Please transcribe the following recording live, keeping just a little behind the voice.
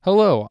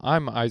Hello,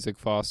 I'm Isaac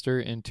Foster,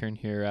 intern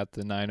here at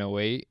the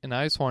 908, and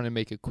I just want to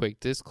make a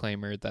quick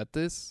disclaimer that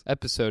this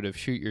episode of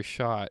Shoot Your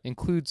Shot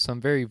includes some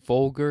very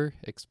vulgar,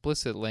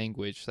 explicit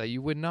language that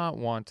you would not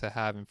want to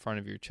have in front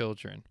of your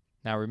children.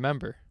 Now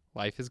remember,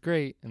 life is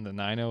great in the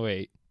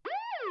 908.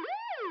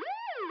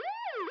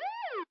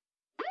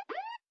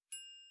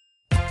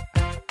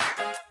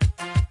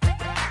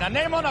 The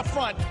name on the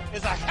front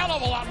is a hell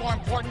of a lot more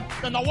important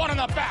than the one on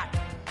the back.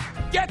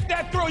 Get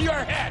that through your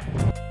head.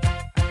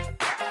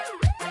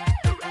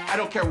 I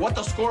don't care what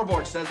the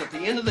scoreboard says at the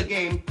end of the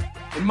game.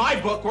 In my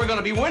book, we're going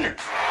to be winners.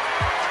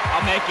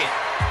 I'll make it.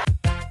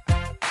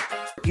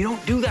 You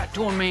don't do that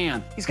to a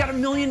man. He's got $1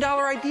 million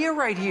idea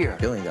right here. $1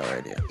 billion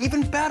idea.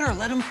 Even better,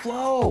 let him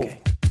flow.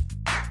 Okay.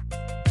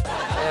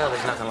 Well,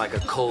 there's nothing like a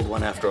cold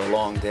one after a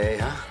long day,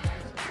 huh?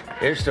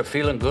 Here's to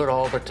feeling good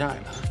all the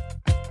time.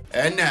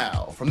 And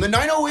now, from the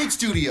 908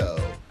 studio,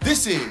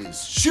 this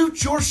is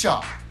Shoot Your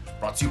Shot,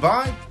 brought to you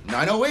by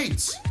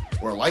 908s,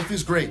 where life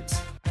is great.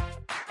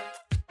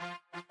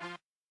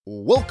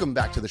 Welcome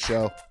back to the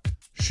show.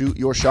 Shoot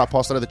Your Shot,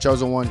 Paul Sutter, the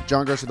chosen one.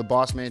 John Gross, the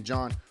boss man.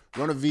 John,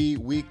 Rona V,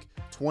 week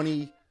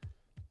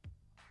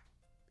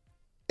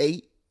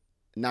 28,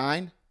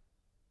 9.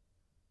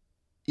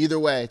 Either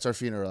way, it's our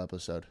funeral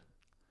episode.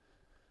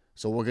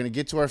 So we're going to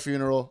get to our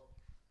funeral.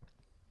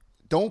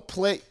 Don't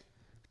play.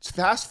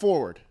 Fast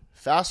forward.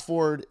 Fast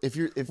forward. If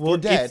we're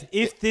dead.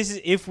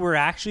 If we're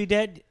actually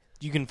dead,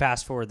 you can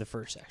fast forward the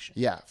first section.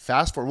 Yeah,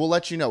 fast forward. We'll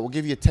let you know. We'll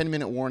give you a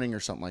 10-minute warning or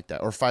something like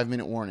that, or a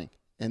 5-minute warning.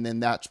 And then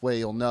that's way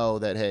you'll know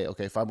that, hey,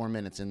 okay, 5 more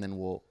minutes, and then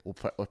we'll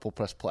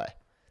press play.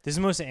 This is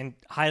the most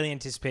highly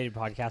anticipated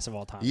podcast of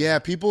all time. Yeah,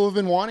 people have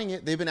been wanting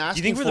it. They've been asking for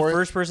it. Do you think we're the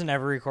first person to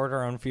ever record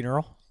our own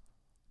funeral?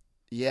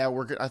 Yeah,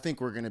 I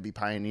think we're going to be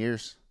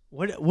pioneers.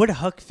 What would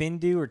Huck Finn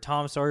do or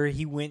Tom Sawyer?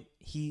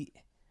 He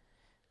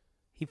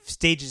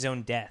staged his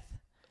own death.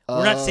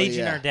 We're not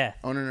staging our death.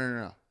 Oh,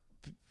 no.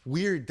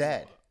 We're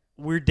dead.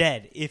 We're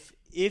dead. If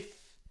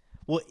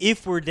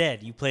we're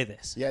dead, you play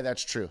this. Yeah,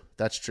 that's true.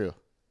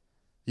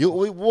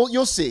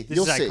 You'll see. This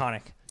is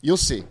iconic. You'll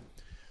see.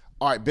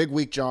 All right, big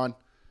week, John.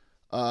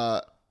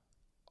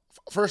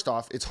 First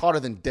off, it's hotter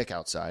than dick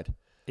outside.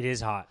 It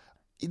is hot.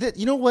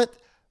 You know what?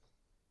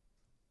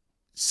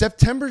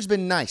 September's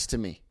been nice to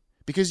me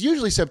because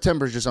usually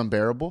September is just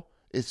unbearable.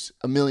 It's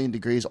 1,000,000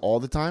 degrees all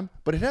the time,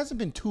 but it hasn't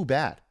been too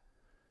bad.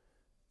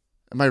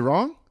 Am I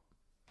wrong?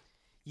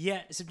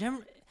 Yeah,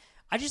 September.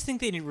 I just think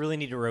they really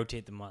need to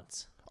rotate the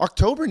months.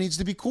 October needs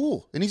to be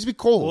cool. It needs to be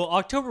cold. Well,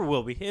 October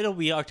will be. It'll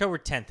be October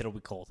 10th. It'll be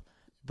cold.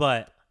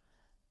 But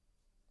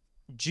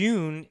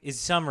June is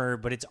summer,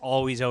 but it's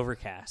always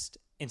overcast.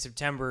 And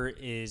September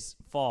is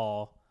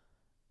fall.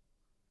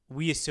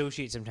 We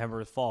associate September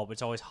with fall, but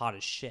it's always hot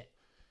as shit.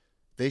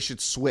 They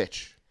should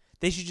switch.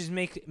 They should just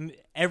make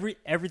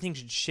everything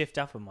should shift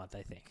up a month,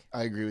 I think.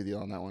 I agree with you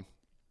on that one.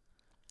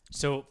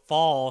 So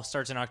fall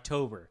starts in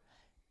October,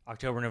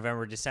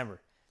 November,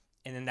 December.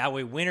 And then that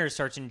way winter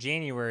starts in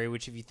January,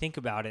 which if you think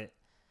about it,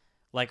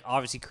 like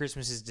obviously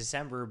Christmas is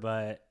December,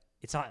 but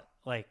it's not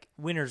like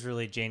winter's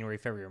really January,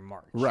 February,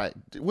 March. Right.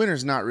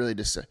 Winter's not really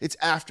December. It's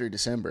after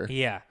December.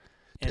 Yeah.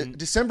 And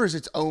December's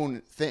its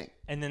own thing.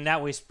 And then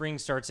that way spring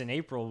starts in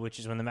April, which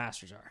is when the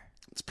Masters are.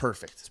 It's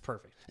perfect. It's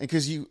perfect. And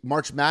because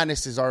March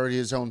Madness is already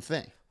its own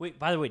thing. Wait,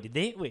 by the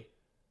way,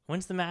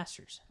 when's the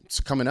Masters?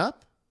 It's coming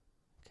up.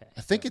 Okay.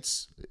 I think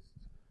it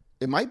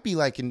might be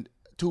like in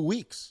 2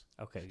 weeks.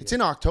 Okay. It's in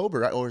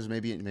October, or is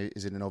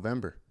it in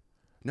November?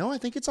 No, I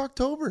think it's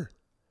October.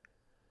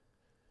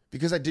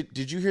 Because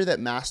did you hear that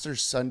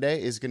Masters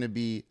Sunday is going to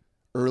be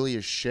early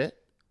as shit?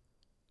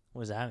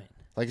 What does that mean?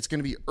 Like it's going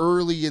to be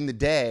early in the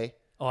day.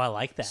 Oh, I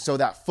like that. So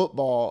that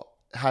football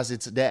has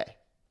its day.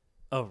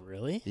 Oh,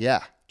 really?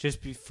 Yeah.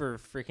 Just for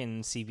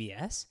freaking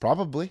CBS?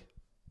 Probably.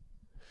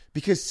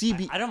 Because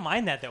I don't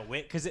mind that though,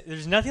 because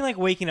there's nothing like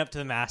waking up to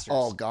the Masters.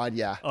 Oh God,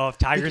 yeah. Oh, if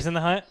Tiger's in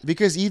the hunt.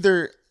 Because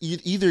either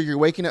you're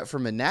waking up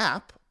from a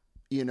nap,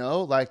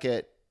 like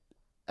at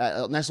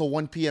a nice little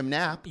 1 p.m.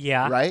 nap,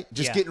 yeah, right?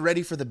 Just getting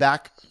ready for the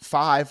back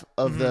 5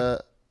 of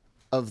the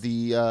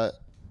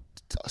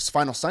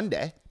final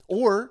Sunday,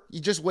 or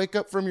you just wake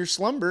up from your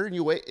slumber and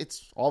you wait.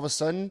 It's all of a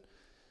sudden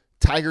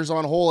Tiger's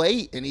on hole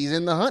 8 and he's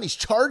in the hunt. He's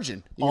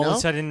charging. All of a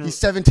sudden, he's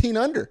 17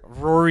 under.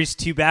 Rory's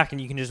 2 back,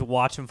 and you can just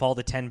watch him fall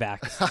to 10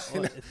 back.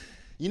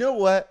 You know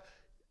what?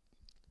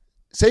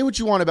 Say what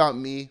you want about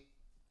me,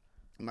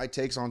 my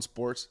takes on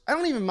sports. I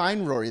don't even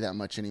mind Rory that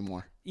much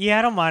anymore. Yeah,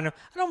 I don't mind him.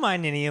 I don't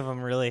mind any of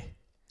them really.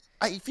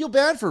 I feel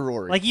bad for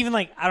Rory. Like even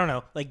I don't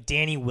know, like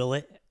Danny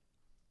Willett.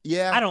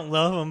 Yeah, I don't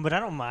love him, but I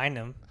don't mind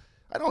him.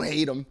 I don't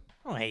hate him.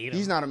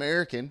 He's not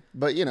American,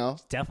 but He's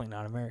definitely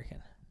not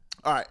American.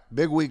 All right,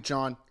 big week,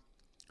 John.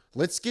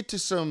 Let's get to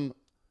some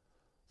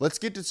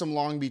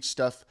Long Beach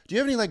stuff. Do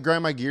you have any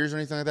grandma gears or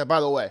anything like that?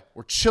 By the way,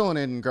 we're chilling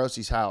in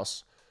Grossy's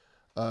house,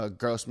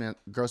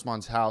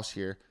 Grossman's house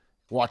here,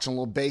 watching a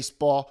little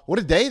baseball. What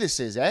a day this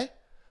is, eh?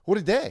 What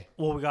a day.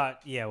 Well, we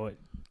got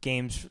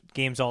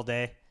games all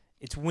day.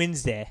 It's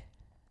Wednesday.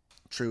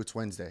 True, it's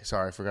Wednesday.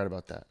 Sorry, I forgot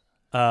about that.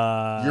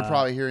 You're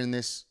probably hearing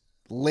this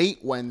late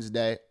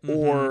Wednesday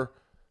or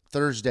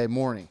Thursday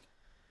morning.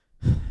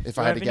 If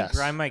I had to guess.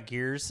 Grind my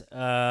gears.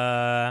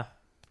 What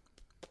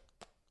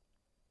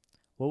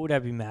would I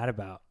be mad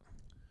about?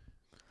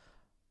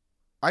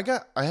 I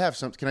have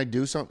something. Can I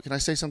do something? Can I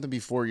say something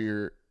before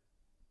you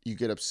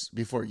get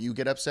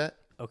upset?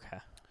 Okay.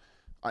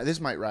 This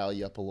might rile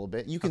you up a little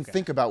bit. You can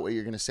think about what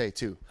you're going to say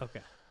too.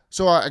 Okay.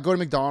 So I go to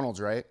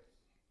McDonald's, right?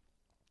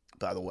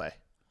 By the way,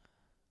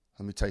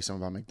 let me tell you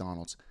something about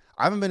McDonald's.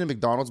 I haven't been to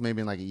McDonald's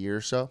maybe in like a year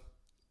or so.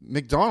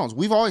 McDonald's,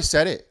 we've always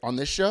said it on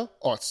this show.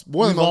 Oh, it's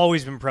one of the most,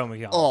 always been pro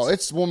McDonald's. Oh,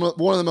 it's one of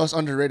the most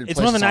underrated It's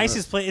places. one of the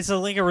nicest places. It's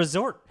like a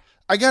resort.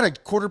 I got a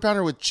quarter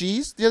pounder with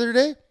cheese the other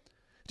day.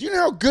 Do you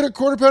know how good a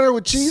quarter pounder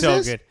with cheese So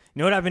is? good. You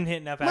know what I've been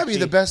hitting up? Might be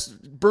the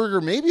best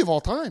burger maybe of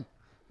all time.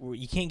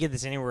 You can't get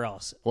this anywhere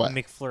else. What?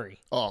 McFlurry.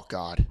 Oh,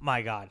 God.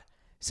 My God.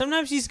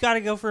 Sometimes you just got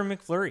to go for a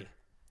McFlurry.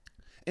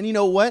 And you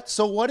know what?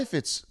 So what if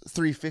it's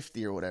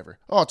 $3.50 or whatever?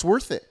 Oh, it's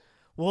worth it.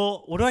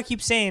 Well, what do I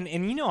keep saying?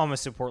 And you know I'm a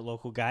support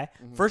local guy.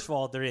 First of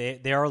all,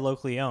 they are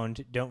locally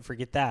owned. Don't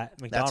forget that.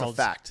 McDonald's.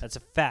 That's a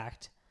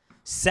fact.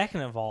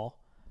 Second of all,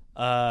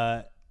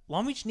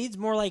 Long Beach needs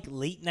more like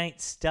late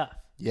night stuff.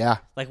 Yeah.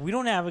 Like we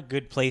don't have a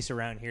good place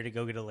around here to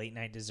go get a late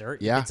night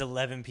dessert. Yeah. If it's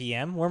 11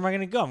 p.m. Where am I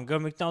going to go? I'm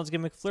going to McDonald's to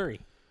get McFlurry.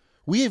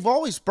 We've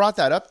always brought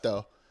that up,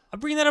 though. I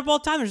bring that up all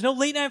the time. There's no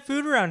late night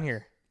food around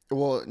here.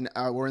 Well,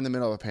 we're in the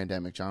middle of a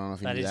pandemic, John. I don't know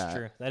if you knew that. That is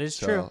true. That is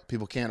So true.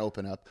 people can't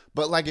open up.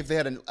 But like if they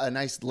had a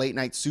nice late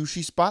night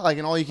sushi spot, like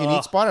an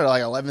all-you-can-eat spot at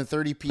like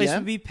 11:30 p.m. Place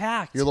would be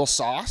packed. You're a little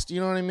sauced, you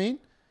know what I mean?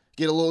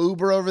 Get a little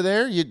Uber over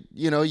there.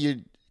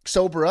 You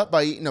sober up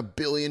by eating a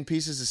billion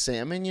pieces of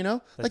salmon, you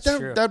know? That's like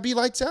true. that'd be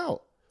lights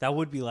out. That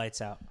would be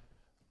lights out.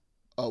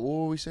 What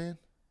were we saying?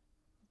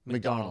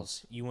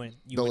 McDonald's. You went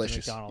to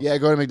Delicious. McDonald's. Yeah,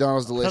 go to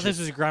McDonald's. I thought Delicious. this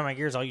was grind my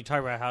gears. All you talk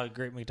about how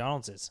great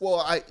McDonald's is.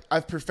 Well,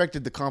 I've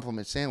perfected the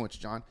compliment sandwich,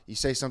 John. You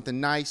say something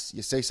nice,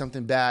 you say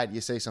something bad, you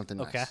say something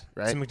Okay. nice,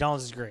 right? So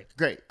McDonald's is great.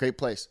 Great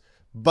place.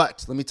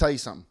 But let me tell you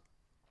something.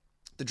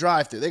 The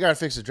drive-through, they got to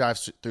fix the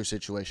drive-through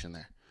situation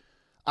there.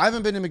 I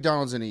haven't been to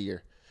McDonald's in a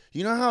year.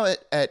 You know how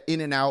at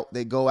In-N-Out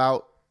they go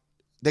out,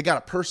 they got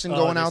a person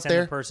going they out send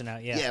there? a person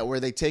out, yeah. Yeah, where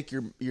they take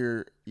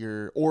your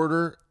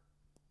order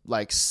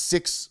like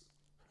 6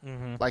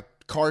 like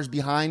cars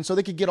behind so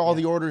they could get all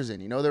the orders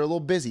in. You know, they're a little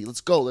busy. Let's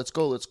go,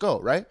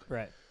 right?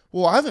 Right.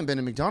 Well, I haven't been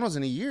to McDonald's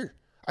in a year.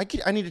 I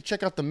need to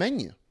check out the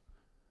menu.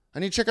 I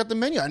need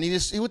to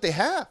see what they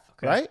have,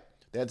 right?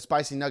 They had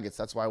spicy nuggets.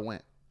 That's why I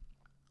went.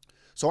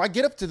 So I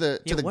get up to the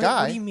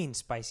guy. What do you mean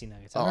spicy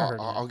nuggets? I've never heard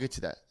of that. I'll get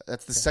to that.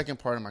 That's the second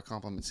part of my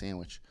compliment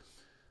sandwich.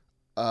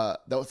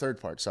 The third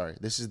part, sorry.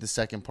 This is the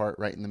second part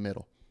right in the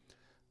middle.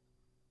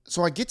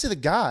 So I get to the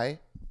guy,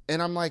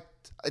 and I'm like,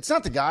 it's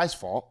not the guy's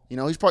fault. You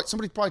know,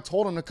 somebody probably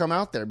told him to come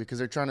out there because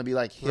they're trying to be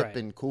like hip Right.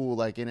 and cool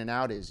like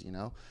In-N-Out is, you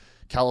know,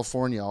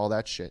 California, all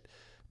that shit.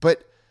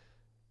 But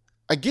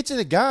I get to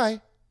the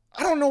guy.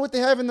 I don't know what they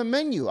have in the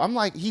menu. I'm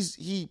like,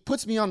 he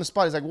puts me on the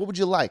spot. He's like, what would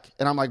you like?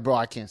 And I'm like, bro,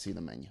 I can't see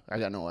the menu. I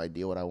got no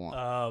idea what I want.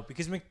 Oh,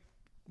 because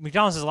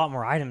McDonald's has a lot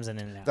more items than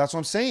In-N-Out. That's what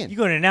I'm saying. You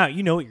go to In-N-Out,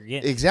 you know what you're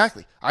getting.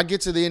 Exactly. I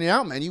get to the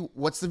In-N-Out menu.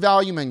 What's the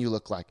value menu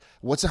look like?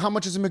 How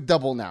much is a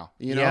McDouble now?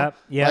 You know,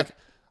 Yep.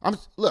 Like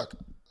look,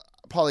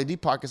 Pauly D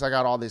pockets. I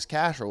got all this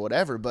cash or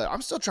whatever, but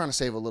I'm still trying to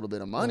save a little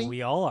bit of money,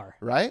 We all are.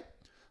 right?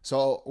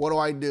 So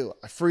what do?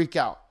 I freak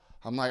out.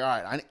 I'm like,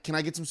 all right, can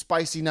I get some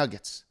spicy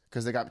nuggets?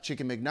 Because they got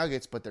chicken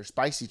McNuggets, but they're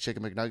spicy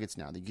chicken McNuggets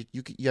now.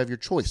 You have your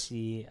choice.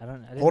 See, I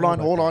didn't Hold know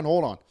on.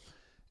 about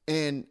that.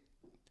 And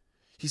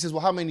he says,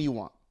 well, how many do you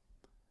want?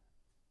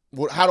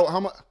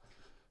 How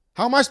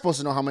am I supposed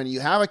to know how many you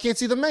have? I can't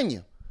see the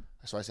menu.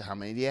 So I said, how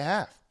many do you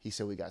have? He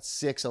said, we got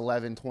 6,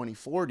 11, 20,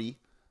 40,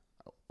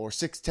 or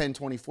 6, 10,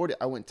 20, 40.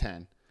 I went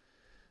 10.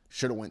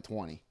 Should have went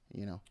 20,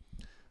 you know.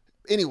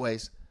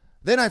 Anyways,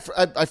 then I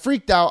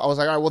freaked out. I was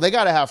like, all right, well, they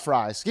got to have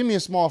fries. Give me a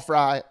small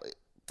fry.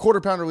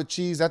 Quarter pounder with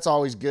cheese. That's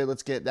always good.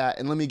 Let's get that.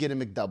 And let me get a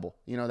McDouble.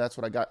 You know, that's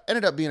what I got.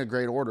 Ended up being a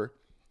great order.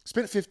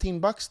 Spent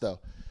 $15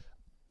 though.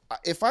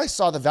 If I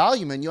saw the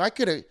value menu, I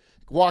could have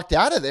walked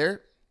out of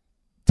there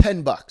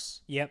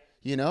 $10. Yep.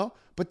 You know,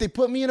 but they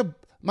put me in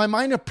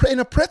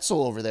a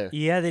pretzel over there.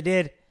 Yeah, they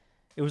did.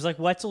 It was like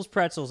Wetzel's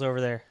Pretzels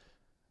over there.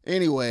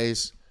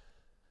 Anyways,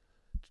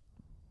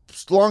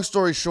 long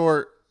story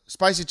short,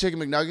 spicy chicken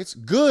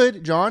McNuggets,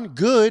 good, John,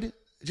 good.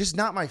 Just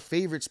not my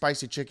favorite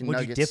spicy chicken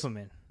What'd nuggets. you dip them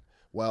in?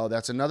 Well,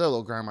 that's another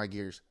little grind my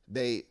gears.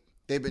 They've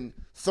been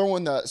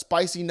throwing the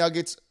spicy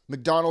nuggets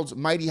McDonald's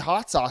Mighty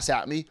Hot Sauce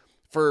at me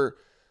for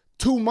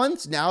 2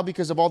 months now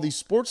because of all these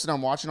sports that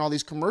I'm watching, all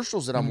these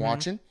commercials that I'm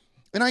watching.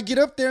 And I get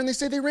up there and they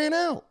say they ran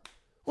out.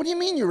 What do you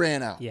mean you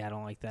ran out? Yeah, I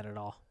don't like that at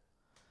all.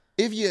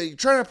 If you're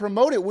trying to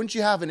promote it, wouldn't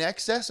you have an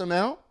excess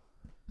amount?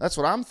 That's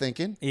what I'm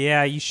thinking.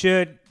 Yeah, you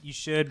should.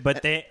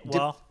 But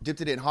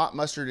Dipped it in hot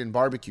mustard and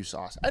barbecue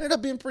sauce. Ended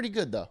up being pretty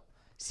good though.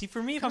 see,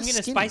 for me, if I'm Kinda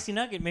getting skinny. a spicy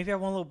nugget, maybe I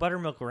want a little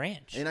buttermilk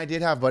ranch. And I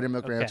did have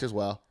buttermilk ranch as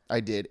well. I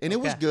did. And it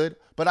was Okay. good.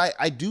 But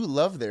I do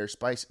love their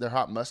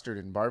hot mustard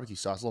and barbecue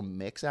sauce. A little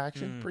mix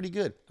action. Pretty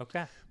good.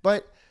 Okay.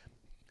 But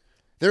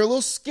they're a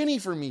little skinny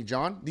for me,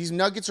 John. These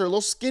nuggets are a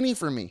little skinny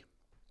for me.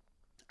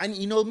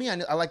 you know me,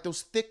 I like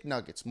those thick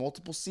nuggets,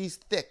 multiple C's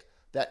thick.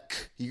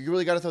 That you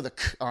really got to throw the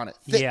on it.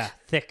 Thick. Yeah,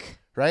 thick.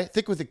 Right?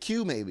 Thick with a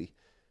Q maybe.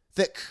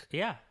 Thick.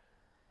 Yeah.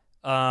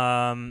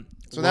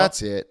 So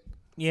that's it.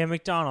 Yeah,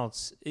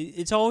 McDonald's.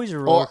 It's always a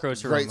roller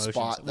coaster of great emotions.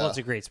 spot, Well, it's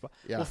though. a great spot.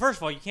 Yeah. Well, first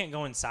of all, you can't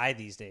go inside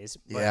these days.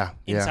 But Yeah.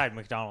 Inside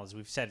McDonald's,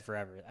 we've said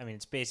forever. I mean,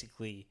 it's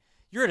basically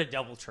you're at a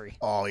DoubleTree.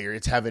 Oh,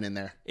 it's heaven in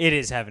there. It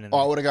is heaven in Oh,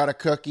 there. I would have got a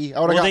cookie. I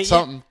would have got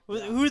something.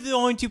 Who are the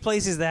only two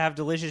places that have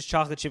delicious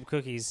chocolate chip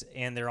cookies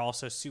and they're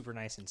also super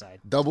nice inside?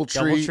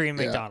 DoubleTree and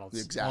yeah,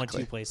 McDonald's. exactly.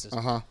 Only two places.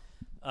 Uh-huh.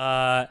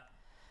 I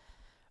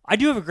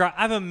do have I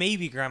have a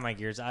maybe grind my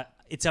gears.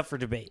 It's up for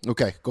debate.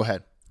 Okay, go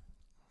ahead.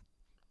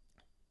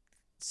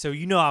 So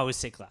you know I was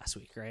sick last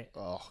week, right?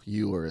 Oh,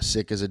 you were as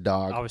sick as a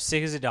dog. I was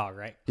sick as a dog,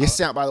 right? You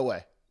sound, by the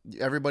way,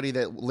 everybody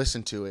that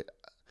listened to it,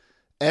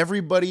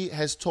 everybody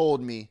has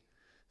told me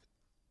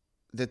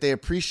that they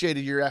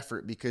appreciated your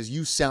effort because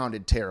you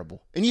sounded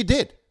terrible. And you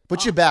did,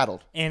 but you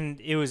battled. And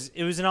it was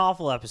an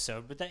awful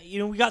episode, but that,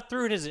 we got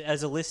through it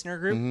as a listener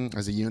group.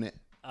 As a unit.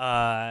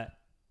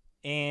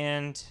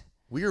 And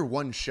We are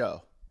one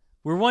show.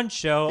 we're one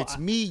show. It's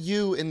me,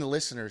 you, and the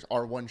listeners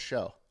are one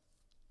show.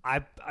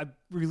 I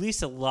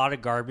released a lot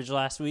of garbage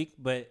last week,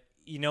 but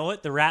you know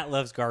what? The rat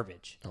loves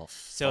garbage. Oh,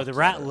 So fuck the yeah,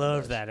 rat it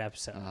loved was. that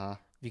episode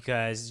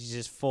because he's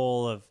just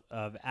full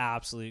of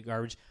absolute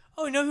garbage.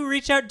 Oh, you know who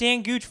reached out?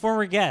 Dan Gooch,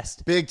 former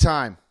guest. Big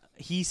time.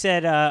 He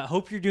said,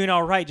 hope you're doing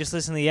all right. Just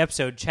listen to the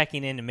episode,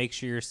 checking in to make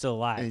sure you're still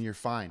alive. And you're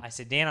fine. I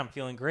said, Dan, I'm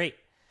feeling great.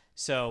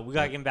 So we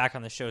got to get him back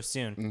on the show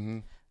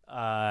soon.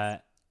 But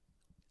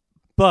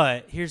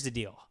here's the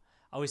deal.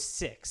 I was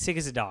sick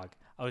as a dog.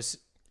 I was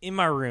in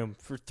my room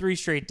for 3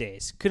 straight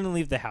days. Couldn't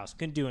leave the house.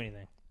 Couldn't do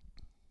anything.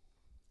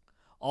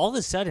 All of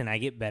a sudden, I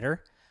get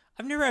better.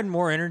 I've never had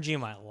more energy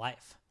in my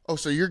life. Oh,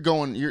 so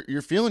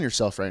you're feeling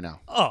yourself right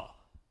now. Oh,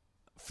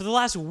 for the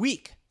last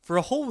week. For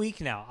a whole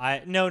week now.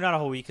 No, not a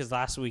whole week because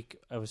last week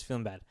I was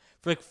feeling bad.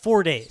 For like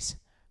 4 days.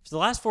 For the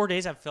last 4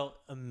 days, I've felt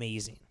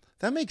amazing.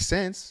 That makes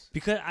sense.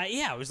 Because,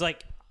 it was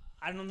like,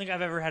 I don't think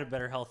I've ever had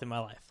better health in my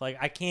life. Like,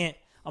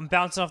 I'm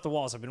bouncing off the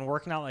walls. I've been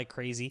working out like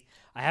crazy.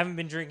 I haven't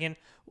been drinking.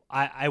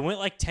 I went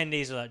like 10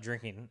 days without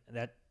drinking.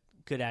 That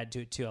could add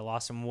to it, too. I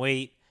lost some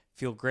weight,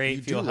 feel great,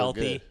 You feel do look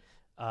healthy.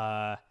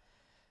 good.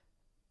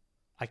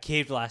 I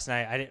caved last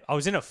night. I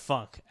was in a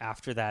funk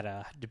after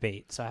that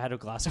debate, so I had a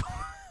glass of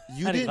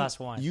a glass of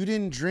wine. You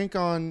didn't drink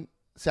on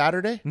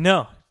Saturday?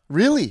 No.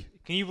 Really?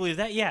 Can you believe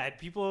that? Yeah, I had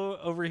people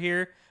over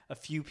here, a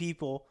few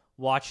people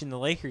watching the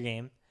Laker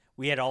game.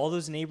 We had all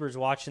those neighbors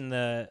watching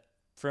the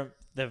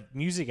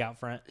music out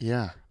front.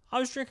 Yeah. I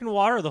was drinking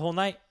water the whole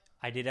night.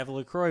 I did have a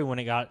LaCroix when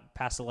it got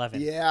past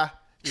 11. Yeah.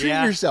 Treat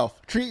Yeah.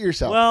 yourself. Treat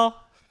yourself.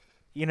 Well,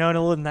 in a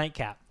little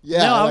nightcap. Yeah,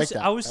 no, I I like was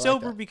that. I was I like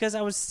sober that. because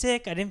I was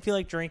sick. I didn't feel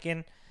like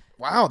drinking.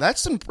 Wow,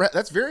 that's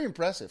very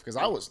impressive because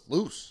I was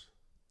loose.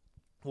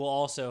 Well,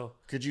 also,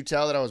 Could you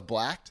tell that I was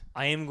blacked?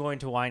 I am going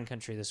to wine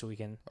country this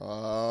weekend.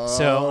 Oh,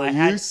 So I you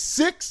had-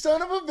 sick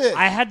son of a bitch.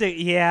 I had to,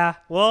 yeah.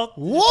 Well,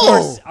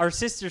 Whoa! our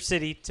sister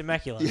city,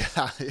 Temecula.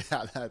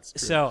 yeah, that's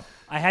true. So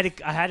I had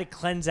to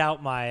cleanse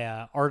out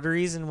my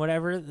arteries and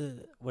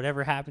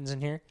whatever happens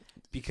in here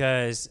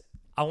because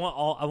I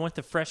want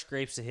the fresh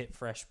grapes to hit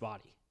fresh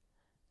body.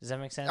 Does that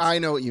make sense? I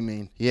know what you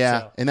mean. Yeah,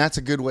 So- and that's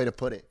a good way to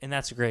put it. And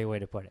that's a great way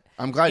to put it.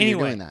 I'm glad Anyway, you're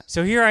doing that.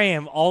 So here I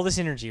am, all this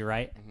energy,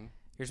 right?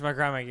 Here's my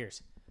grind my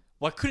gears.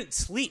 Well, I couldn't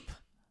sleep.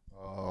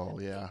 Oh,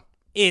 yeah.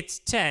 It's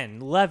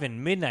 10,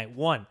 11, midnight,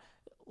 1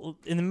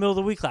 in the middle of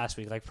the week last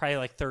week, probably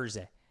like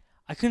Thursday.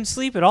 I couldn't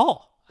sleep at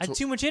all. I had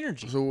too much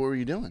energy. So what were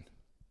you doing?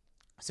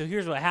 So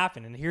here's what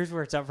happened, and here's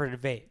where it's up for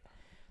debate.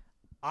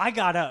 I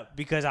got up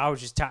because I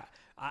was just tired.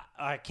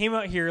 I came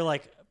out here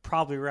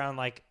probably around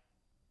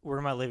we're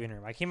in my living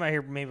room. I came out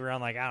here maybe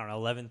around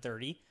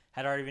 11:30.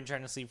 Had already been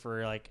trying to sleep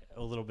for a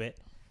little bit,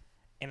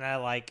 and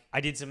I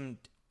did some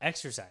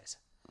exercise.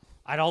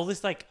 I had all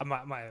this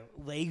my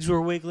legs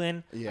were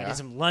wiggling. I Yeah. did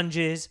some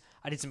lunges.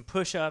 I did some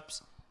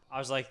push-ups. I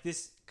was like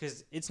this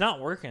because it's not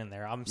working in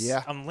there. I'm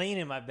laying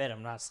in my bed.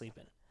 I'm not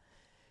sleeping.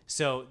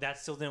 So that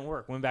still didn't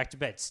work. Went back to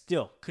bed.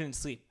 Still couldn't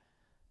sleep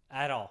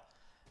at all.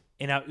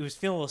 And it was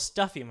feeling a little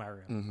stuffy in my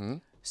room. Mm-hmm.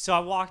 So I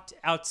walked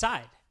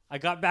outside. I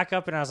got back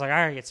up and I was like,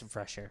 I gotta get some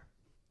fresh air.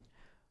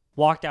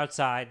 Walked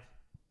outside.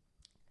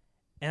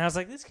 And I was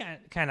like, this is kind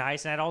of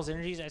nice. And I had all those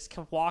energies. I just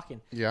kept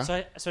walking. Yeah.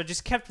 So I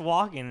just kept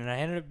walking. And I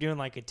ended up doing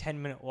a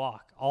 10-minute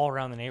walk all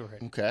around the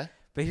neighborhood. Okay.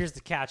 But here's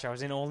the catch. I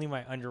was in only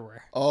my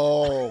underwear.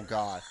 Oh,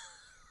 God.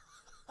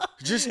 What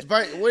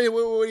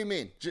do you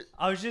mean?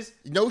 I was just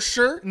No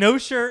shirt? no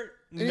shirt.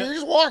 And you're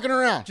just walking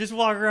around. Just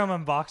walking around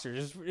in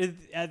boxers.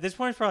 At this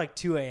point, it's probably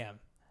 2 a.m.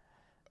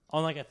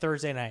 on a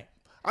Thursday night.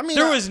 I mean,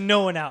 There was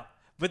no one out.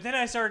 But then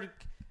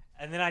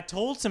I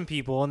told some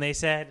people, and they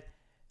said,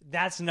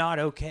 that's not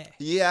okay.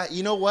 Yeah,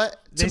 you know what?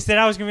 They said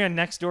I was going to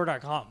be on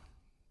nextdoor.com.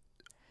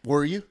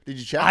 Were you? Did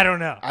you check? I don't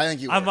know. I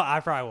think you were. I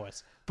probably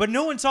was. But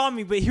no one saw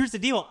me. But here's the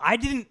deal.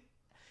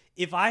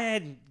 If I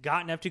had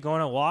gotten up to go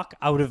on a walk,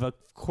 I would have, of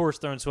course,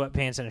 thrown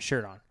sweatpants and a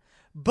shirt on.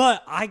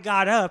 But I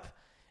got up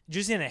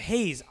just in a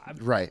haze.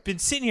 I've Right. been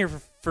sitting here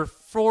for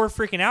 4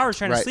 freaking hours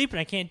trying to Right. sleep, and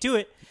I can't do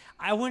it.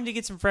 I wanted to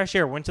get some fresh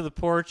air. Went to the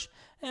porch,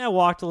 and I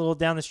walked a little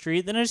down the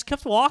street. Then I just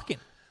kept walking.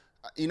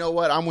 You know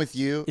what? I'm with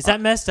you. Is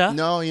that messed up?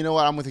 No, you know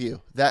what? I'm with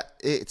you. That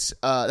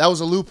was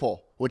a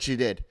loophole what you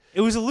did,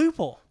 It was a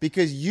loophole.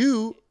 because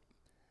you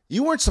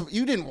weren't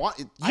you didn't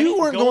want I you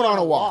didn't weren't go going on on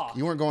a a walk. walk.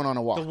 You weren't going on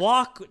a walk. The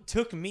walk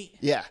took me.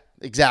 Yeah,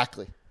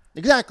 exactly.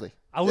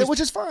 Which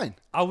is fine.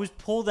 I was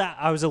pulled out.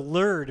 I was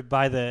allured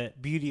by the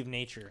beauty of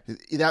nature.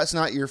 That's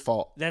not your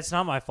fault. That's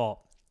not my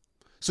fault.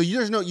 So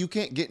you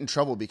can't get in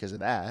trouble because of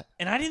that.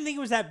 And I didn't think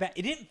it was that bad.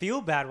 It didn't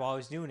feel bad while I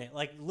was doing it.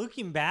 Like,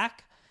 looking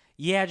back,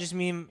 yeah, just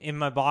me in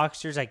my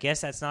boxers. I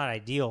guess that's not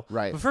ideal.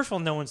 Right. But first of all,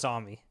 no one saw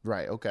me.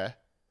 Right. Okay.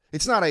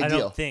 It's not I ideal.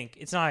 don't think.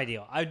 It's not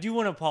ideal. I do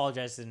want to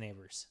apologize to the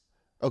neighbors.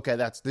 Okay.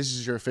 This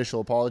is your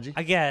official apology.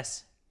 I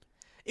guess.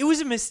 It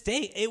was a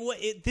mistake.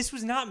 This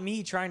was not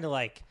me trying to,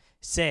 like,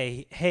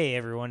 say, hey,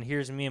 everyone,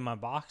 here's me in my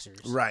boxers.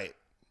 Right.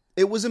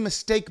 It was a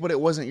mistake, but it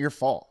wasn't your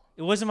fault.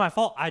 It wasn't my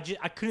fault. I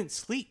couldn't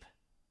sleep.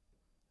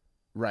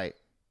 Right.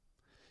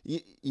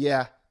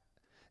 Yeah.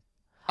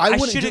 I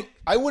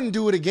wouldn't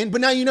do it again,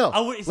 but now you know.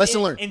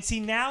 Lesson learned. And see,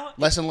 now...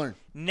 Lesson learned.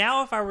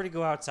 Now, if I were to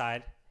go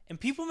outside, and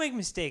people make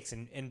mistakes,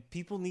 and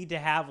people need to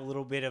have a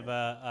little bit of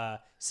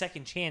a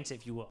second chance,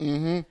 if you will.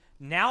 Mm-hmm.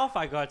 Now, if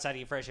I go outside to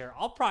get fresh air,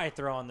 I'll probably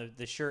throw on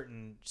the shirt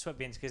and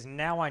sweatpants, because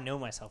now I know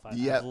myself.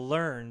 I've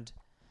learned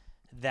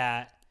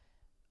that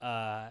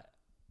I'm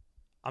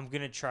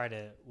going to try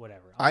to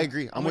whatever. I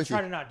agree. I'm going with to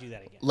try you. to not do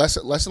that again.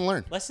 Lesson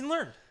learned. Lesson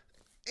learned.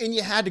 And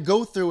you had to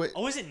go through it. I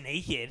wasn't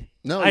naked.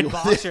 No, I had you-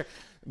 boxer.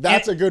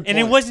 That's a good And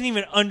it point. wasn't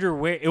even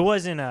underwear. It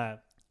wasn't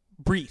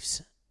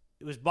briefs.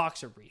 It was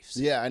boxer briefs.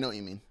 Yeah, I know what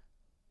you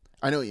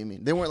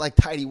mean. They weren't like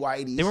tidy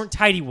whities. They weren't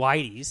tidy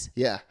whities.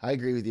 Yeah, I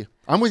agree with you.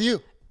 I'm with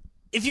you.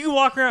 If you could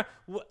walk around,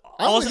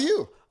 I'm with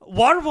you.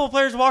 Water polo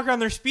players walk around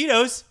their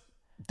Speedos.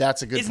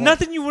 That's a good It's point.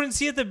 nothing you wouldn't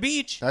see at the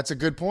beach. That's a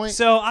good point.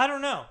 So I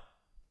don't know.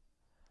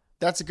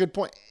 That's a good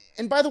point.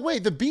 And by the way,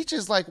 the beach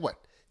is like, what,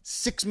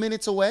 6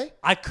 minutes away?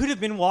 I could have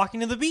been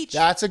walking to the beach.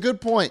 That's a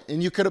good point.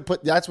 And you could have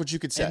that's what you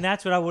could say. And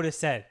that's what I would have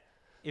said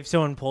if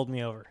someone pulled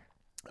me over.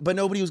 But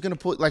nobody was going to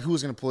pull, like, who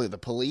was going to pull you? The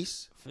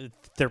police?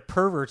 They're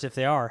perverts if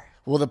they are.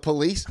 Well, the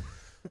police,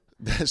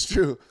 that's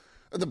true.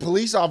 The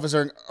police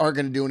officer aren't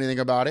going to do anything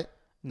about it.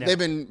 No. They've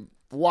been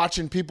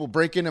watching people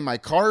break into my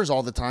cars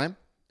all the time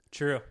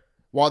True.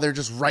 while they're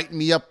just writing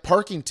me up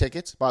parking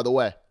tickets. By the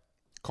way,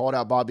 called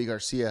out Bobby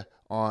Garcia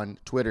on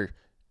Twitter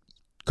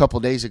a couple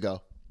days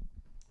ago.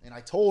 And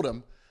I told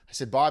him, I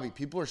said, Bobby,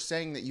 people are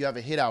saying that you have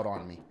a hit out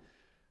on me.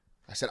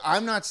 I said,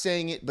 I'm not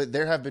saying it, but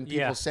there have been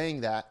people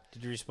saying that.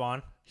 Did you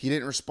respond? He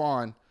didn't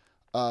respond.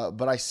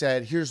 But I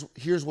said,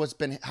 here's what's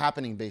been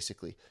happening,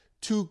 basically.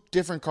 2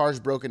 different cars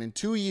broken in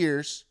 2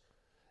 years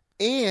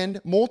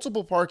and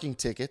multiple parking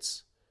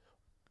tickets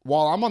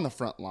while I'm on the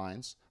front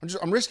lines.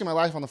 I'm risking my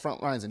life on the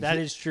front lines. And That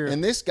is true.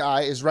 And this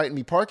guy is writing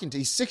me parking.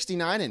 He's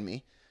 69 in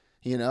me,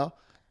 you know.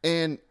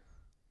 And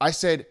I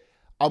said,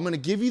 I'm going to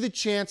give you the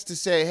chance to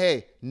say,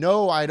 hey,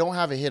 no, I don't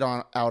have a hit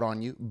out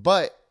on you.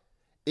 But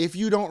if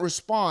you don't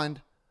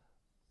respond,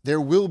 there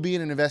will be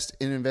an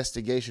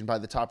investigation by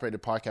the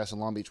top-rated podcast in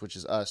Long Beach, which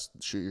is us,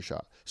 Shoot Your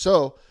Shot.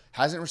 So,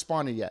 hasn't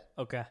responded yet.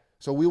 Okay.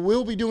 So, we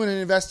will be doing an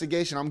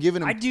investigation. I'm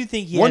giving him I do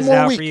think he one has it more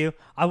out week. for you.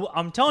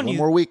 I'm telling One you,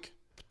 more week.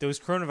 those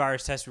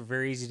coronavirus tests were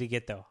very easy to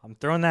get, though. I'm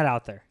throwing that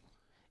out there.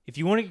 If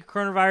you want to get a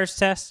coronavirus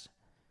test,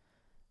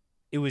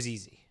 it was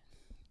easy.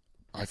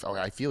 I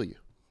feel you.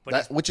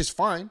 But Which is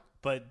fine.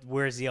 But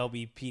where's the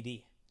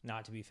LBPD?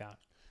 Not to be found.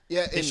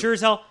 Yeah. It And sure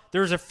as hell,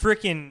 there was a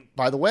freaking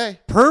by the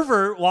way,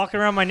 pervert walking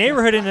around my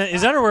neighborhood in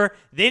his underwear.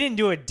 They didn't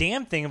do a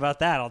damn thing about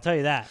that. I'll tell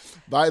you that.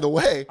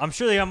 I'm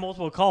sure they got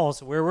multiple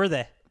calls. Where were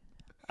they?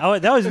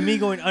 That was me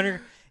going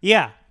under.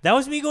 Yeah, that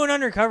was me going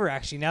undercover.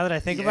 Actually, now that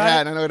I think about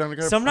it, I know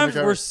undercover. sometimes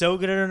we're so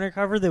good at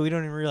undercover that we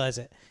don't even realize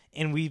it,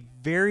 and we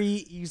very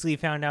easily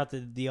found out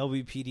that the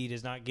LBPD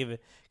does not give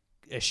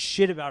a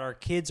shit about our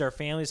kids, our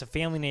families, a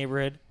family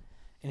neighborhood,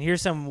 and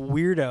here's some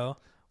weirdo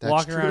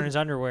walking around in his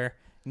underwear.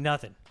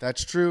 Nothing.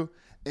 That's true.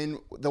 And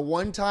the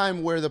one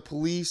time where the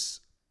police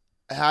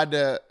had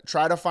to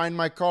try to find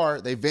my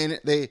car,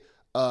 they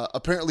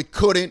apparently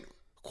couldn't,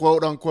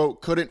 quote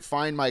unquote, couldn't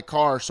find my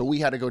car, so we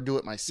had to go do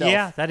it myself.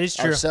 Yeah, that is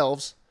true.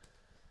 Ourselves.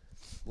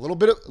 A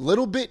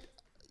little bit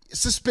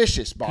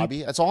suspicious,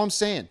 Bobby. That's all I'm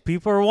saying.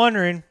 People are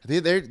wondering.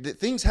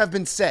 Things have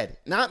been said.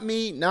 Not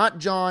me, not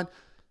John.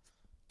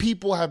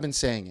 People have been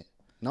saying it.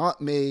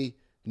 Not me,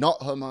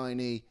 not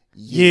Hermione.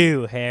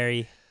 You,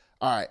 Harry.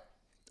 All right.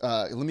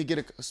 Let me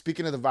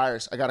speaking of the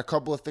virus, I got a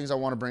couple of things I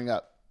want to bring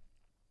up.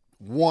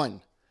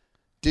 One,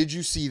 did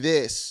you see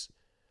this?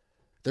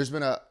 There's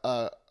been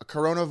a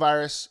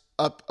coronavirus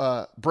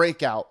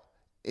breakout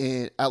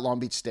at Long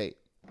Beach State.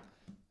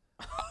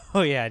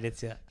 Oh yeah, I did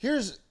see that.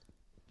 Here's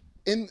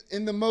in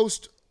the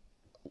most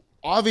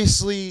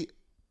obviously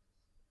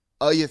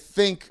you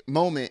think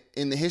moment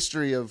in the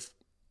history of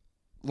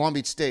Long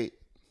Beach State.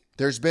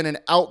 There's been an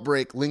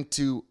outbreak linked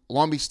to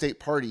Long Beach State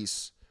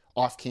parties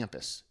off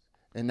campus.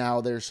 And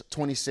now there's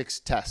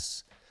 26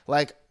 tests.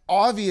 Like,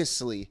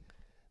 obviously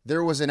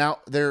there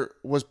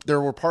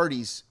were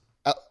parties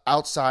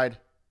outside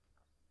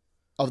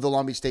of the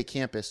Long Beach State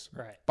campus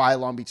Right. by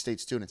Long Beach State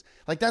students.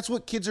 Like, that's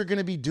what kids are going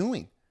to be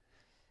doing.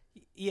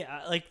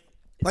 Yeah, They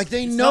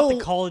it's know not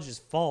the college's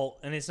fault,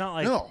 and it's not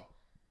like no.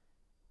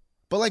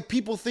 But like,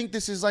 people think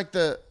this is like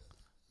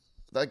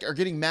are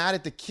getting mad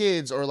at the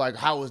kids, or like,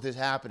 how is this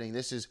happening?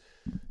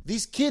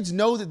 These kids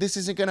know that this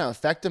isn't going to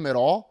affect them at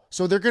all.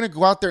 So they're going to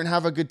go out there and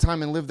have a good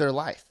time and live their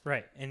life.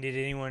 right. And did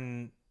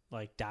anyone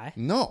like die?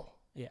 No.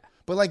 Yeah,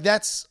 But like,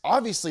 that's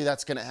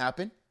going to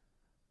happen.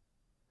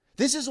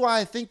 This is why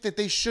I think that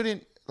they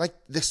shouldn't, like,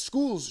 the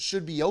schools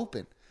should be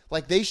open.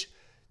 Like, they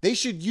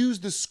should use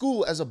the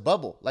school as a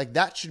bubble. Like,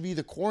 that should be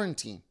the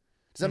quarantine.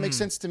 Does that make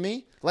sense to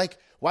me? Like,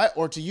 why,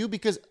 or to you?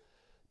 Because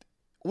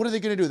what are they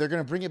going to do? They're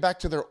going to bring it back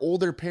to their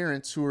older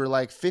parents who are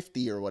like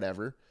 50 or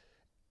whatever,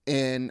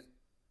 and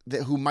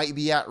who might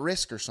be at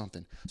risk or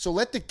something. So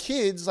let the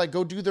kids like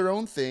go do their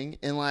own thing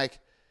and like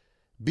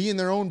be in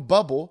their own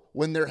bubble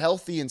when they're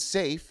healthy and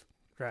safe.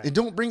 right. And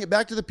don't bring it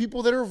back to the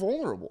people that are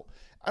vulnerable.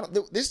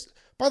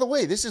 By the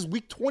way, this is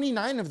week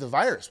 29 of the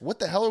virus. What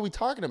the hell are we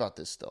talking about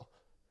this still?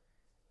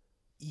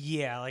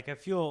 Yeah, like I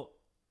feel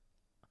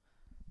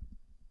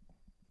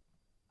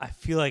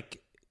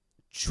like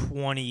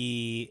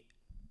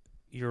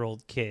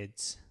 20-year-old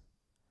kids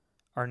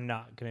are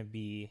not going to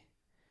be.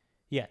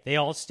 Yeah, they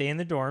all stay in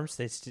the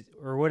dorms,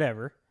 or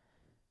whatever.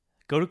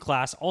 Go to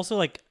class. Also,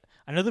 like,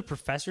 I know the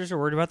professors are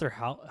worried about their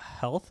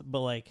health,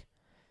 but like,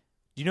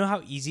 do you know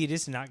how easy it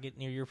is to not get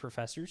near your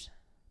professors?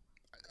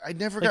 I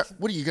never got.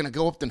 What are you going to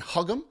go up and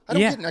hug them? I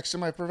don't Yeah. get next to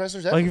my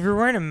professors ever. Like, if you're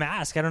wearing a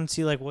mask, I don't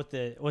see like what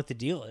the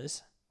deal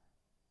is.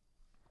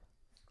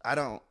 I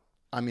don't.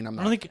 I mean, I'm I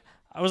not. don't think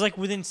I was like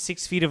within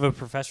 6 feet of a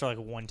professor like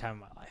one time in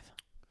my life.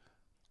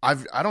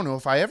 I don't know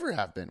if I ever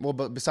have been. Well,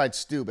 but besides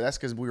Stu, but that's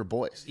because we were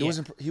boys. Yeah.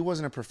 He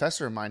wasn't a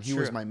professor of mine. He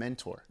was True. my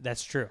mentor.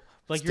 That's true.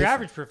 But like It's your different.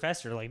 average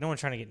professor, like no one's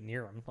trying to get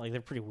near them. Like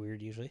they're pretty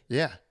weird usually.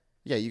 Yeah.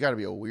 Yeah, you got to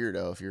be a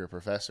weirdo if you're a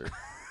professor.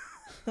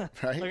 Right?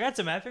 Like I got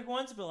some epic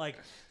ones, but like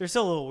they're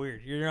still a little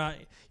weird. You're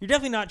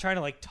definitely not trying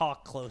to like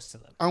talk close to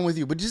them. I'm with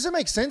you. But does it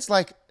make sense?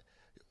 Like,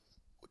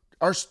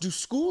 do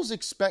schools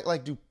expect,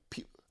 like,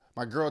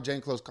 my girl,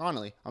 Jane Close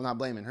Connolly, I'm not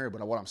blaming her, but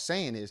what I'm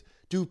saying is,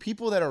 do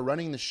people that are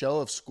running the show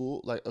of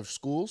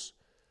schools,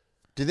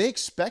 do they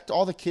expect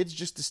all the kids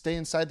just to stay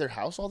inside their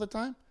house all the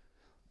time?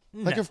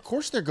 Like, No. of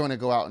course they're going to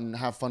go out and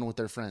have fun with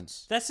their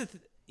friends. That's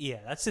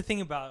the thing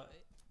about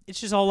it's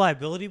just all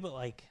liability, but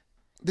like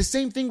The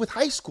same thing with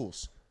high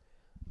schools.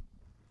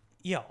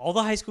 yeah, all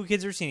the high school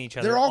kids are seeing each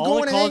other. They're all the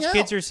going to college hang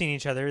kids out. are seeing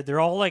each other. They're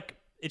all like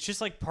it's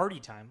just like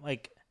party time.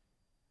 Like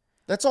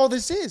That's all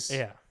this is.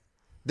 yeah.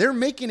 They're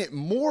making it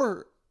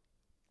more.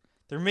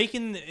 They're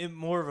making it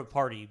more of a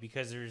party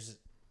because there's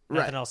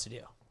nothing Right. else to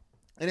do.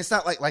 And it's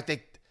not like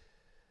they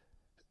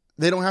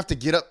don't have to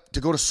get up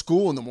to go to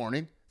school in the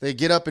morning. They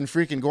get up and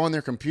freaking go on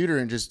their computer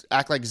and just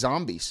act like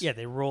zombies. Yeah,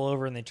 they roll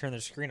over and they turn their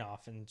screen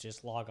off and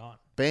just log on.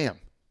 Bam.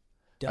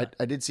 Done.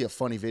 I did see a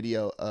funny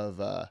video of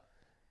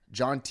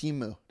John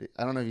Timu.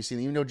 I don't know if you've seen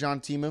it. You know John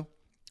Timu?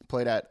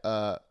 Played at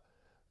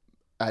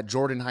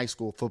Jordan High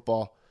School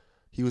football.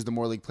 He was the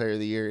Moore League Player of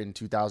the Year in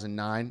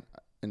 2009,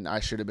 and I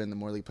should have been the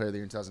Moore League Player of the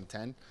Year in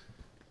 2010.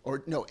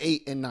 Or, no,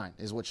 8 and 9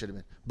 is what should have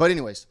been. But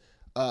anyways,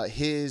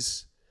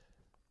 his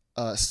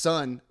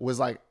son was,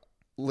 like,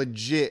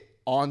 legit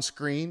on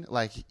screen.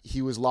 Like,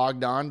 he was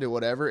logged on to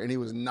whatever, and he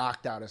was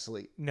knocked out of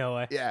sleep. No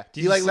way. Yeah.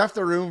 Did He, you like, see- left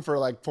the room for,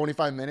 like,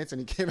 25 minutes, and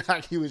he came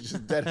back. He was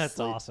just dead That's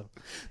asleep. awesome.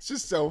 It's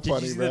just so Did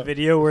funny, you see bro. the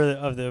video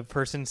of the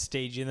person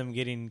staging them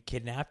getting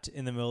kidnapped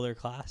in the middle of their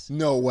class?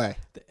 No way.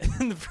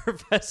 And the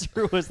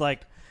professor was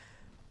like,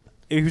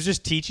 he was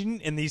just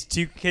teaching, and these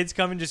two kids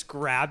come and just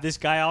grab this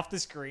guy off the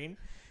screen,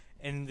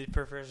 and the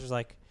professor's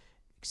like,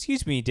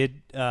 "Excuse me,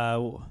 did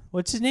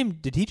what's his name?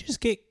 Did he just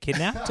get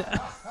kidnapped?"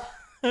 That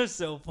was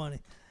so funny.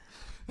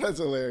 That's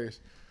hilarious.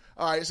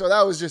 All right, so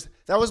that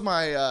was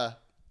my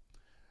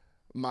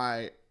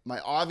my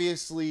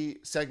obviously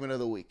segment of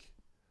the week.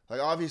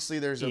 Like, obviously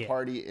there's a Yeah.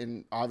 party,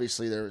 and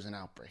obviously there was an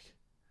outbreak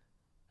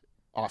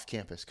off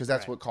campus, because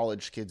that's Right. what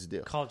college kids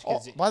do. College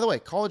kids do. By the way,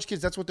 college kids,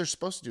 that's what they're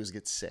supposed to do, is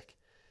get sick.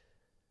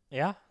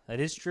 Yeah, that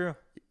is true.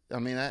 I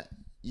mean, that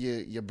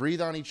you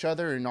breathe on each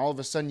other, and all of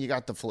a sudden you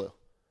got the flu.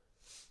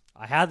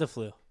 I had the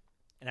flu,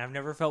 and I've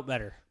never felt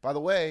better. By the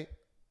way,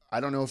 I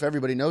don't know if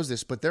everybody knows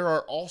this, but there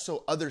are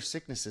also other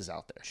sicknesses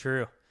out there.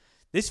 True.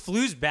 This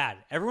flu's bad.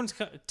 Everyone's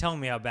telling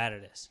me how bad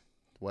it is.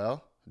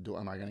 Well,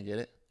 am I going to get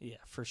it? Yeah,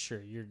 for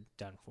sure. You're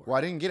done for. Well,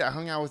 I didn't get it. I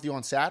hung out with you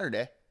on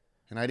Saturday,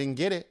 and I didn't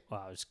get it.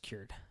 Well, I was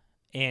cured.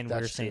 And we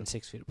That's were staying true.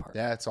 6 feet apart.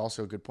 That's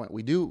also a good point.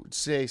 We do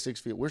say 6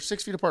 feet. We're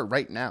 6 feet apart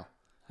right now,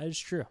 That is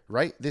true.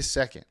 right this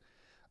second.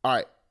 All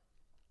right.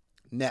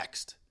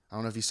 Next, I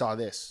don't know if you saw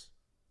this.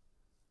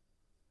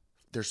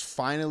 There's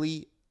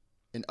finally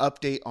an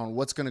update on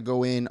what's going to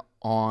go in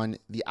on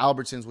the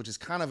Albertsons, which is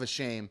kind of a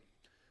shame.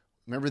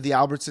 Remember the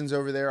Albertsons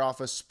over there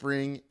off of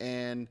Spring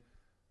and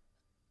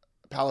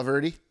Palo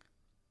Verde,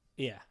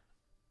 Yeah.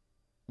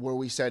 where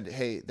we said,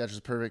 hey, that's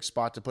a perfect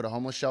spot to put a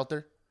homeless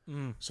shelter?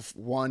 So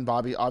one,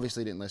 Bobby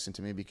obviously didn't listen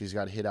to me because he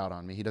got hit out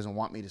on me. He doesn't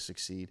want me to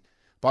succeed.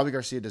 Bobby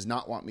Garcia does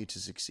not want me to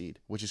succeed,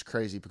 which is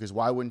crazy because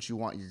why wouldn't you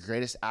want your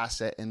greatest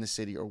asset in the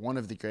city or one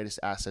of the greatest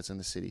assets in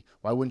the city?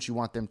 Why wouldn't you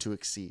want them to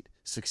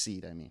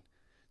succeed? I mean,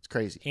 it's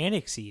crazy. And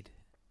exceed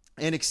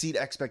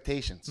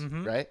Expectations,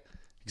 right?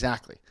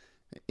 Exactly.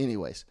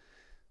 Anyways,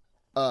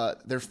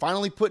 they're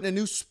finally putting a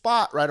new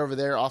spot right over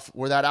there off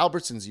where that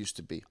Albertsons used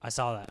to be. I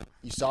saw that.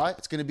 You saw it?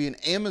 It's going to be an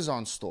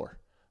Amazon store,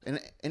 an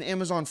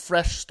Amazon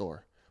Fresh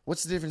store.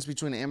 What's the difference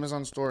between an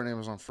Amazon store and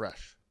Amazon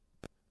Fresh?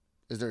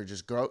 Is there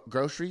just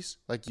groceries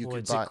like you could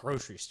It's buy? a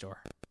grocery store.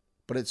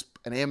 But it's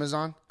an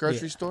Amazon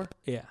grocery store?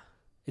 Yeah.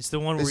 It's the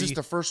one where Is this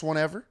the first one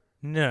ever?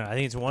 No, I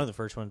think it's one of the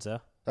first ones,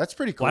 though. That's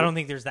pretty cool. Well, I don't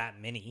think there's that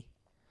many.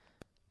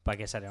 But I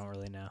guess I don't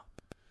really know.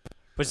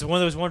 But it's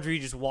one of those ones where you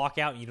just walk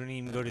out and you don't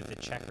even go to the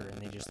checker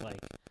and they just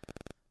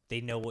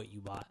they know what you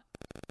bought.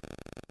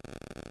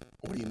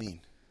 What do you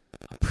mean?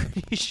 I'm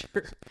pretty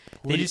sure.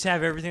 They just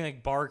have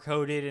everything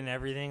barcoded and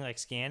everything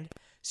scanned.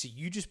 So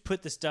you just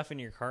put the stuff in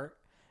your cart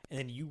and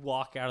then you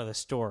walk out of the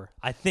store.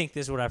 I think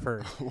this is what I've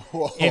heard.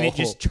 Whoa. And it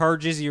just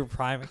charges your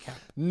Prime account.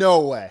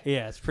 No way.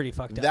 Yeah, it's pretty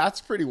fucked up.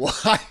 That's pretty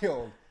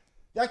wild.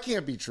 That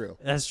can't be true.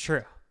 That's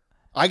true.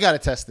 I got to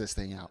test this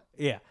thing out.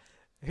 Yeah.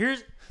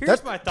 Here's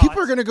my thoughts.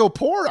 People are going to go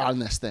poor on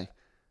this thing.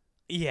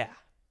 Yeah.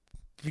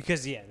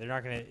 Because, they're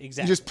not going to... You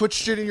Exactly. just put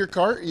shit in your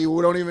cart.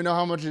 You don't even know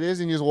how much it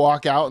is, and you just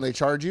walk out, and they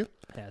charge you.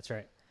 Yeah, that's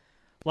right.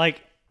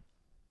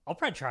 I'll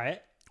probably try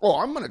it. Oh,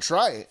 I'm going to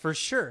try it. For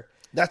sure.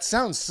 That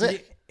sounds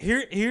sick.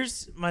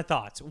 Here's my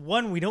thoughts.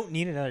 One, we don't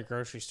need another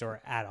grocery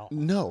store at all.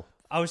 No.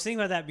 I was thinking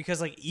about that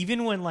because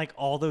even when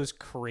all those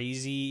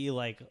crazy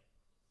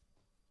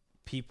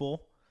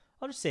people,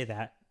 I'll just say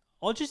that.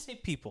 I'll just say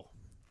people.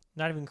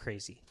 Not even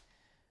crazy.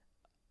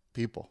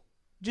 People.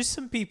 Just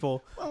some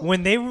people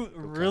when they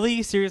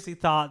really seriously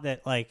thought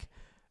that the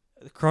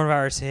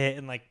coronavirus hit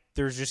and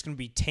there was just going to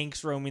be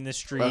tanks roaming the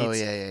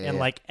streets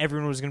and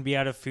everyone was going to be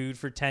out of food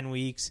for 10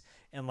 weeks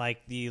and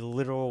the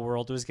literal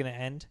world was going to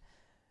end.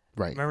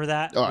 Right. Remember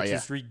that? Oh, Which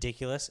was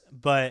ridiculous.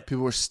 But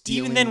people were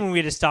stealing. Even then when we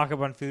had to stock up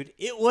on food,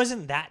 it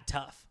wasn't that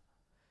tough.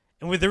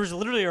 And there was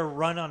literally a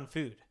run on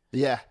food.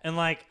 Yeah. And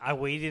I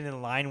waited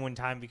in line one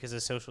time because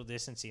of social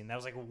distancing. That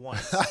was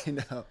once. I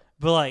know.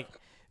 But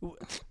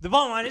the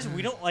bottom line is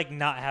we don't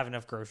not have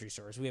enough grocery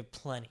stores. We have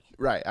plenty.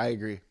 Right. I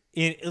agree.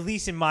 At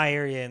least in my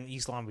area in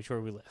East Long Beach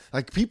where we live.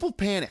 People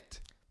panicked.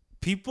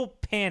 People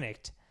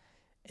panicked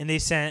and they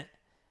sent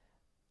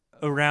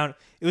around.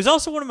 It was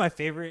also one of my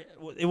favorite.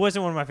 It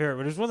wasn't one of my favorite,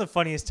 but it was one of the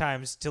funniest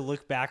times to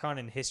look back on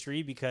in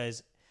history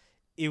because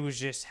it was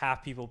just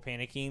half people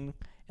panicking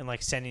and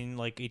sending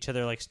each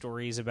other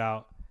stories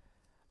about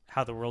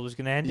how the world was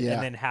going to end,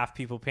 and then half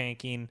people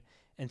panicking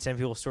and send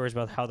people stories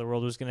about how the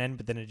world was going to end,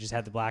 but then it just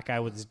had the black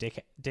guy with his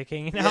dick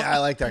hanging out. Yeah, I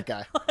like that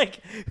guy.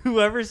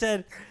 Whoever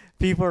said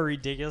people are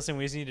ridiculous and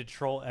we just need to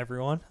troll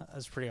everyone,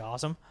 that's pretty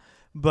awesome.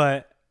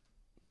 But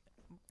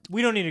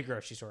we don't need a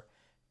grocery store.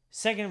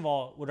 Second of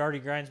all, what already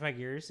grinds my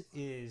gears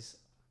is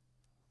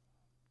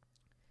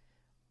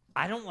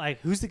I don't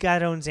who's the guy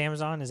that owns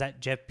Amazon? Is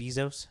that Jeff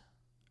Bezos?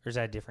 Or is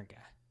that a different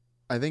guy?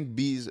 I think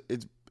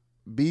it's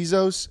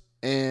Bezos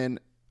and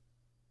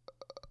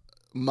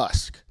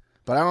Musk,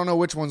 but I don't know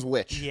which one's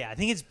which. Yeah, I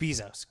think it's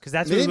Bezos because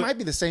that's they might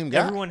be the same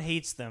guy. Everyone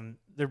hates them.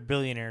 They're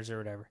billionaires or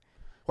whatever.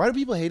 Why do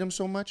people hate them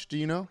so much? Do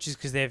you know? Just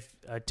because they have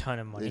a ton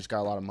of money. They just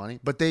got a lot of money,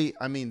 but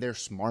they're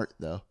smart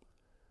though.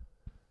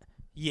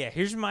 Yeah,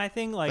 here's my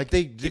thing.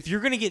 If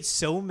you're gonna get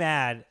so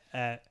mad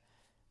at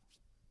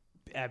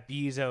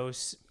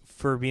Bezos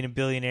for being a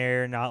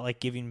billionaire, not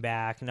giving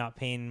back, not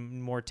paying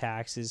more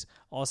taxes,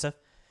 all that stuff,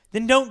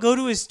 then don't go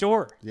to his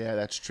store. Yeah,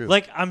 that's true.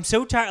 I'm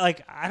so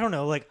tired. I don't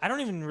know. I don't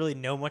even really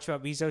know much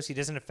about Bezos. He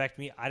doesn't affect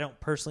me. I don't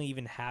personally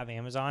even have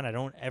Amazon. I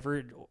don't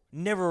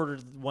never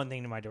ordered one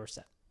thing to my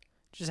doorstep.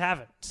 Just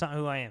haven't. It's not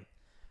who I am.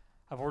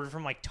 I've ordered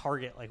from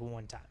Target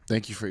one time.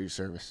 Thank you for your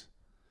service.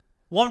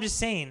 Well, I'm just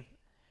saying,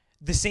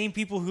 the same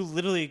people who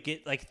literally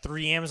get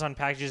 3 Amazon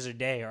packages a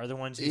day are the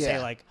ones who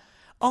say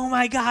 "Oh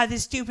my God,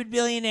 this stupid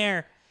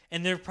billionaire,"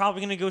 and they're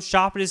probably gonna go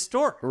shop at his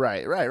store.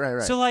 Right.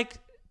 So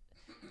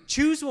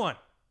choose one.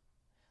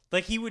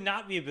 He would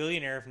not be a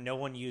billionaire if no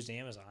one used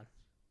Amazon.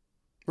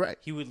 Right.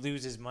 He would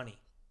lose his money.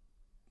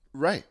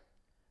 Right.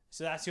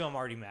 So that's who I'm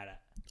already mad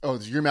at. Oh,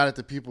 you're mad at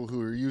the people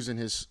who are using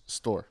his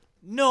store.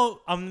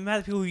 No, I'm mad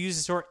at people who use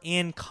the store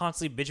and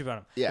constantly bitch about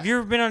him. Yeah. Have you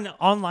ever been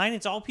online?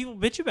 It's all people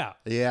bitch about.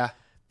 Yeah.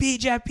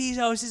 Jeff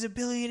Bezos is a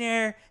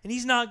billionaire and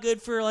he's not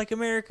good for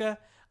America.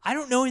 I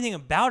don't know anything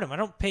about him. I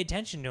don't pay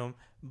attention to him.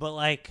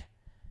 But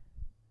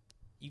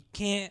you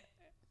can't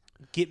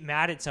get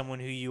mad at someone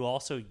who you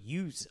also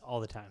use all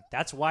the time.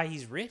 That's why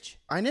he's rich.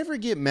 I never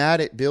get mad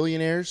at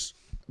billionaires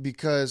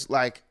because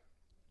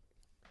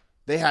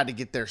they had to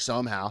get there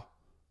somehow.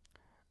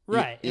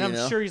 Right. You and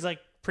know? I'm sure he's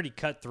pretty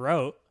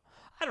cutthroat.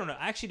 I don't know.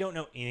 I actually don't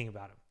know anything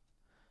about him.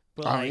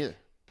 But I don't either.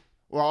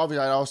 Well,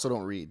 obviously, I also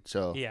don't read.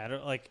 So yeah, I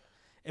don't,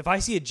 if I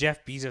see a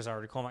Jeff Bezos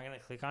article, am I going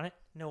to click on it?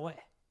 No way.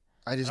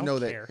 I just I know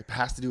don't that care. it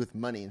has to do with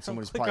money, and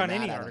someone's Don't click probably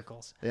on mad any at him.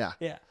 articles. Yeah.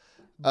 Yeah.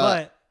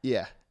 But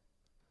yeah.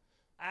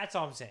 That's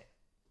all I'm saying.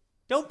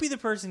 Don't be the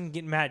person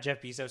getting mad at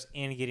Jeff Bezos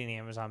and getting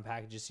Amazon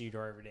packages to your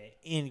door every day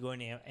and going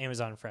to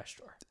Amazon Fresh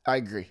Store. I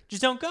agree.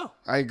 Just don't go.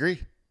 I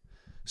agree.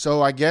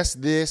 So I guess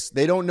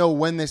they don't know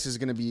when this is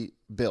going to be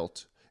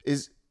built.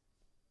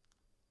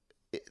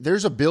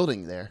 There's a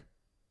building there.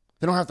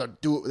 They don't have to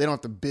They don't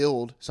have to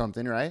build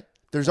something, right?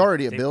 There's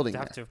already a building They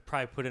there. have to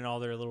probably put in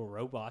all their little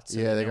robots.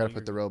 Yeah, they got to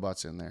put the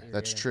robots in there.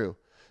 That's true.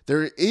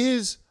 There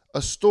is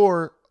a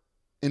store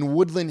in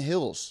Woodland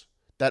Hills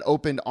that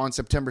opened on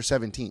September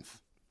 17th.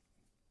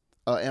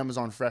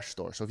 Amazon Fresh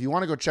Store. So if you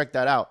want to go check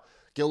that out,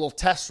 get a little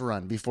test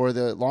run before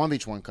the Long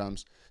Beach one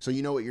comes, so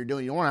you know what you're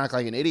doing. You don't want to act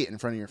like an idiot in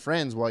front of your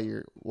friends while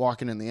you're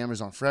walking in the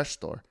Amazon Fresh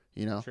Store,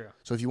 you know? True.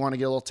 So if you want to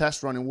get a little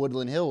test run in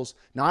Woodland Hills,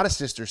 not a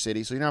sister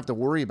city, so you don't have to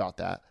worry about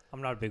that.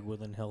 I'm not a big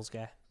Woodland Hills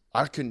guy.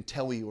 I couldn't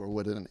tell you where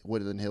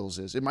Woodland Hills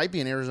is. It might be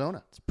in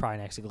Arizona. It's probably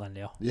next to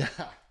Glendale. Yeah,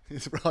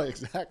 it's probably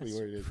exactly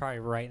where it is. Probably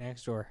right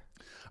next door.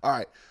 All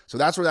right, so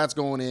that's where that's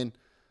going in.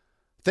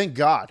 Thank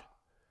God.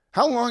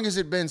 How long has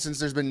it been since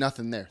there's been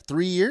nothing there?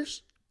 3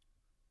 years?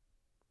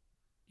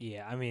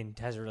 Yeah, I mean,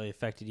 has it really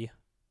affected you?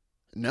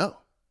 No.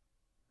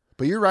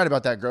 But you're right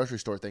about that grocery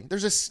store thing.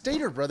 There's a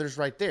Stater Brothers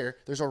right there.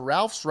 There's a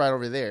Ralph's right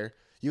over there.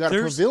 You got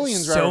There's a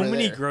Pavilions right so over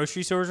many there.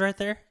 grocery stores right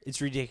there.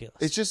 It's ridiculous.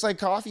 It's just like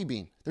Coffee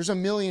Bean. There's a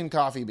million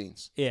Coffee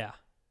Beans. Yeah.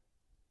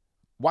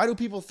 Why do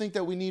people think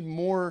that we need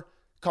more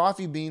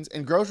Coffee Beans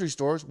and grocery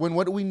stores when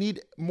what do we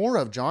need more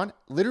of, John?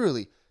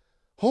 Literally,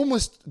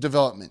 homeless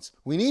developments.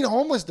 We need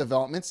homeless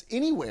developments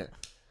anywhere.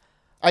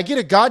 I get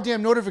a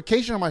goddamn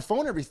notification on my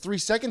phone every 3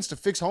 seconds to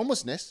fix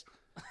homelessness.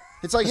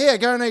 It's like, hey, I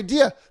got an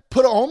idea.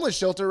 Put a homeless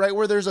shelter right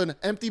where there's an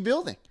empty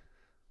building.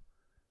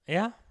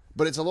 Yeah.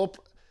 But it's a little...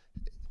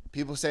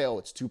 People say, oh,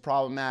 it's too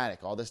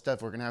problematic. All this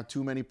stuff, we're going to have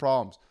too many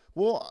problems.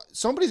 Well,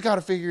 somebody's got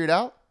to figure it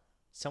out.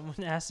 Someone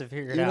has to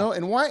figure it You out. know,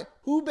 and why?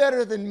 Who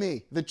better than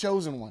me, the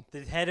chosen one?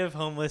 The head of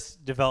homeless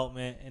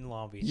development in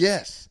Long Beach.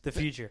 Yes. The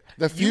future.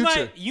 The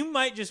future. You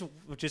might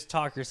just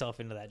talk yourself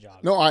into that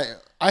job. No,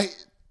 I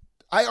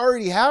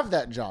already have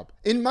that job.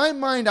 In my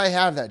mind, I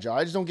have that job.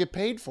 I just don't get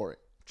paid for it.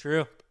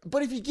 True.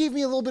 But if you give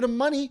me a little bit of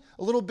money,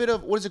 a little bit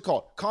of, what is it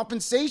called?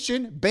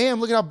 Compensation. Bam,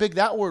 look at how big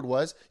that word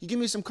was. You give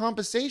me some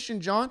compensation,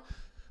 John,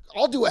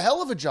 I'll do a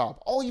hell of a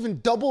job. I'll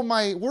even double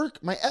my work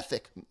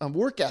ethic.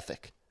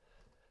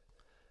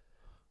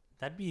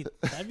 That'd be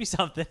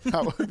something.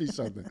 That would be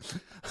something.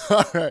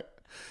 All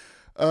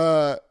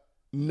right.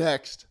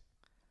 Next.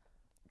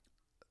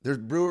 There's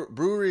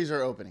breweries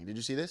are opening. Did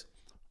you see this?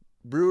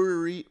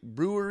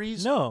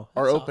 Breweries No.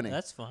 are opening.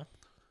 That's fun.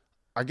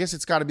 I guess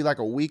it's got to be like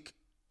a week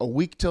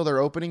till they're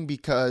opening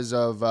because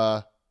of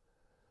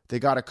they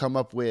got to come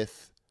up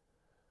with,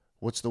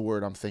 what's the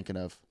word I'm thinking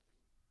of?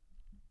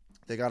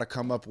 They got to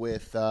come up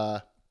with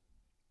help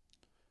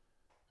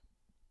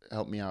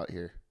me out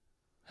here.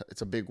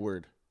 It's a big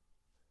word.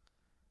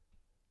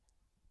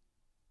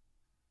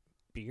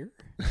 Beer?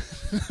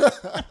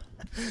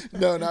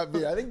 No, not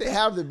beer. I think they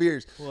have the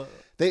beers. Well,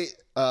 They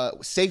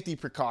safety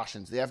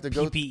precautions. They have to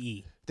go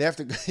PPE. They have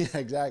to yeah,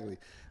 exactly.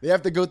 They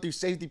have to go through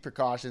safety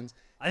precautions.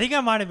 I think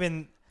I might have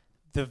been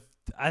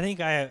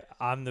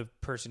I'm the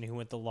person who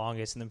went the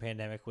longest in the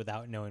pandemic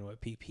without knowing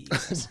what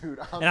PPE is. Dude,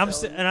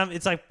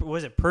 it's like,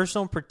 was it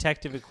personal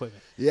protective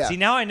equipment? Yeah. See,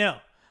 now I know.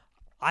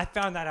 I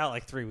found that out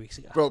like 3 weeks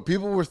ago. Bro,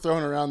 people were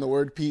throwing around the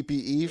word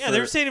PPE Yeah, they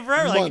were saying it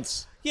forever.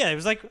 months. Like, yeah, it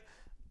was like,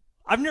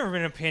 I've never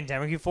been in a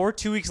pandemic before.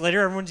 2 weeks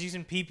later, everyone's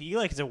using PPE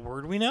like it's a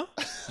word we know.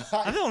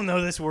 I don't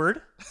know this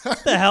word.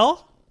 What the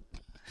hell?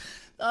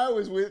 I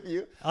was with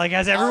you. Like,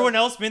 has everyone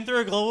else been through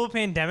a global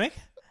pandemic?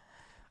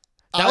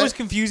 That was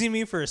confusing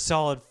me for a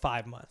solid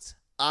 5 months.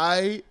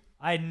 I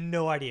had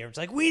no idea. It's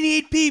like, we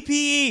need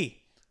PPE.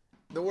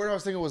 The word I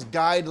was thinking was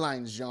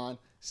guidelines, John.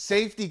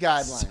 Safety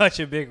guidelines.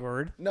 Such a big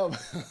word. No,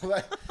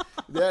 like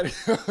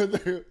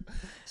that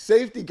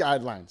safety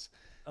guidelines.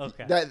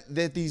 Okay.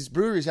 That these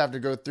breweries have to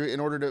go through in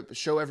order to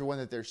show everyone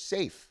that they're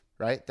safe,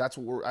 right? That's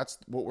what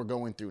we're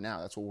going through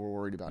now. That's what we're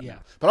worried about now.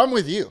 But I'm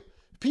with you.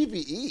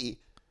 PPE,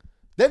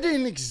 that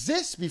didn't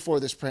exist before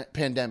this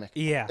pandemic.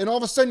 Yeah. And all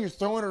of a sudden you're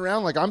throwing it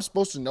around like I'm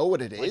supposed to know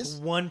what it is.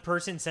 Like one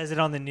person says it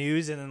on the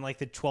news, and then like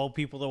the 12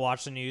 people that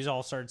watch the news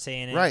all start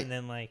saying it, Right. and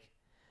then like,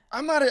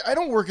 I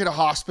don't work at a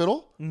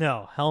hospital.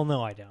 no, hell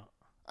no, I don't.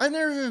 I've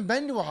never even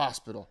been to a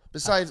hospital.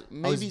 Besides I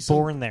maybe was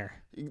born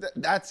there.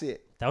 That's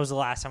it. That was the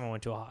last time I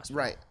went to a hospital.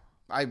 Right.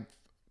 I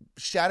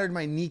shattered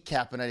my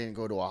kneecap and I didn't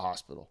go to a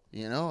hospital.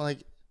 You know, like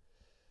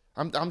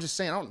I'm just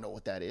saying I don't know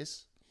what that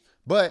is.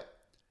 But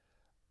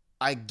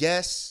I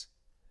guess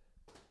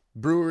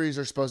breweries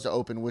are supposed to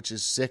open, which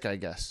is sick, I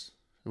guess.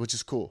 Which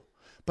is cool.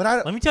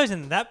 But Let me tell you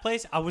something. That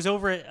place, I was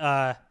over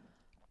at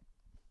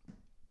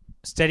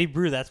Steady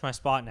Brew. That's my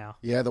spot now.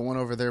 yeah, the one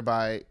over there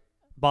by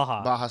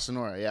Baja.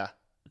 Sonora, yeah.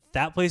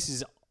 That place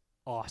is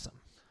awesome.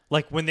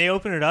 Like when they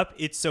open it up,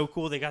 it's so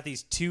cool. They got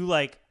these two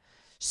like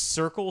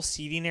circle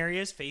seating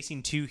areas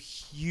facing two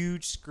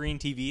huge screen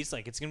TVs.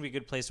 Like it's going to be a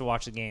good place to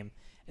watch the game.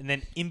 And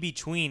then in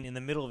between, in the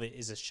middle of it,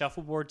 is a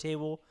shuffleboard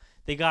table.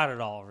 They got it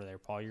all over there,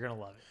 Paul. You're going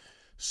to love it.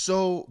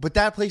 So, but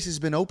that place has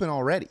been open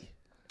already.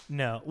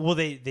 No. Well,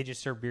 they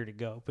just serve beer to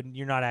go, but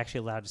you're not actually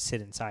allowed to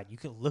sit inside. You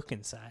can look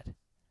inside.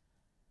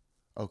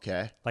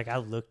 Okay. Like, I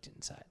looked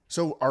inside.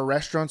 So are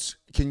restaurants,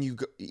 can you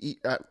go eat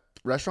at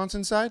restaurants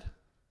inside?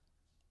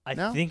 I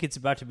No? think it's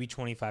about to be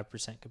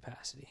 25%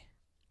 capacity.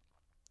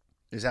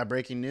 Is that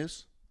breaking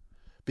news?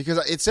 Because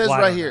it says Well,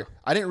 I right don't here, know.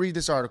 I didn't read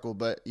this article,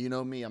 but you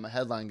know me, I'm a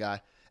headline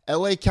guy.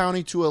 LA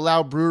County to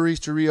allow breweries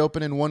to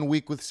reopen in 1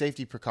 week with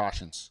safety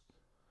precautions.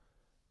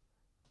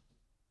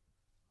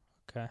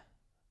 Okay.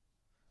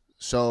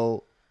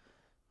 So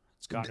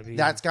It's got to be.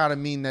 that's got to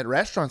mean that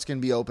restaurants can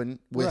be open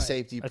with Right.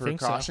 safety I think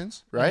so.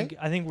 precautions, I right?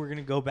 think, I think we're going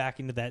to go back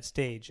into that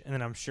stage, and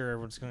then I'm sure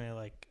everyone's going to,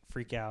 like,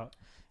 freak out.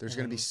 There's and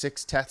going to be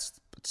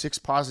then 6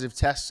 positive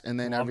tests, and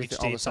then Long Beach everything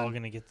all of a State's all sudden,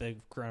 going to get the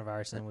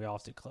coronavirus, and then we all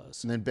have to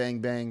close. and then bang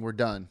bang, we're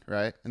done,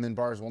 right? And then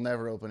bars will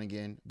never open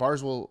again.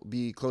 Bars will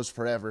be closed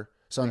forever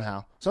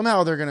somehow.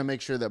 Somehow they're going to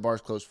make sure that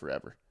bars close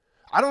forever.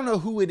 I don't know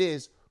who it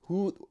is,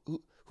 who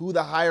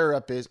the higher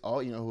up is. Oh,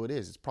 you know who it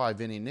is. It's probably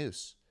Vinny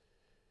News.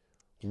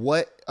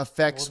 What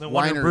affects Well, no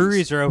wonder wineries?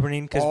 breweries are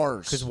opening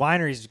Bars. because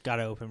wineries got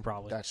to open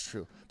probably. That's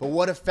true. But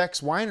what affects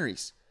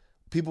wineries?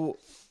 People,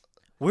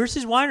 Where's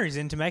his wineries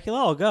in Temecula?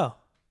 I'll go.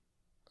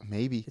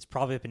 maybe. It's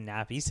probably up in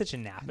Napa. He's such a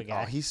Napa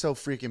guy. Oh, he's so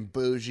freaking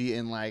bougie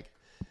and like,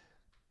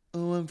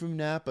 oh, I'm from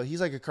Napa.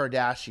 He's like a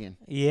Kardashian.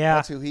 Yeah.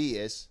 That's who he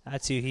is.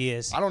 That's who he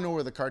is. I don't know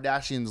where the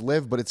Kardashians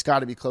live, but it's got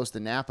to be close to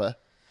Napa.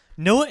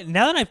 No,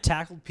 now that I've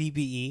tackled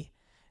PPE,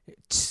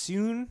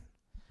 soon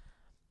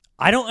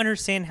I don't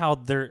understand how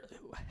the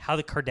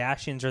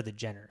Kardashians are the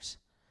Jenners.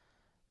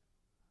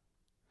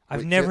 I've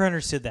Wait, never so-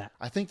 understood that.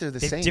 I think they're the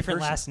They same have different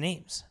person. last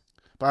names.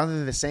 But are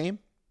they the same?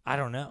 I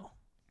don't know.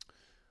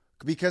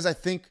 Because I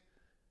think,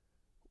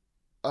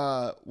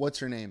 what's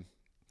her name?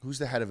 Who's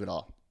the head of it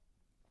all?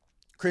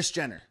 Kris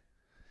Jenner.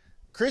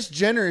 Kris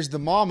Jenner is the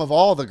mom of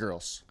all the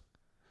girls.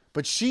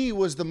 But she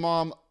was the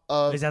mom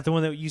of... Is that the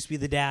one that used to be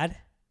the dad?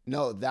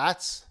 No,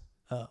 that's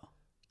Oh,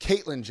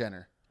 Caitlyn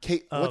Jenner.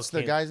 Oh, What's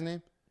the Caitlyn. guy's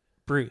name?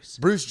 Bruce.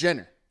 Bruce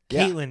Jenner.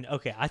 Yeah. Caitlyn.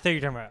 Okay, I thought you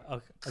were talking about.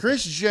 Okay.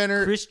 Kris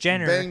Jenner, Kris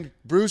Jenner. banged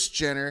Bruce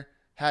Jenner,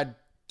 had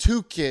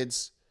 2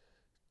 kids,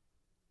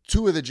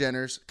 2 of the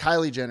Jenners.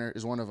 Kylie Jenner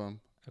is one of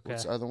them.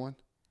 What's Okay. the other one?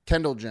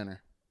 Kendall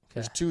Jenner.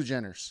 There's Okay. 2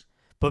 Jenners.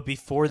 But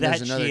before And there's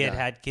that, another she had guy.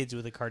 had kids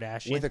with a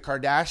Kardashian. With a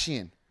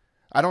Kardashian.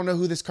 I don't know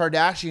who this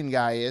Kardashian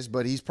guy is,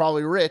 but he's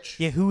probably rich.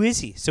 Yeah, who is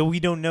he? So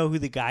we don't know who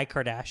the guy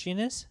Kardashian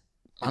is?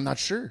 I'm not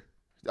sure.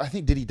 I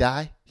think, did he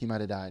die? He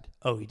might have died.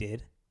 Oh, he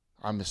did.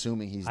 I'm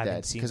assuming he's I haven't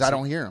dead seen because I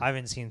don't hear him. I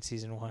haven't seen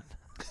season 1.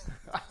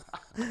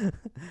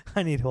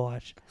 I need to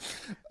watch.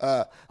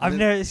 Uh, I've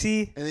never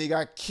see. and then you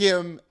got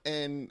Kim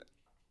and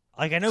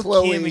Like I know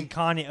Khloe. Kim and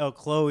Kanye. Oh,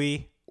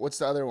 Khloe, what's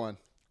the other one?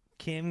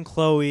 Kim,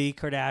 Khloe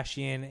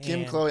Kardashian,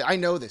 Kim, and Khloe. I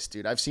know this,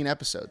 dude. I've seen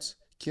episodes.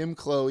 Kim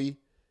Kardashian.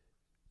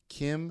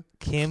 Khloe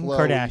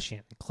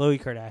Kardashian.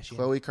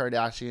 Khloe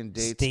Kardashian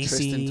dates Stacey.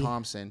 Tristan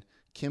Thompson.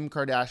 Kim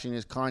Kardashian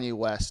is Kanye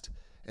West.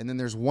 And then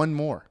there's one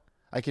more.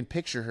 I can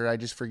picture her. I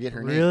just forget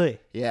her name. Really?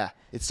 Yeah.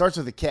 It starts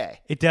with a K.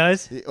 It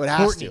does. It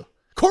has to.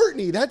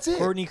 Courtney, that's it.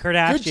 Kourtney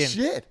Kardashian. Good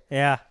shit.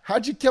 Yeah,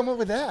 How'd you come up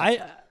with that?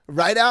 I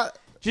right out.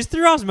 just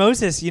through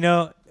osmosis,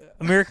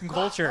 American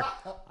culture.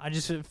 I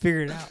just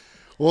figured it out.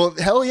 Well,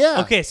 hell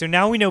yeah. Okay, so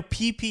now we know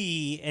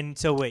PPE, and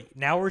so wait,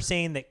 now we're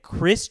saying that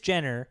Kris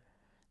Jenner,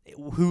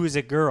 who is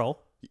a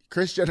girl,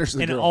 Kris Jenner's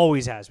the and girl.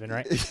 always has been,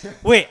 right?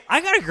 Wait, I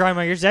gotta grind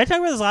my gears. Did I talk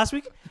about this last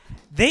week?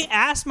 They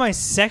asked my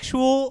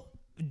sexual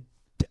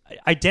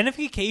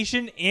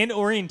identification and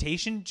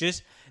orientation.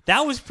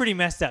 That was pretty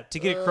messed up to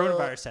get a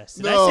coronavirus test.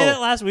 Did I no. say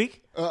that last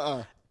week?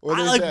 What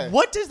did they say?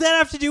 What does that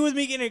have to do with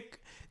me getting a?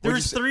 There What'd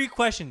was you say? 3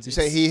 questions. You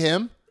say he,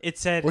 him? It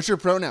said. What's your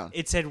pronoun?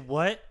 It said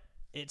what?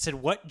 It said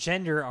what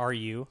gender are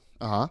you?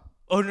 Uh-huh.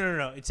 Oh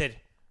no! It said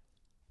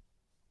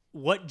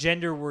what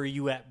gender were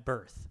you at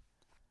birth?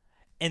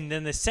 And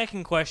then the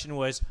second question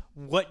was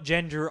what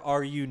gender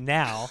are you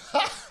now?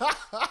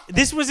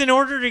 This was in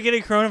order to get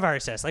a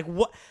coronavirus test. Like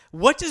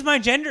what does my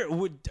gender?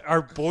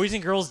 Are boys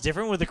and girls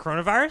different with the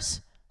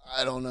coronavirus?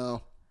 I don't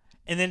know.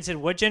 And then it said,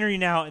 what gender are you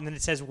now? And then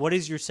it says, what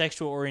is your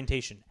sexual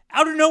orientation?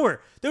 Out of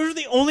nowhere. Those are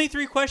the only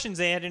 3 questions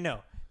they had to know.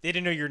 They had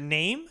to know your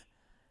name,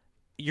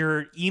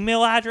 your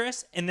email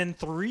address, and then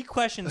 3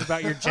 questions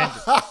about your gender.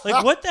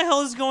 Like, what the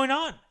hell is going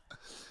on?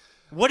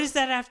 What does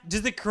that have?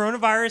 Does the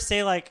coronavirus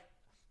say, like,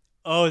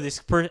 now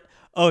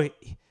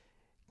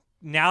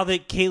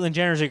that Caitlyn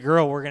Jenner's a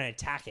girl, we're going to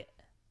attack it?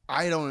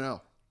 I don't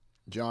know,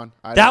 John.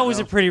 That was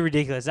a pretty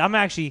ridiculous.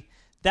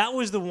 That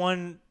was the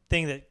one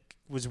thing that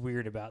was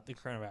weird about the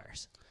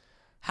coronavirus.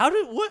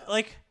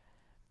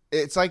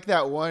 It's like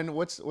that one.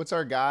 What's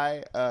our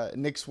guy,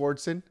 Nick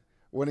Swartzen,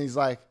 when he's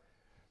like,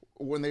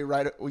 when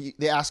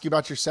they ask you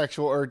about your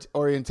sexual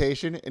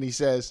orientation, and he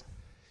says,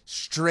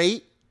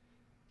 straight,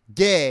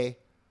 gay,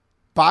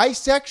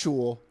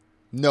 bisexual,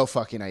 no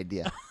fucking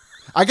idea.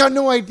 I got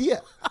no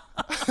idea.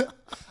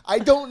 I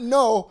don't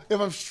know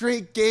if I'm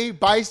straight, gay,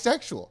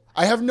 bisexual.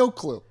 I have no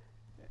clue.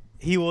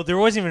 There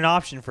wasn't even an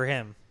option for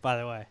him, by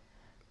the way.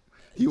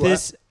 He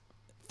This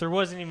There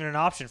wasn't even an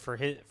option for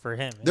him.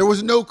 There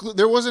was no clue.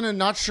 There wasn't a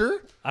not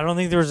sure? I don't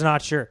think there was a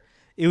not sure.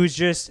 It was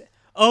just,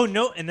 oh,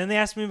 no. And then they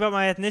asked me about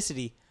my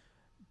ethnicity.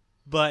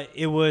 But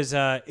it was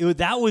that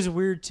was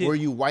weird, too. Were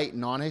you white,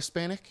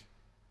 non-Hispanic?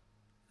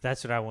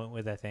 That's what I went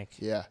with, I think.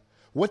 Yeah.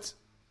 I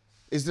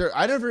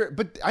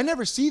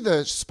never see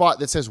the spot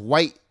that says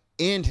white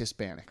and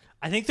Hispanic.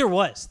 I think there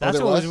was. That's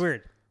there what was? was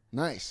weird.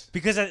 Nice.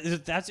 Because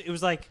it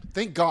was like,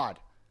 Thank God.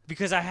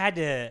 because I had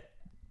to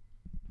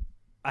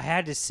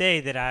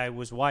say that I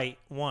was white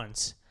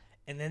once,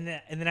 and then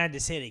I had to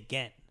say it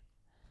again.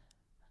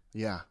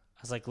 Yeah.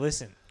 I was like,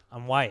 listen,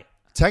 I'm white.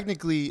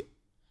 Technically,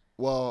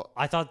 well,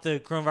 I thought the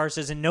coronavirus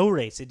doesn't know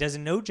race. It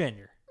doesn't know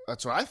gender.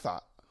 that's what I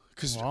thought.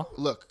 Because Well.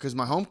 because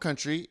my home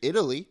country,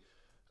 Italy,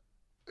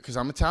 because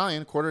I'm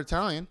Italian, quarter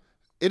Italian,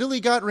 Italy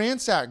got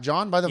ransacked,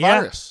 John, by the Yeah.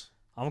 virus.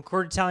 I'm a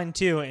quarter Italian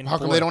too. And How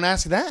come boy, they don't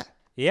ask that?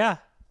 Yeah.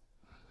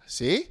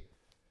 See?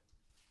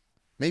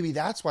 Maybe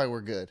that's why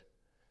we're good.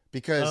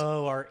 Because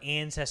Oh, our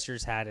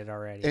ancestors had it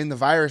already. and the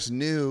virus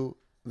knew,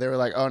 they were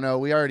like, oh no,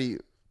 we already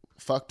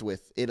fucked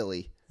with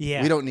Italy.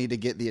 Yeah. We don't need to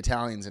get the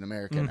Italians in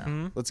America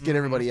now. Let's get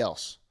everybody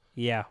else.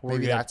 Yeah, we're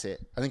Maybe good. that's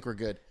it. I think we're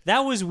good. That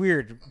was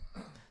weird,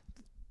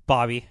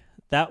 Bobby.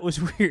 That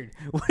was weird.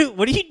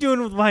 What are you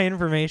doing with my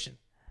information?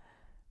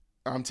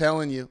 I'm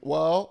telling you.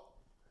 Well,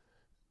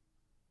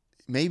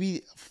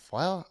 maybe.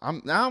 Well,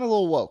 I'm a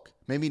little woke.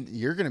 Maybe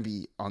you're gonna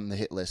be on the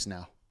hit list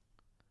now.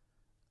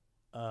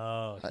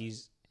 Oh,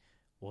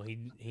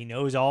 he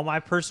knows all my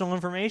personal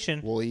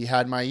information. Well, he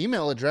had my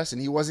email address,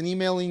 and he wasn't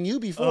emailing you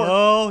before.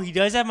 Oh, he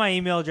does have my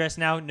email address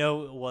now.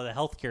 No, well, the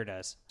healthcare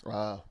does.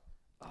 Oh.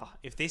 Oh,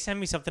 if they send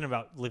me something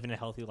about living a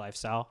healthy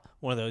lifestyle,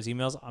 one of those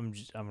emails, I'm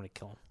gonna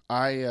kill him.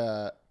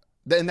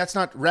 And that's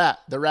not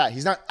the rat.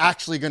 He's not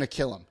actually gonna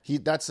kill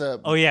him. That's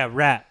a. Oh yeah,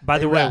 rat. By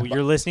the way, Rat.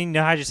 you're listening.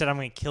 No, I just said I'm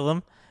gonna kill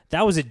him.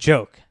 That was a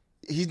joke.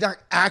 He's not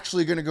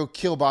actually gonna go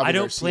kill Bobby I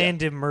don't Garcia. plan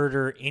to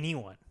murder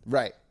anyone.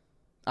 Right.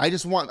 I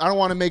don't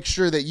want to make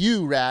sure that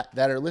you, rat,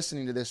 that are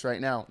listening to this right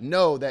now,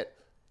 know that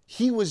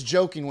he was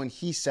joking when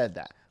he said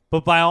that.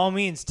 But by all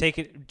means, take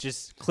it.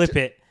 Just clip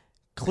it.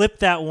 Clip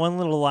that one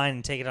little line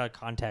and take it out of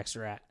context,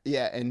 rat.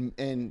 Yeah,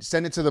 and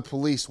send it to the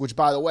police, which,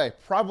 by the way,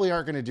 probably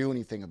aren't going to do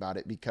anything about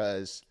it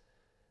because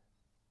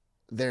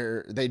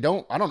they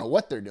don't. I don't know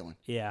what they're doing.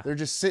 Yeah. They're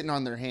just sitting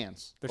on their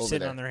hands. They're over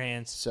sitting there. on their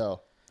hands.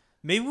 So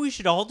Maybe we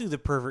should all do the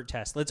pervert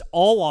test. Let's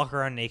all walk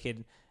around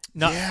naked,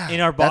 not Yeah,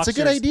 in our that's boxers a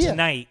good idea.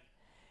 tonight.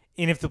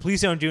 And if the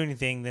police don't do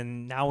anything,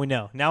 then now we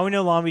know. Now we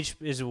know Long Beach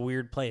is a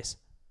weird place.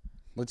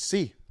 let's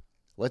see.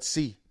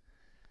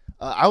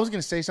 I was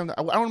going to say something.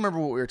 I don't remember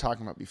what we were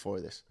talking about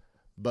before this,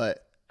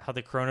 but How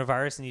the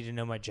coronavirus need to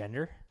know my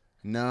gender.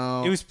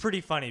 no. It was pretty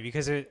funny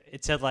because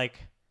it said like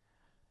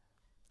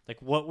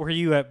what were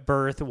you at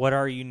birth? What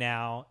are you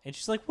now? And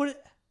she's like,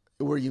 what?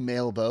 Were you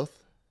male both?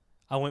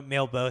 I went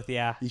male both.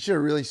 Yeah. You should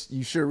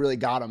have really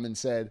got him and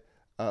said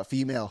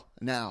female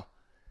now.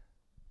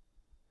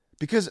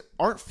 Because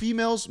aren't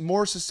females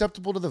more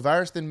susceptible to the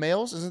virus than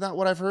males? Isn't that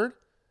what I've heard?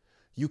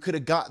 You could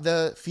have got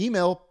the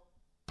female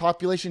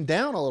population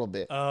down a little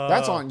bit.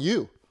 That's on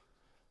you.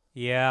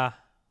 Yeah.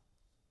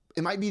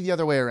 It might be the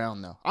other way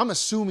around, though. I'm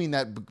assuming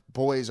that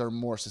boys are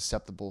more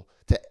susceptible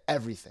to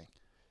everything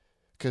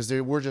because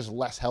we're just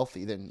less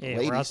healthy than Yeah,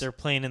 ladies. we're out there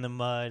playing in the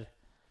mud.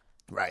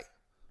 Right.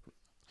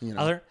 You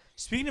know.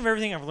 Speaking of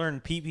everything I've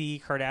learned,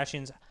 PPE,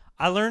 Kardashians,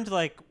 I learned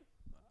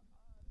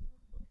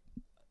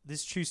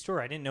this true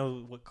story. I didn't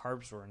know what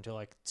carbs were until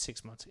like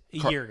 6 months,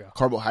 a year ago.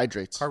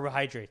 Carbohydrates.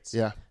 Carbohydrates.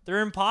 Yeah.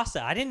 They're in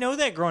pasta. I didn't know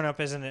that growing up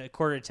as a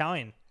quarter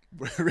Italian.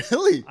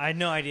 Really? I had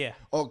no idea.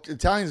 Oh,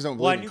 Italians don't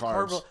Well, I believe knew in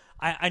carbs.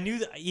 I knew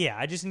that. Yeah,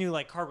 I just knew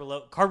like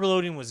carb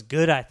loading was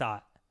good. I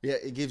thought Yeah,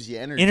 it gives you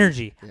energy.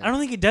 energy. Yeah. I don't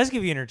think it does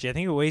give you energy. I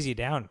think it weighs you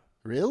down.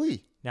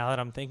 Really? Now that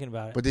I'm thinking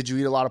about it, But did you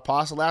eat a lot of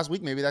pasta last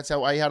week? Maybe that's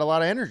why you had a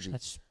lot of energy.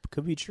 that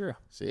could be true.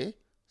 See?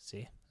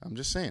 See, I'm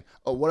just saying.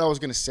 Oh, what I was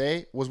going to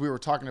say was we were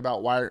talking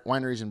about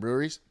wineries and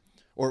breweries,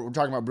 or we're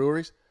talking about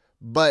breweries.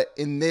 But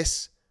in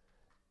this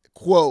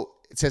quote,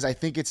 it says, I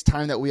think it's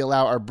time that we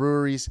allow our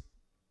breweries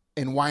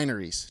and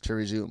wineries to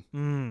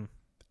resume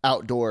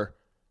outdoor.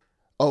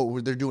 Oh,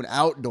 they're doing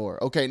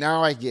outdoor. Okay,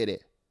 now I get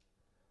it.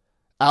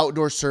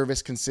 Outdoor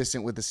service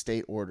consistent with the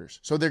state orders.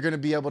 So they're going to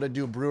be able to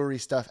do brewery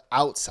stuff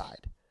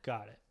outside.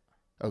 got it.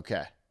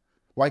 Okay.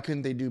 Why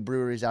couldn't they do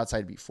breweries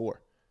outside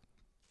before?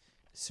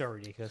 So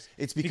ridiculous.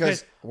 It's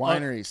because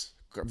wineries,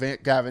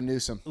 Gavin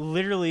Newsom.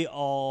 Literally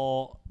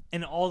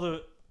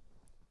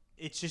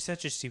it's just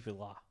such a stupid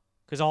law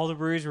because all the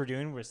breweries were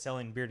doing was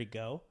selling beer to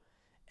go,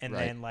 and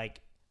Right. then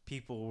like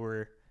people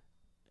were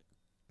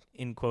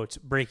in quotes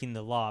breaking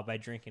the law by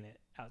drinking it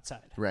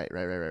outside. Right.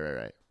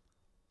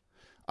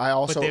 I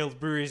also But the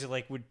breweries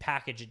like would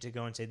package it to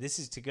go and say this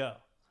is to go,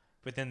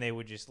 but then they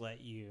would just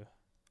let you.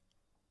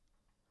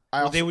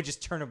 They would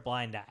just turn a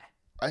blind eye.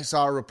 I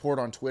saw a report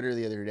on Twitter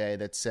the other day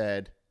that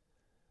said,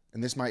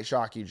 and this might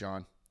shock you,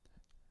 John,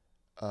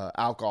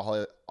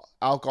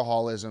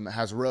 alcoholism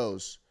has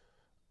rose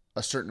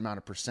a certain amount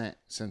of percent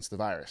since the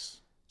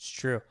virus. It's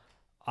true.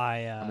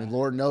 I mean,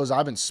 Lord knows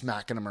I've been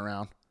smacking them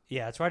around.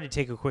 Yeah, I tried to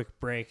take a quick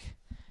break.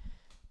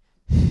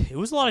 It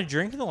was a lot of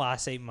drinking the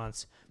last 8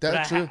 months.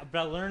 That's true.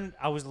 But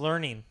I was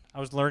learning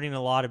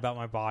a lot about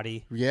my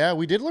body. Yeah,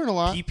 we did learn a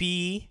lot.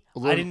 PPE.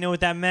 I didn't know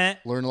what that meant.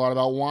 Learned a lot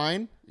about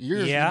wine.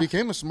 You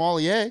became a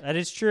sommelier. That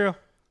is true.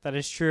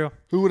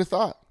 Who would have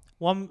thought?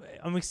 Well,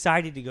 I'm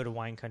excited to go to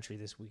wine country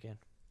this weekend.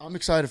 I'm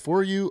excited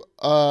for you.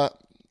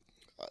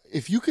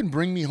 If you can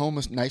bring me home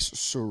a nice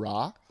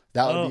Syrah,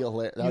 that would be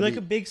hilarious. You like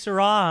a big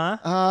Syrah,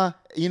 huh?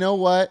 You know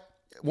what?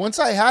 Once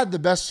I had the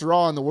best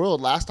Syrah in the world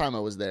last time I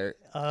was there,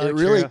 it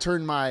really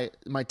turned my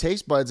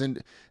taste buds,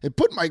 and it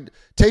put my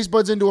taste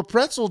buds into a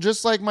pretzel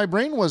just like my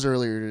brain was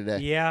earlier today.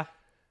 Yeah.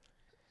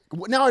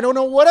 Now I don't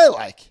know what I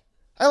like.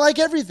 I like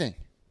everything.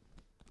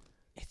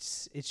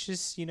 It's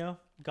just,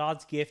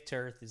 God's gift to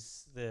earth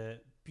is the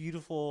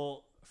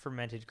beautiful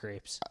fermented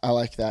grapes. I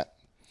like that.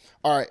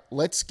 All right,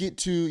 let's get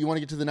to, you want to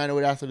get to the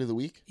 908 Athlete of the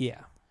Week?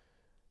 Yeah.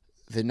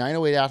 The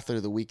 908 Athlete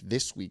of the Week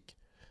this week,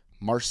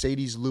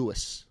 Mercedes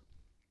Lewis.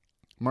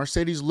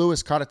 Mercedes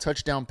Lewis caught a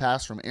touchdown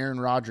pass from Aaron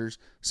Rodgers,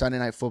 Sunday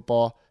Night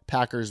Football,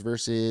 Packers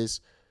versus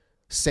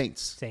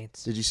Saints.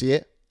 Did you see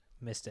it?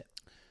 Missed it.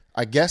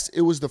 I guess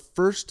it was the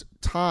first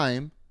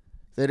time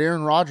that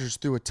Aaron Rodgers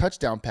threw a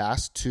touchdown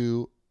pass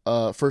to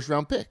a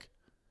first-round pick.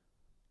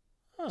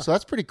 Huh. So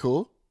that's pretty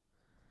cool.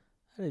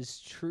 That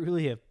is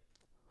truly a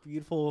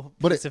beautiful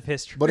piece of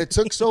history. But it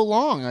took so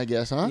long, I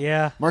guess, huh?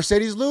 Yeah.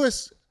 Mercedes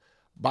Lewis.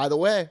 By the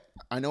way,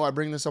 I know I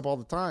bring this up all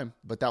the time,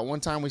 but that one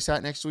time we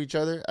sat next to each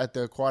other at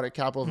the Aquatic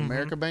Capital of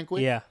America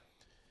banquet. Yeah.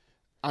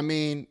 I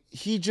mean,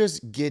 he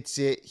just gets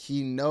it.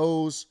 He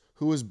knows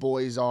who his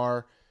boys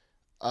are.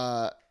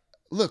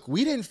 Look,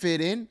 we didn't fit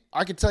in.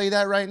 I can tell you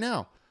that right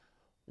now.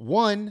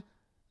 One,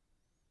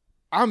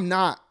 I'm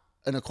not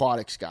an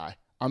aquatics guy.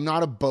 I'm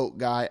not a boat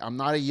guy. I'm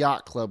not a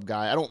yacht club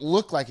guy. I don't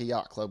look like a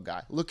yacht club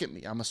guy. Look at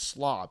me. I'm a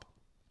slob.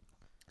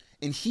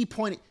 And he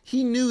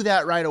knew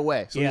that right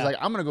away. So he's like,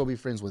 I'm going to go be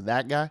friends with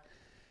that guy.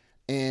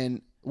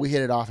 And we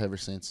hit it off ever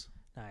since.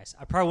 Nice.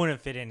 I probably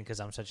wouldn't fit in because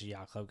I'm such a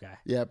yacht club guy.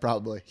 Yeah,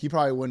 probably. He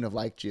probably wouldn't have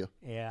liked you.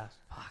 Yeah.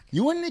 Fuck.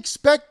 You wouldn't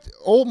expect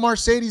old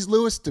Mercedes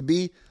Lewis to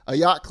be a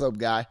yacht club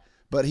guy,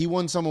 but he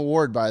won some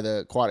award by the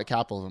Aquatic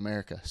Capital of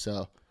America.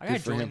 So I got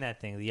to join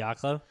that thing, the yacht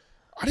club.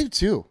 I do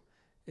too.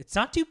 It's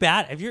not too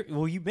bad.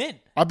 You've been.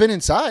 I've been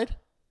inside.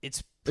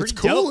 It's pretty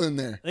cool dope in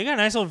there. They got a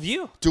nice little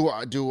view. Do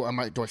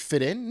I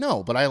fit in?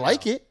 No, but I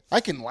like it.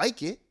 I can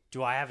like it.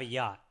 Do I have a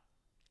yacht?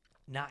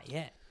 Not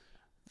yet.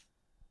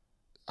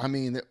 I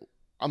mean,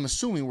 I'm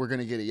assuming we're going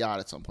to get a yacht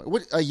at some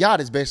point. A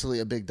yacht is basically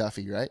a big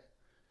Duffy, right?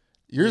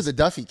 You're the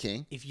Duffy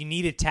king. If you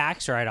need a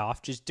tax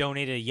write-off, just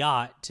donate a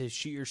yacht to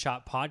Shoot Your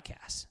Shot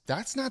podcast.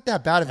 That's not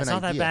that bad of an idea.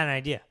 That's not that bad an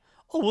idea.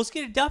 Oh, let's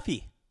get a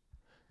Duffy.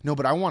 No,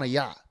 but I want a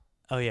yacht.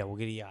 Oh, yeah, we'll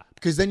get a yacht.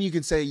 Because then you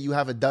can say you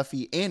have a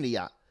Duffy and a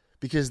yacht.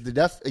 Because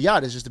a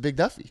yacht is just a big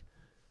Duffy.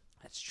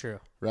 That's true.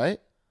 Right?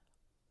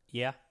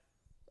 Yeah.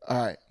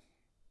 All right.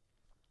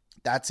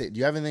 That's it. Do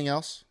you have anything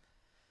else?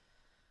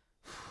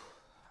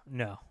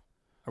 No.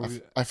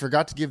 I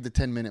forgot to give the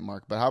 10-minute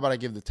mark, but how about I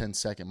give the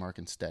 10-second mark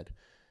instead?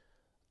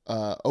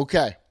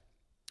 Okay.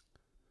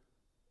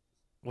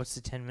 What's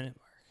the 10-minute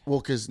mark? Well,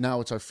 because now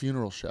it's our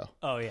funeral show.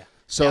 Oh, yeah.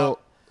 So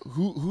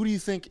who do you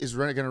think is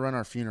going to run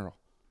our funeral?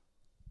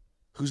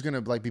 Who's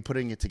going to be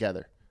putting it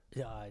together?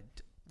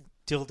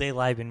 Dilday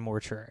Liben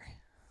Mortuary.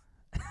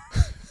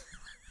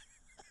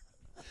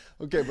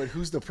 Okay, but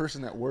who's the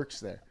person that works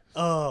there?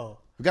 Oh.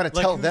 We got to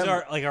tell them.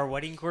 Our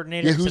wedding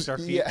coordinator? Yeah,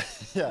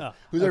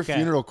 who's our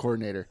funeral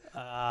coordinator? We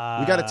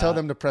got to tell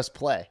them to press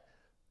play.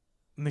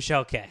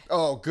 Michelle K.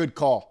 Oh, good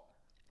call.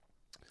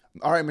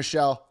 All right,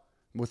 Michelle,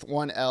 with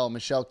one L,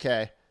 Michelle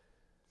K.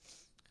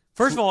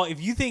 First of all,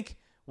 if you think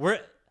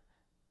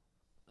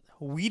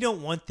we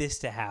don't want this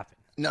to happen.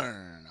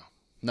 No.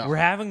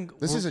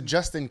 This is a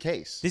just in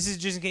case. This is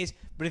just in case.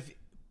 But if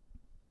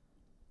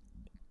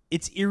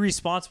it's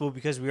irresponsible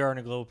because we are in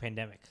a global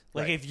pandemic.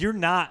 Like if you're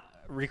not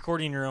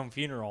recording your own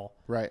funeral,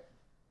 right?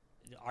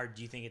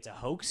 Do you think it's a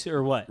hoax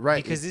or what?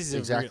 Right. Because this is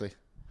exactly.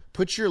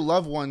 Put your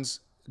loved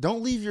ones.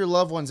 Don't leave your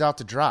loved ones out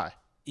to dry.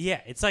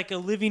 Yeah, it's like a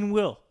living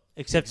will.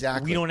 Except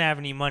we don't have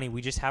any money.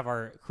 We just have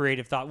our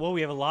creative thought. Well,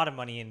 we have a lot of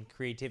money and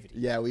creativity.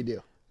 Yeah, we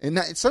do. And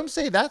some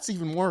say that's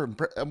even more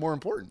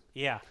important.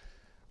 Yeah.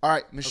 All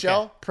right,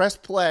 Michelle, press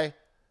play.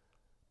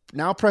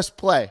 Now press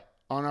play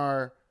on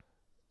our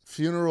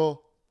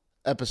funeral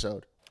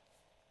episode.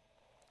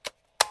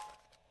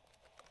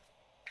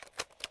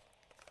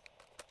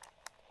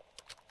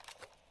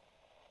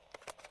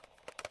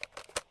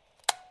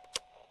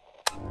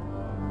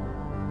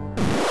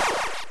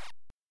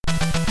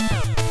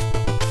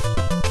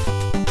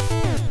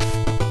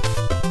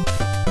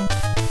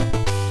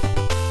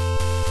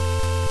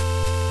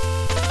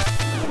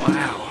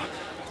 Wow.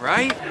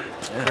 Right?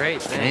 Yeah,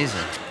 great. Amazing.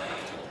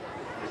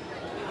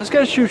 Let's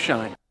get a shoe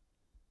shine.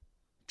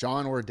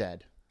 John, we're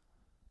dead.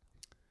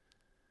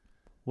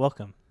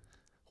 Welcome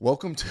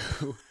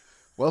to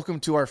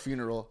our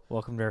funeral.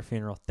 Welcome to our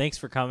funeral. Thanks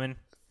for coming.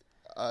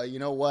 You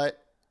know what?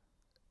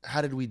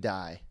 How did we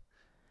die?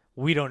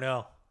 We don't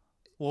know.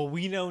 Well,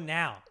 we know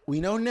now. We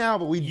know now,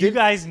 but we You didn't.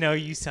 guys know,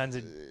 you sons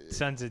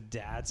of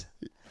dads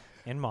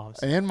and moms.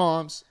 And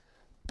moms.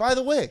 By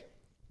the way,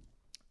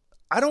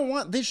 I don't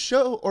want this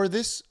show or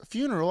this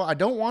funeral, I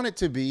don't want it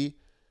to be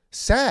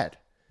sad.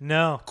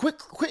 No. Quit.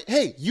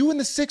 Hey, you in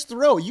the 6th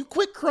row, you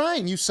quit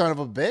crying, you son of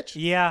a bitch.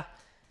 Yeah.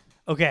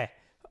 Okay.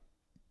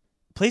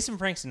 Play some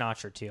Frank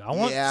Sinatra too. I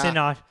want Yeah.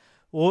 Sinatra.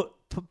 Well,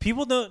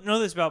 people don't know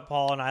this about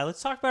Paul and I.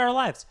 Let's talk about our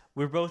lives.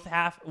 We're both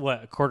a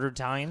quarter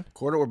Italian.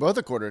 We're both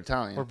a quarter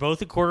Italian. We're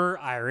both a quarter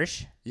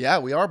Irish. Yeah,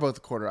 we are both a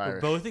quarter We're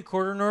Irish. both a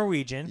quarter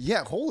Norwegian.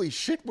 Yeah, holy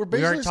shit, we're We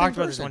basically already the same talked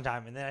about this person. one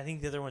time, and then I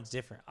think the other one's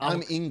different.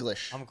 I'm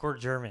English. I'm a quarter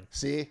German.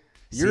 See?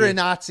 You're a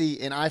Nazi,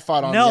 and I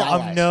fought on No, the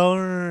Allies. I'm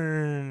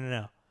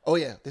no. Oh,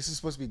 yeah, this is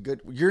supposed to be good.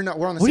 You're not.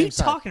 We're on the What are same you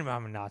side. talking about?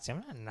 I'm a Nazi. I'm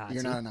not a Nazi.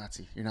 You're not a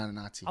Nazi. You're not a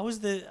Nazi. I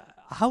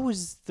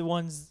was the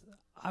ones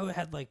I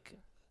had like.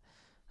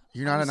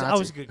 You're not a Nazi. I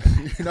was a good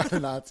guy. You're not a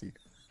Nazi.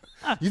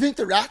 You think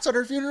the rat's at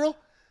our funeral?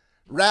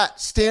 Rat,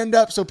 stand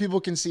up so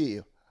people can see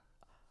you.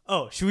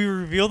 Oh, should we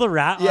reveal the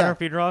rat on Yeah. our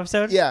funeral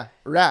episode? Yeah,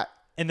 rat.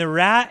 And the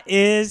rat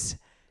is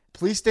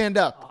Please stand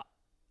up.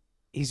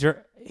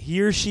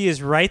 he or she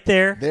is right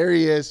there. There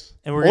he is.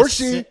 And we're or gonna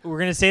she. we're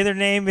gonna say their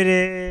name. It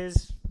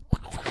is.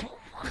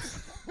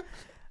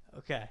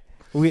 Okay.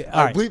 All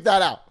right. Bleep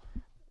that out.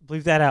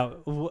 Bleep that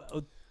out.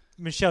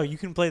 Michelle, you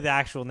can play the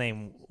actual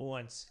name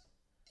once.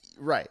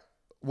 Right.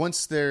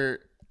 Once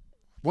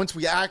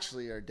we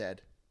actually are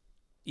dead.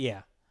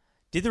 Yeah.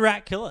 Did the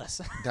rat kill us?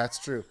 That's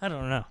true. I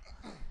don't know.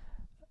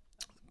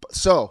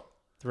 So,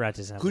 The rat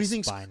doesn't have who do a you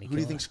think's spine to who do you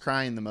kill think's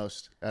crying the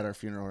most at our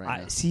funeral right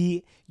now? us.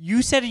 See,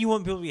 you said you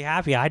want people to be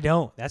happy. I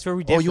don't. That's where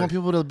we differ. Oh, you want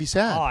people to be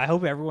sad? Oh, I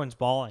hope everyone's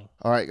bawling.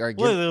 All right.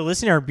 Well, they're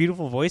listening to our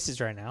beautiful voices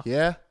right now.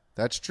 Yeah,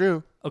 that's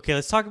true. Okay,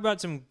 let's talk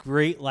about some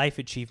great life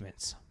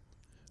achievements.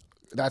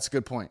 That's a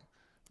good point.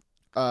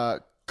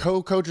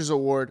 Co-coaches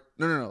award.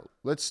 No.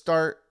 Let's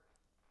start.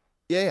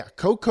 Yeah.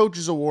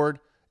 Co-coaches award.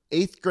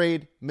 8th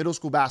grade middle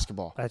school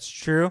basketball. That's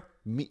true.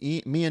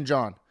 Me and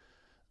John.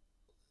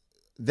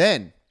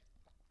 Then,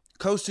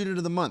 co-student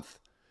of the month.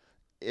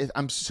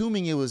 I'm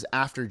assuming it was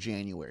after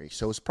January,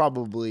 so it's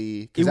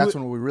probably because that's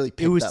when we really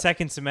picked It was up.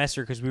 second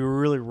semester because we were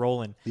really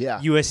rolling.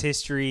 Yeah. U.S.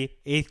 history,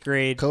 8th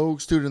grade.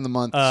 Co-student of the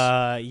month.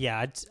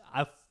 Yeah,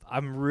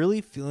 I'm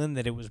really feeling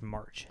that it was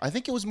March. I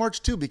think it was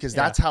March too because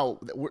Yeah.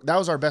 that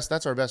was our best.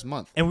 That's our best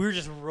month. And we were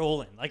just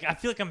rolling. Like, I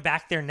feel like I'm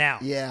back there now.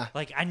 Yeah.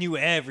 Like, I knew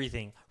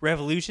everything.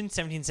 Revolution,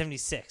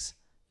 1776.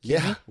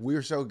 Yeah, we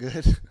were so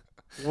good.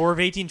 War of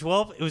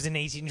 1812, it was in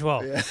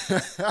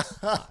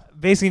 1812.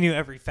 Basically knew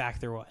every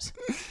fact there was.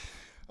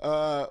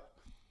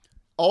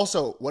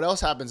 Also, what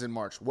else happens in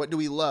March? What do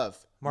we love?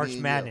 March Me and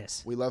you.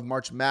 Madness. We love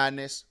March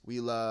Madness.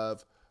 We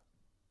love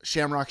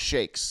Shamrock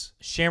Shakes.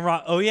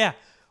 Shamrock. Oh, yeah.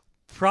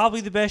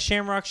 Probably the best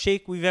Shamrock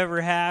Shake we've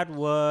ever had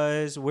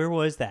was, where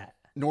was that?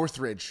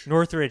 Northridge.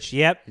 Northridge.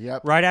 Yep.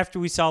 Yep. Right after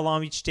we saw Long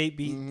Beach State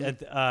beat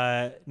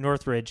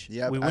Northridge.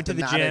 Yep. We went to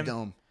the Nada gym.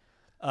 Dome.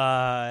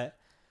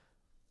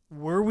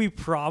 Were we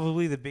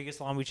probably the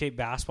biggest Long Beach State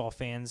basketball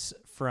fans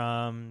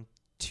from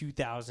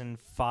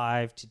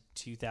 2005 to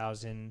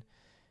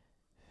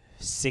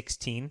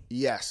 2016?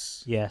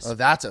 Yes. Yes. Oh,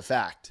 that's a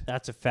fact.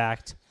 That's a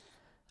fact.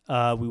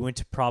 We went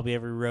to probably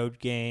every road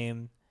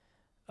game.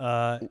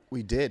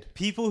 We did.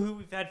 People who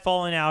we've had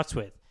falling outs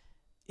with.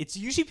 It's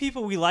usually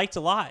people we liked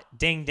a lot.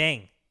 Dang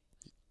Dang.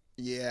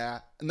 Yeah.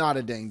 Not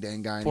a dang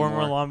guy Former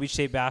anymore. Long Beach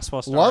State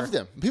basketball star. Love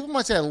them. People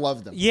might say I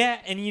love them. Yeah,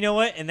 and you know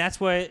what? And that's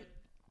what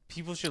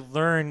people should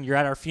learn. You're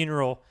at our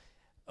funeral.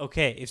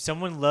 Okay, if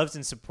someone loves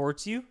and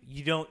supports you,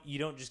 you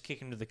don't just kick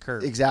them to the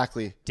curb.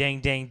 Exactly.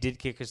 Dang Dang did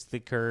kick us to the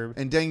curb.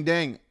 And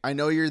dang, I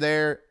know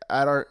you're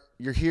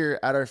you're here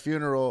at our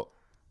funeral.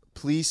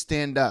 Please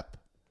stand up.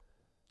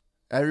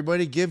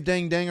 Everybody give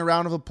dang a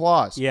round of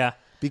applause. Yeah.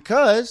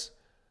 Because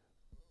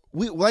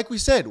like we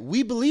said,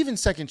 we believe in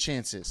second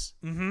chances.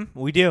 Mm-hmm.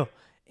 We do.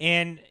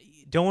 And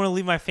don't want to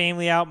leave my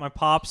family out. My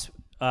pops,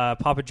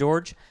 Papa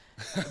George,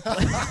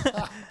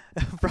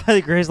 probably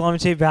the greatest Long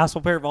Beach State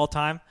basketball player of all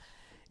time.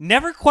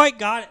 Never quite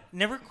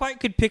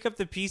could pick up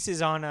the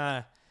pieces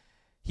on.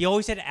 He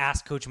always had to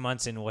ask Coach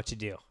Munson what to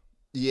do.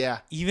 Yeah.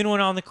 Even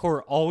when on the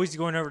court, always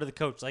going over to the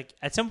coach. Like,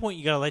 at some point,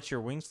 you got to let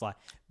your wings fly.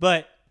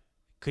 But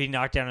could he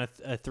knock down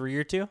a three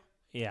or two?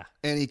 Yeah.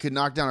 And he could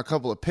knock down a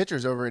couple of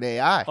pitchers over at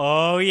AI.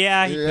 Oh,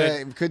 yeah, he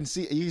could. Couldn't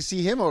see. You can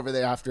see him over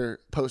there after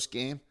post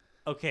game.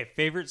 Okay,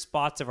 favorite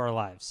spots of our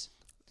lives.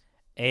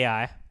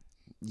 AI.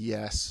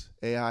 Yes.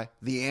 AI.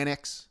 The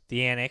Annex.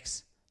 The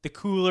Annex. The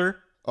Cooler.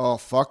 Oh,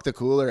 fuck the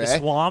Cooler, The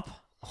Swamp.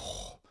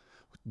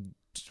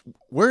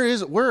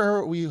 Where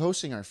are we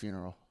hosting our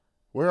funeral?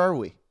 Where are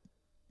we?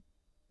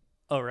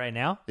 Oh, right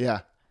now? Yeah.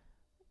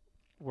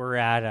 We're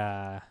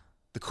at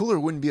The Cooler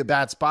wouldn't be a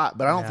bad spot,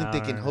 but I don't think they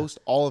can host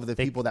all of the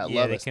people that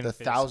love us, the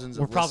thousands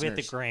of We're probably at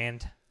listeners. the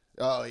Grand.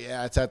 Oh,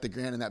 yeah, it's at the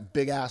Grand in that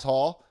big-ass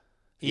hall.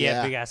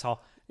 Yeah, big ass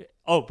hall.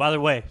 Oh, by the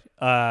way,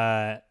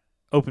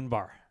 open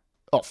bar.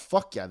 Oh,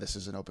 fuck yeah, this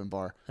is an open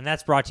bar. And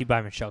that's brought to you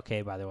by Michelle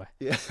K, by the way.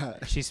 Yeah.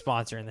 She's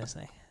sponsoring this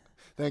thing.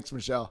 Thanks,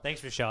 Michelle.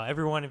 Thanks, Michelle.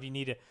 Everyone, if you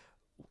need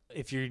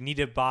if you need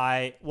to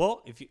buy,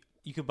 well, if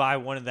you could buy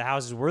one of the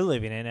houses we're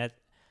living in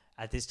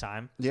at this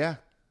time. Yeah.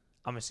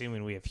 I'm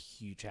assuming we have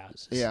huge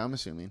houses. Yeah, I'm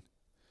assuming.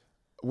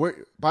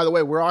 By the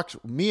way,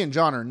 me and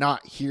John are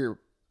not here.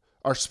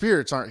 Our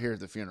spirits aren't here at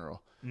the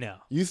funeral. No.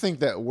 You think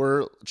that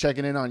we're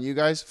checking in on you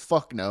guys?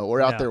 Fuck no.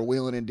 We're out there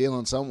wheeling and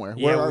dealing somewhere.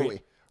 Yeah, Where are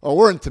we? Oh,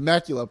 we're in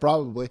Temecula,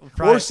 probably.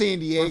 Or San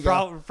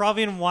Diego. We're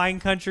probably in wine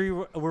country.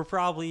 We're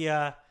probably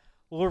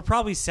we're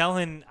probably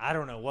selling. I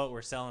don't know what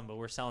we're selling, but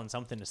we're selling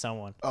something to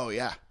someone. Oh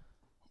yeah,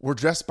 we're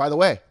dressed. By the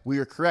way, we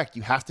are correct.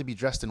 You have to be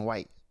dressed in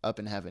white up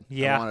in heaven.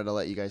 Yeah. I wanted to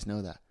let you guys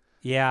know that.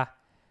 Yeah.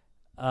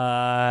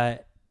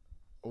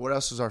 What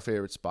else is our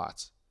favorite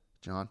spots,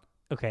 John?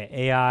 Okay.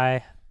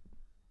 AI.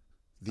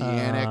 The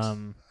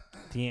Annex.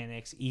 The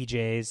Annex.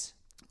 EJ's.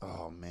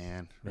 Oh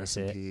man, Miss rest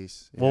in it.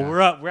 peace. Well,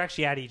 Yeah. we're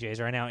actually at EJ's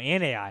right now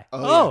and AI.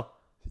 Oh,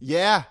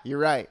 yeah, you're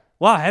right.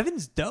 Wow,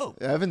 Heaven's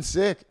dope. Evan's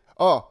sick.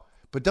 Oh,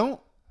 but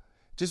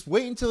just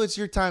wait until it's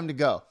your time to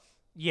go.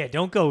 Yeah,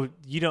 don't go.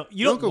 You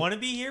don't go- want to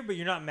be here, but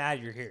you're not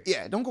mad you're here.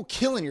 Yeah, don't go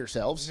killing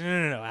yourselves.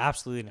 No,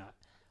 absolutely not.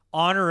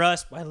 Honor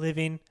us by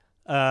living.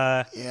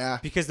 Yeah.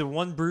 Because the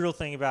one brutal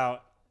thing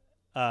about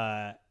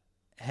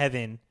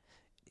heaven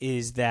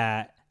is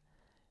that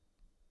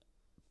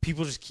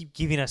people just keep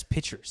giving us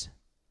pictures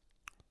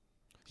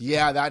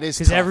Yeah, that is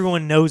because tough.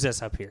 everyone knows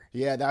us up here.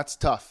 Yeah, that's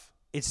tough.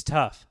 It's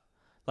tough.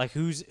 Like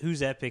who's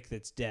epic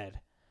that's dead?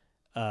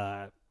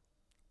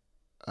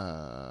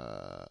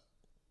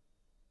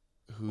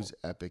 Who's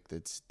epic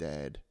that's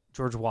dead?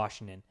 George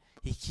Washington.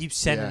 He keeps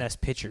sending Yeah. us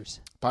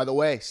pictures. By the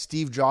way,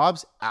 Steve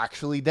Jobs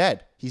actually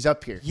dead. He's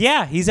up here.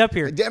 Yeah, he's up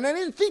here. And I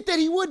didn't think that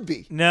he would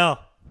be. No,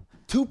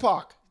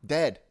 Tupac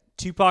dead.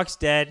 Tupac's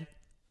dead.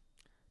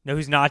 No,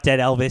 who's not dead?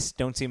 Elvis.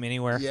 Don't see him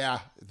anywhere. Yeah,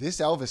 this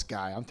Elvis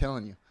guy, I'm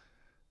telling you.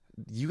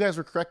 You guys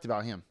were correct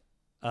about him.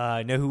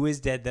 Know who is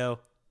dead though?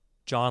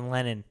 John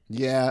Lennon.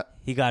 Yeah,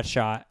 He got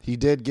shot. he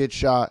did get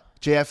shot.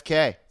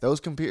 JFK. Those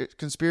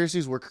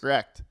conspiracies were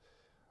correct.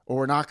 Or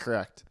were not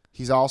correct.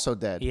 He's also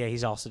dead. Yeah,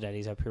 he's also dead.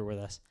 He's up here with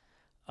us.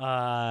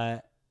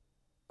 All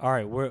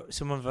right.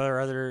 Some of our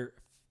other.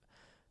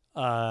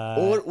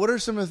 What are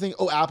some of the things?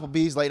 Oh,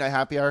 Applebee's late night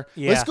happy hour.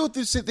 Yeah. Let's go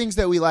through some things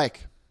that we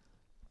like.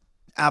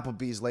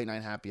 Applebee's late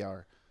night happy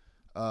hour.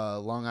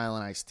 Long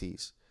Island iced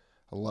teas.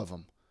 I love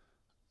them.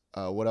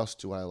 What else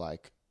do I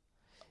like?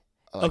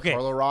 I like Okay.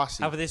 Carlo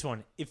Rossi. How about this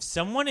one? If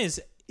someone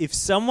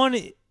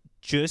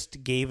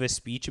just gave a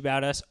speech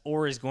about us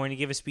or is going to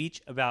give a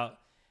speech about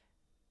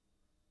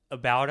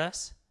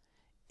us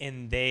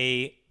and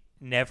they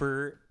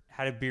never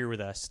had a beer with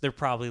us, they're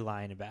probably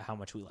lying about how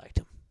much we liked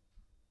them.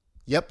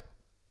 Yep.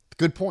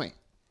 Good point.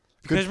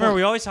 Because remember,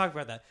 we always talk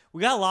about that.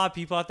 We got a lot of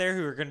people out there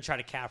who are going to try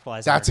to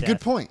capitalize on That's a our good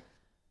death. point.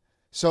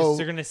 'Cause So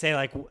they're going to say,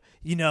 like,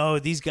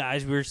 these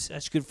guys, we were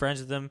such good friends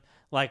with them.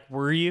 Like,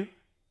 were you?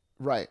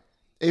 right.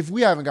 If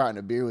we haven't gotten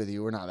a beer with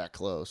you, we're not that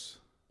close.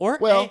 Or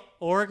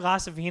a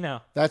glass of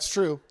vino. That's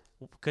true.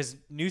 Because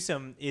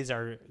Newsom is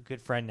our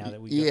good friend now that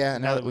we Yeah,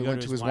 go, now that we go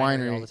went to his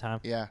winery winery all the time.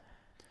 Yeah.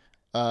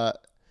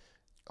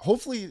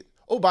 Hopefully.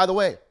 Oh, by the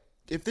way,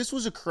 if this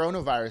was a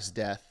coronavirus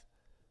death,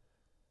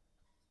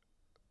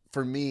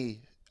 for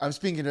me, I'm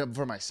speaking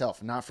for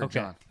myself, not for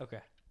John. Okay.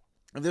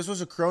 If this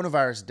was a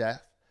coronavirus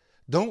death,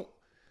 don't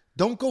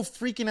go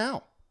freaking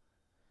out.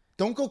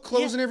 Don't go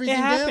closing Yeah, everything it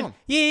happened. down.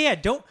 Yeah.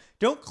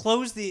 Don't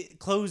close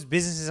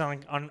businesses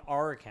on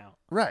our account.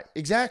 Right.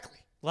 Exactly.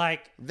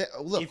 Like,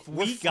 Look, if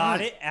we're we got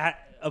fine. it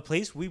at a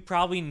place, we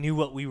probably knew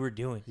what we were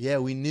doing. Yeah,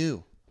 we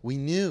knew.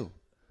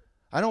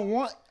 I don't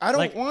want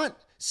Like- want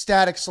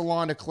Static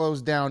Salon to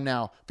close down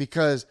now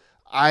because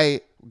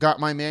I got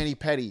my mani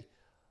pedi.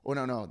 Oh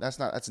no, that's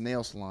a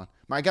nail salon.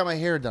 I got my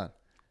hair done.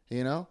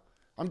 You know?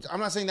 I'm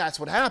not saying that's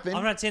what happened.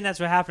 I'm not saying that's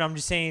what happened. I'm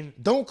just saying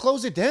Don't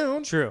close it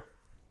down. true.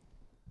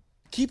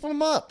 Keep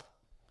them up.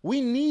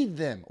 We need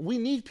them. We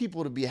need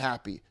people to be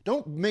happy.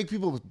 Don't make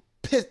people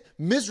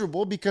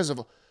miserable because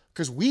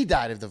we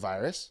died of the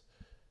virus,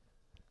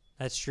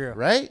 That's true.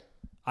 right?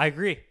 I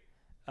agree.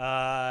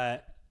 I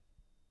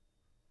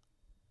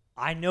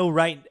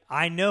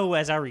know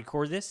as I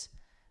record this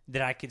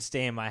that I could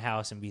stay in my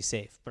house and be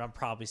safe, but I'm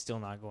probably still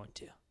not going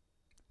to.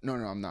 No,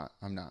 I'm not.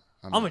 I'm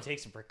I'm going to take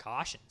some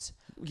precautions.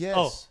 Yes.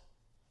 Oh.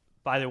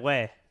 By the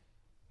way,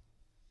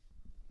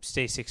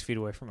 stay 6 feet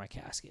away from my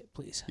casket,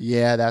 please.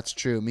 Yeah, that's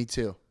true. Me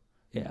too.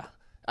 Yeah.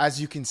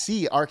 As you can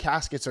see, our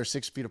caskets are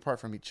 6 feet apart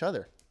from each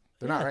other.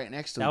 They're not right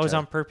next to each That other. was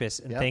on purpose,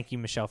 and Yep. thank you,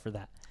 Michelle, for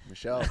that.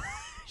 Michelle.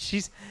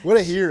 She's. What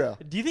a hero.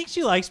 Do you think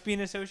she likes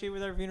being associated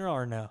with our funeral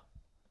or no?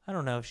 I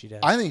don't know if she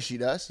does. I think she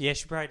does. Yeah,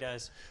 she probably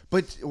does.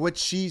 But what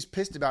she's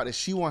pissed about is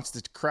she wants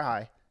to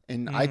cry,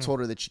 and I told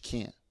her that she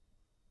can't.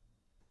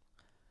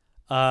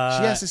 She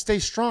has to stay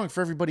strong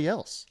for everybody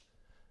else.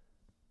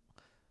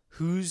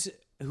 Who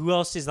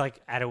else is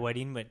like at a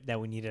wedding but that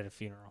we need at a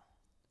funeral?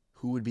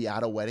 Who would be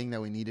at a wedding that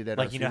we needed at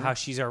our Like, you know funeral? how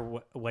she's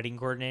our wedding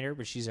coordinator,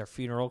 but she's our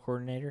funeral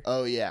coordinator?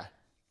 Oh, yeah.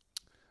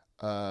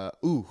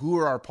 Who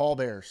are our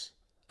pallbearers?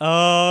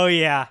 Oh,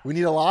 yeah. We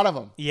need a lot of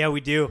them. Yeah, we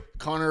do.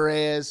 Connor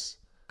Reyes.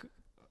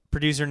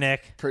 Producer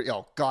Nick.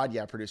 Oh, God,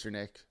 yeah, producer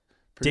Nick.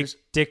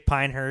 Dick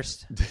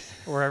Pinehurst,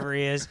 wherever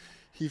he is.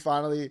 He's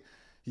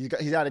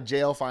out of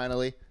jail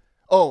finally.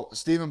 Oh,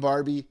 Stephen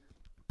Barbie.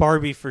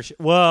 Barbie for sure.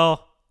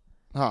 Well,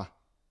 Huh.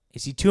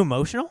 is he too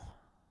emotional?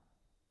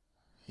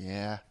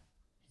 Yeah.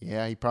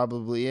 Yeah, he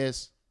probably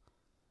is.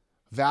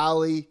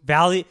 Valley.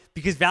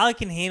 Because Valley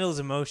can handle his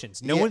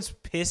emotions. No Yeah. one's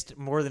pissed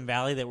more than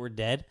Valley that we're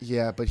dead.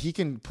 Yeah, but he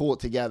can pull it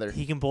together.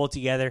 He can pull it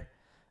together.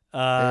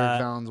 Eric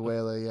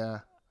Valenzuela, yeah.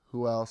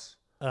 Who else?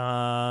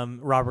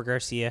 Robert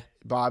Garcia.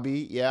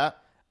 Bobby, yeah.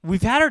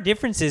 We've had our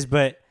differences,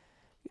 but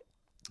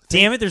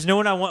damn it, there's no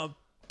one I want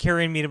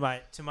carrying me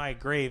to my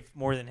grave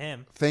more than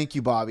him. Thank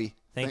you, Bobby.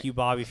 Thank you,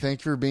 Bobby.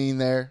 Thank you for being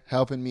there,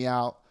 helping me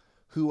out.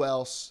 Who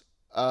else?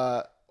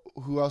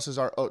 Who else is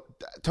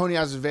Tony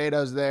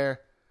Azevedo's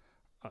there.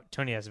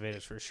 Tony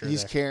Azevedo's for sure.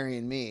 He's there.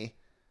 carrying me.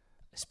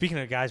 Speaking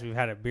of guys we've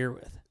had a beer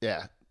with,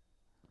 Yeah.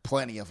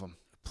 Plenty of them.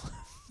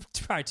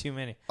 probably too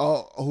many.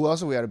 Oh, who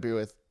else have we had a beer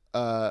with?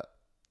 Mauricio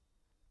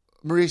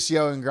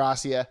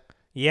Ingracia.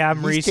 Yeah,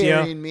 He's Mauricio.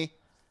 carrying me.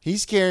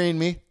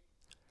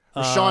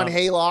 Rashawn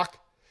Haylock.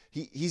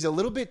 He's a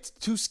little bit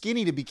too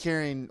skinny to be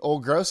carrying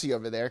old Grossi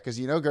over there because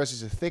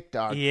Grossi's a thick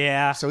dog.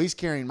 Yeah. So he's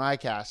carrying my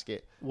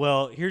casket.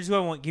 Well, here's who I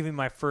want giving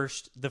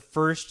the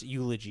first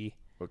eulogy.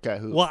 Okay.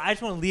 Who? Well, I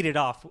just want to lead it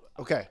off.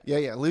 Okay.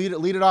 Yeah.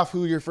 Lead it off.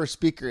 Who your first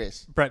speaker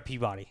is? Brett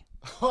Peabody.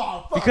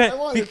 Oh, fuck, I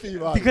wanted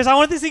Peabody. Because I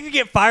want this thing to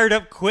get fired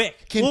up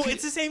quick. Can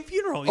it's the same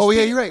funeral. Oh,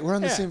 yeah, you're right. We're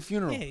on the same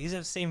funeral. Yeah, he's at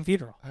the same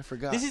funeral. I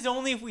forgot. This is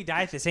only if we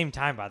die at the same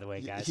time, by the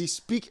way,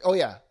 guys. Oh,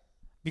 yeah.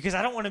 Because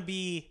I don't want to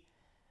be,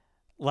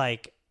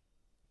 like,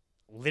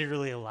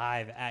 literally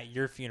alive at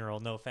your funeral,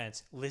 no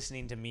offense,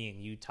 listening to me and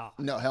you talk.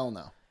 No, hell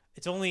no.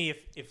 It's only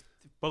if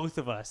both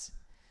of us.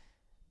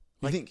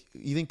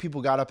 You think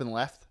people got up and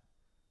left?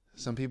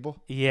 Some people?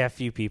 Yeah, a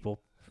few people.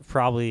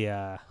 Probably.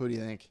 Who do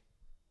you think?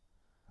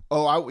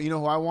 Oh, you know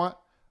who I want?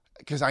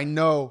 Because I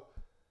know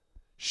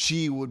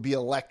she would be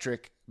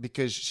electric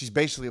because she's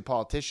basically a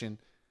politician.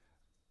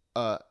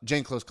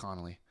 Jane Close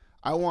Connolly.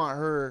 I want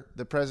her,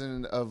 the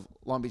president of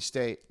Long Beach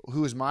State,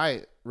 who is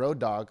my road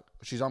dog.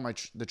 She's on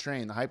the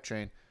train, the hype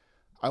train.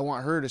 I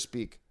want her to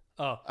speak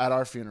at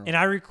our funeral. And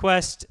I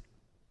request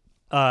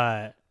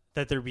that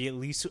there be at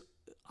least.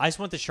 I just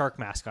want the shark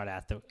mascot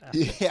at the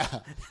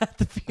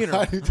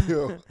funeral. I do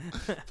too.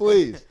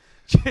 Please.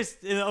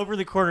 Just over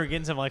the corner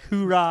getting some like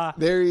hoorah.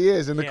 There he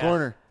is in the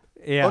corner.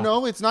 Yeah. Oh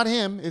no, it's not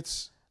him.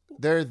 It's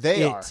there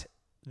they are.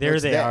 There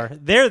It's they they. are.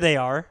 There they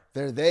are.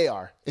 There they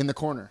are in the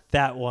corner.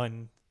 That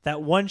one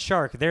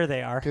shark. There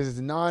they are. Because it's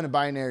a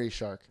non-binary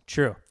shark.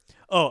 True.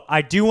 Oh,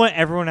 I do want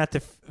everyone at the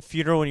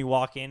funeral when you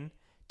walk in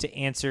to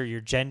answer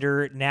your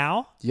gender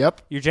now.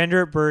 Yep. Your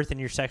gender at birth and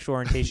your sexual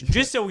orientation,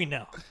 just so we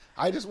know.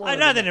 I just want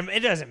Not that it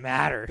doesn't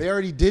matter. They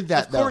already did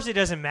that. Of course, it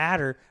doesn't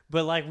matter.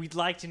 But like, we'd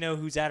like to know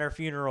who's at our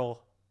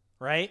funeral,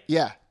 right?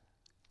 Yeah,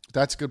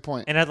 that's a good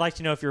point. And I'd like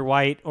to know if you're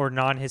white or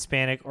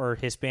non-Hispanic or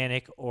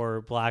Hispanic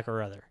or black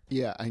or other.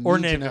 Yeah, I need or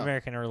to Native know.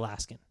 American or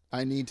Alaskan.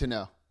 I need to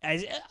know.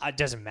 It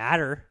doesn't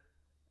matter.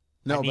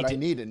 No, I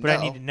need to know. But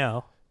I need to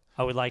know.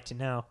 I would like to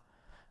know.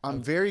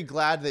 I'm very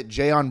glad that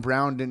Jayon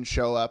Brown didn't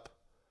show up.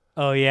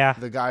 Oh yeah,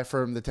 The guy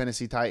from the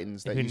Tennessee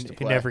Titans that used to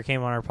play. Who never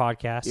came on our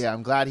podcast. Yeah,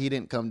 I'm glad he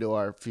didn't come to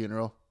our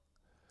funeral.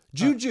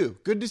 Juju,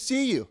 good to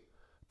see you,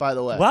 by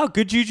the way. Wow,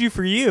 good juju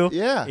for you.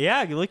 Yeah.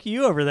 Yeah, look at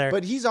you over there.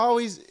 But he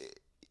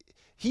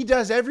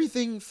does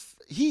everything.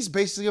 He's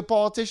basically a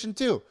politician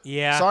too.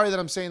 Yeah. Sorry that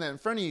I'm saying that in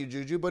front of you,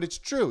 Juju, but it's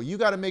true. You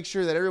got to make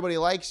sure that everybody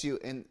likes you,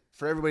 and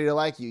for everybody to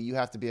like you, you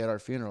have to be at our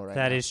funeral right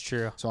now. That is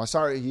true. So I'm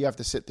sorry you have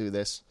to sit through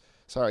this.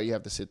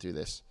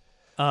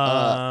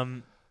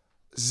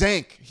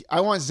 Zank. I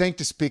want Zank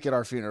to speak at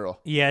our funeral.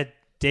 Yeah,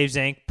 Dave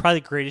Zank,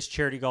 probably the greatest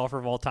charity golfer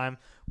of all time.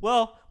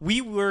 Well,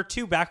 we were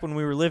too back when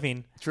we were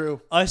living.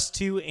 True. Us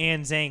two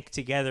and Zank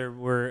together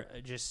were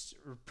just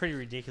pretty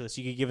ridiculous.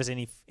 You could give us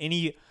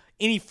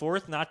any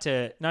fourth, not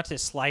to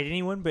slight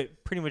anyone,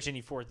 but pretty much any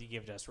fourth you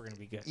give to us, we're going to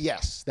be good.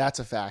 Yes, that's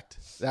a fact.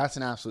 That's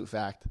an absolute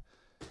fact.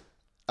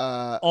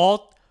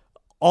 All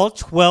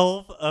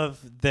 12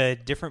 of the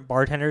different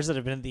bartenders that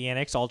have been at the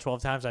Annex, all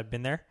 12 times I've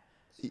been there.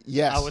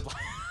 Yes.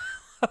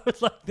 I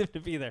would like them to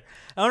be there.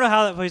 I don't know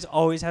how that place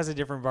always has a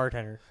different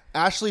bartender.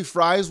 Ashley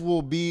Fries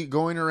will be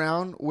going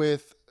around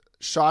with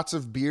shots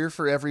of beer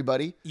for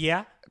everybody.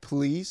 Yeah.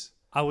 Please.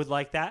 I would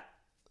like that.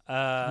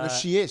 No,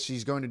 she is.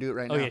 She's going to do it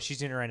right now. Oh, yeah, she's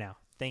doing it right now.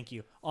 Thank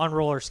you. On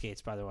roller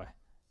skates, by the way.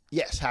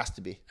 Yes, has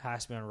to be.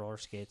 Has to be on roller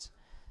skates.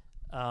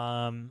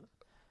 Dana,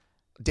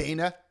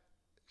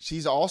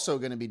 she's also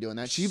going to be doing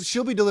that.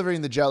 She'll be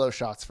delivering the Jell-O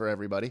shots for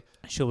everybody.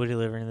 She'll be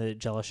delivering the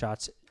Jell-O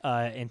shots.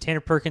 And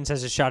Tanner Perkins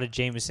has a shot of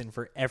Jameson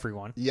for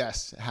everyone.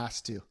 Yes,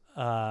 has to.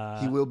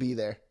 He will be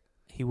there.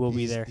 He will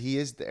be there. He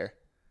is there.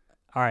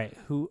 All right.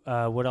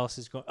 What else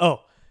is going?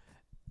 Oh,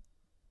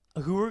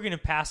 who we're going to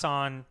pass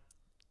on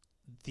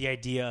the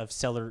idea of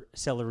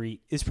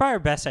celery is probably our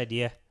best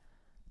idea.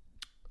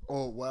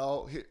 Oh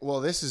well,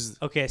 this is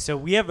Okay, so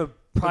we have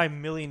probably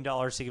 $1 million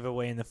to give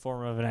away in the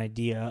form of an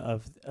idea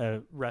of a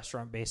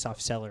restaurant based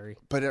off celery.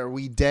 But are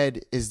we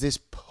dead? Is this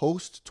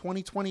post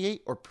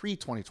 2028 or pre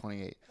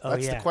 2028? Oh,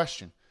 That's yeah. the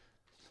question.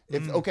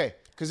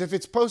 Because if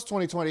it's post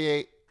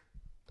 2028,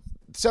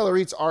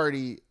 Celery's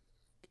already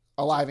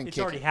alive and It's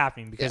kicking. already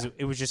happening because Yeah.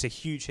 it was just a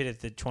huge hit at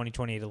the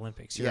 2028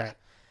 Olympics. You're Yeah. right.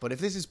 But if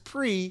this is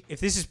pre If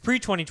this is pre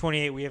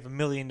 2028, we have $1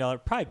 million,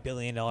 probably $1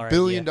 billion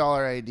idea.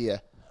 dollar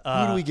idea,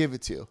 who do we give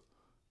it to?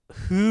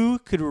 Who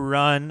could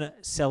run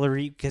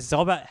Celery? Because it's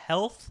all about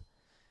health.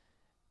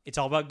 It's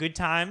all about good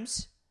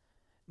times,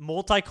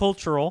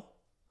 multicultural,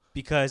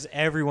 because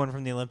everyone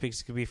from the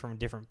Olympics could be from a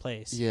different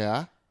place.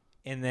 Yeah.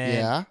 And then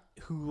Yeah.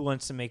 who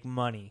wants to make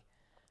money?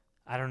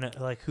 I don't know.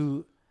 Like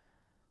who?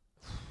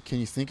 Can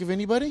you think of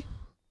anybody?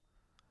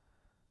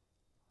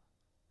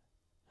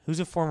 Who's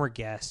a former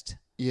guest?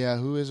 Yeah,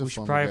 who is a We should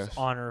former probably guest?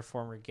 honor a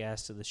former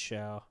guest of the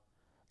show.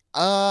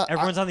 I,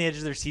 Everyone's on the edge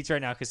of their seats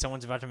right now because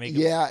someone's about to make.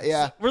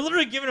 yeah. We're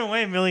literally giving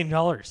away $1 million.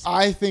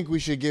 I think we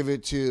should give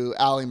it to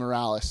Ali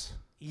Morales.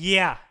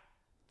 Yeah,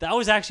 that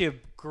was actually a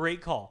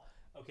great call.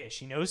 Okay,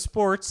 she knows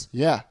sports.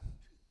 Yeah.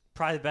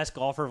 Probably the best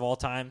golfer of all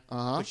time.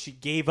 Uh-huh. But she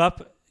gave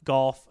up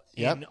golf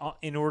Yep.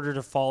 in order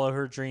to follow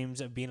her dreams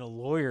of being a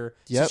lawyer.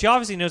 So Yep. she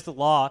obviously knows the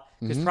law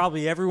because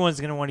probably everyone's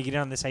going to want to get in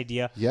on this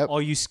idea. Yep.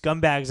 All you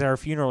scumbags at our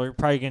funeral are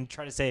probably going to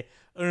try to say,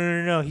 oh,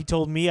 no, he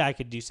told me I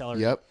could do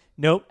celery. Yep.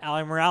 Nope,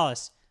 Ali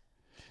Morales.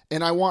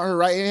 And I want her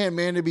right hand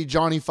man to be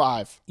Johnny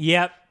Five.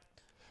 Yep.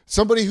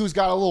 Somebody who's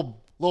got a little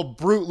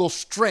brute, little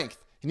strength.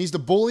 He needs to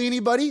bully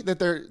anybody that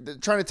they're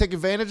trying to take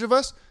advantage of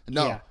us.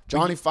 No, Yeah.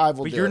 Johnny Five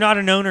will But do you're it. not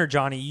an owner,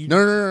 Johnny. You,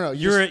 No.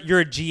 You're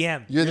a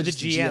GM. You're the just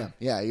GM.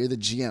 Yeah, you're the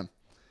GM.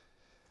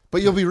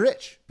 But you'll be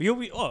rich. But you'll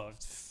be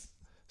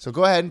So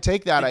go ahead and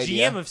take that the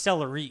idea. GM of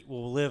Celery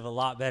will live a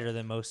lot better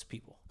than most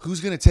people. Who's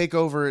going to take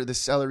over the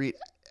Celery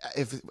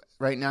if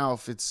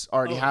it's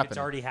already happening? It's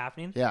already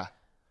happening. Yeah.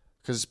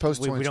 Because it's post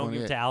We 2028. don't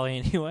give it to Ali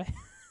anyway.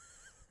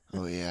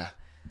 Oh, yeah.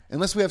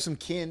 Unless we have some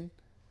kin.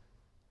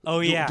 Oh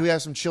yeah, Do we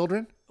have some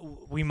children?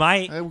 we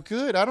might. We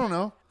could. I don't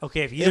know.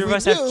 Okay, if either of we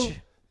us do-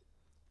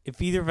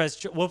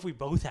 what if we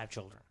both have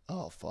children,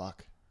 Oh,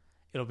 fuck.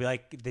 it'll be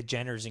like the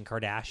Jenners and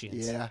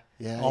Kardashians.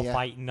 Yeah. all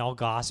fighting, all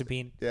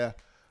gossiping. Yeah.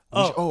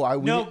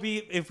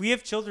 If we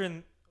have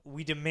children,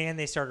 we demand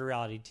they start a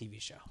reality TV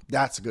show.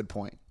 That's a good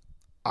point.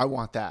 I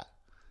want that.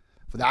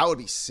 But that would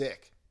be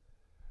sick.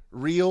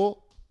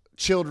 Real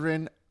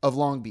children of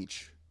Long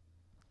Beach.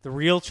 The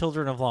Real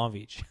Children of Long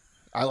Beach.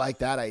 I like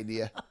that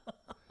idea.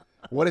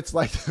 What it's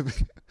like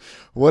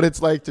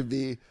to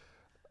be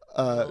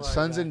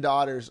sons and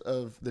daughters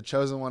of the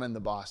chosen one and the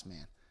boss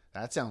man.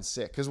 That sounds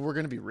sick because we're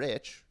gonna be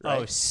rich,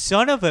 right? Oh,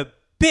 son of a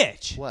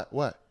bitch!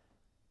 What?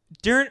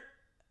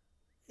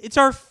 It's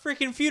our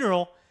freaking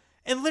funeral,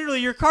 and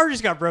literally your car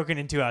just got broken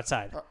into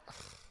outside.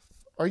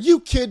 Are you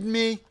kidding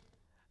me?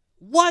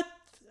 What?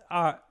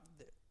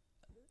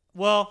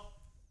 Well,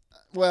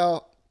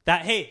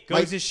 that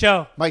goes to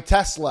show. my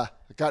Tesla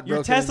got Your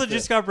broken Tesla into.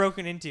 just got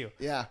broken into.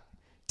 Yeah.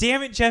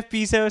 Damn it, Jeff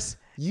Bezos.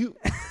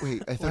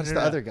 Wait, I thought it's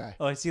the other guy.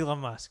 Oh, it's Elon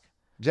Musk.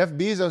 Jeff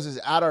Bezos is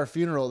at our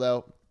funeral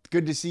though.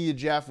 Good to see you,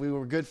 Jeff. We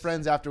were good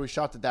friends after we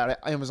shot at that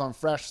Amazon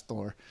Fresh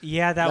store.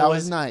 Yeah, That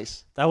was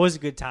nice. That was a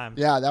good time.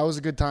 Yeah, that was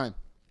a good time.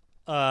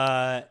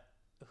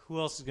 Who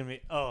else is gonna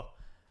be?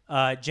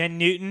 Jen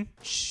Newton.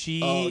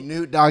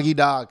 Newt Doggy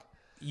Dog.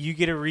 You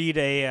get to read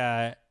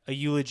a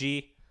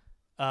eulogy.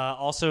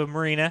 Also,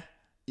 Marina.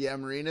 Yeah,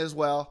 Marina as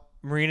well.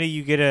 Marina,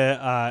 you get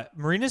a.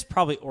 Marina's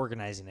probably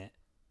organizing it.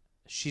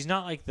 She's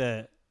not like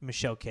the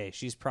Michelle K.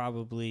 She's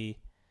probably,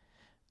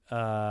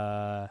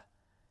 like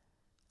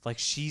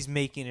she's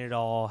making it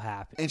all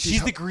happen. And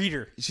she's the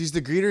greeter. She's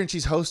the greeter, and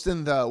she's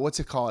hosting the what's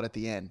it called at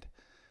the end?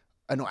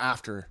 I know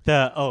after.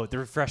 The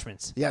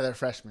refreshments. Yeah, they're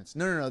freshmen.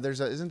 No.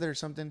 Isn't there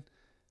something?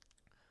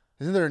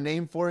 Isn't there a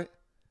name for it?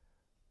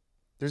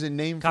 There's a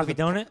name Coffee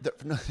for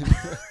donut? No.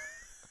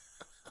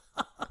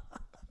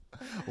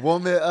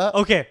 Warm it up.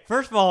 Okay,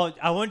 first of all,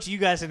 I want you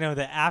guys to know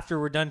that after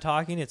we're done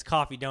talking, it's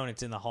coffee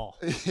donuts in the hall.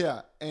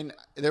 Yeah, and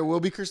there will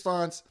be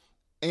croissants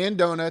and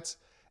donuts,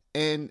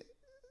 and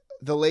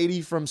the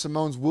lady from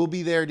Simone's will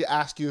be there to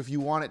ask you if you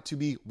want it to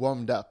be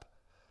warmed up.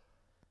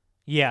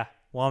 Yeah,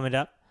 warm it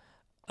up.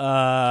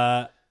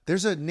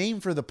 There's a name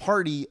for the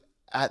party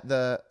at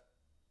the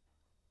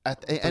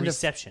end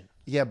reception.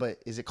 Yeah, but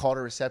is it called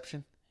a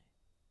reception?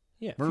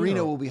 Yeah,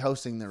 Marina will be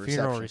hosting the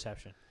funeral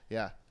reception. reception.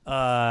 Yeah.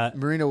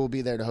 Marina will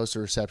be there to host a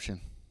reception.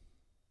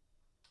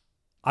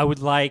 I would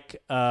like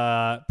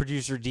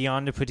producer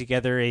Dion to put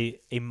together a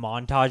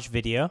montage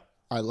video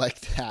I like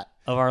that.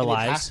 of our And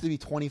lives. It has to be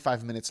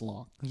 25 minutes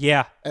long,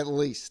 Yeah. at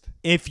least.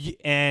 If you,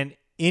 and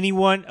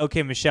anyone,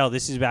 okay, Michelle,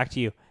 this is back to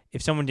you.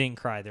 If someone didn't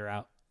cry, they're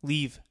out.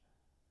 Leave.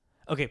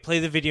 Okay, play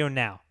the video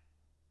now.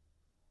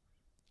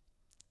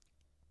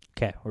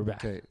 Okay, we're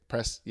back. Okay,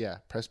 press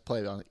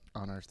play on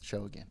our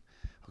show again.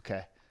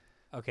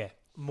 Okay.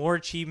 More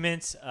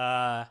achievements.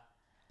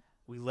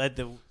 We led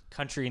the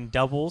country in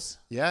doubles.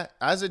 Yeah,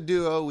 as a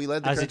duo, we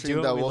led the As a country in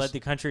duo, doubles. we led the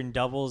country in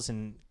doubles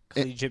and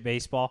collegiate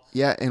baseball.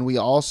 Yeah, and we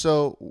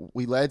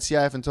led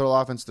CIF in total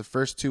offense the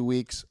first 2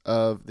 weeks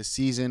of the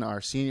season,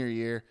 our senior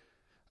year.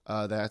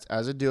 That's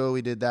as a duo,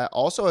 we did that.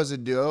 Also, as a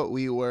duo,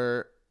 we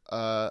were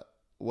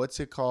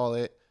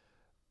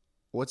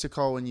what's it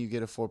called when you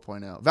get a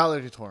 4.0?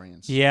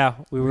 Valedictorians. Yeah,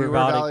 we were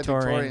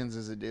valedictorian. valedictorians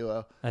as a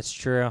duo. That's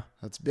true.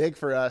 That's big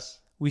for us.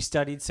 We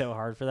studied so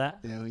hard for that.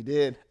 Yeah, we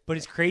did. But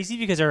it's crazy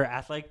because our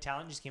athletic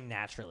talent just came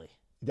naturally.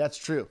 That's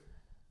true.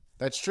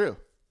 That's true.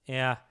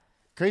 Yeah.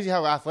 Crazy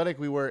how athletic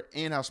we were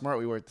and how smart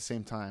we were at the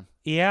same time.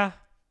 Yeah.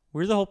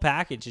 We're the whole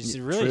package. It's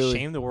really truly. a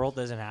shame the world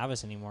doesn't have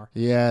us anymore.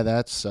 Yeah,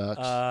 that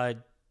sucks.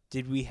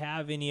 Did we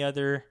have any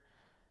other?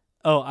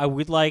 Oh, I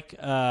would like.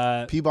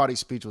 Peabody's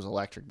speech was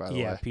electric, by the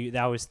way. Yeah,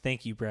 that was.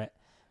 Thank you, Brett.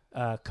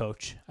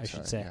 Coach, I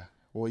should say. Yeah.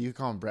 Well, you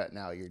call him Brett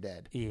now. You're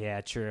dead. Yeah,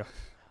 true.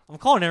 I'm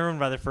calling everyone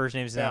by their first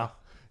names now.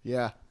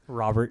 Yeah.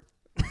 Robert.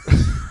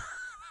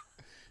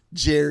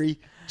 Jerry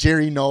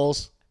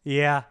Knowles.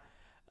 Yeah.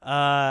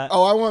 I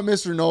want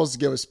Mr. Knowles to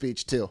give a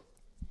speech too.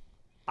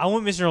 I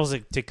want Mr. Knowles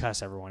to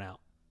cuss everyone out.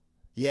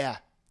 Yeah.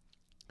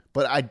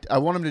 But I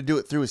want him to do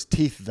it through his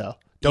teeth, though.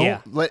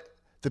 Don't let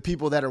the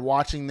people that are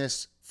watching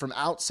this from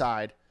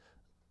outside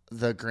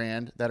the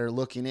Grand, that are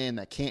looking in,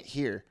 that can't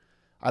hear,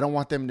 I don't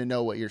want them to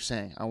know what you're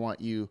saying. I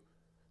want you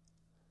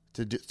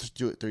to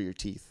do it through your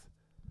teeth.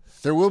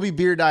 There will be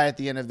beer dye at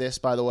the end of this,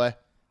 by the way.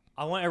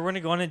 I want everyone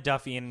to go on a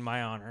Duffy in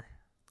my honor.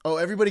 Oh,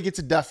 everybody gets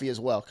a Duffy as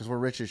well because we're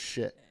rich as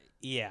shit.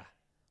 Yeah.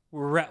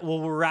 We're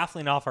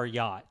raffling off our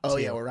yacht. Oh,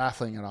 too. yeah, we're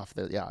raffling it off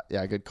the yacht.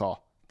 Yeah, good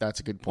call. That's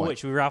a good point. Wait,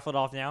 should we raffle it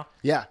off now?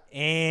 Yeah.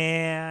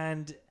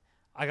 And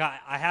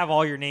I have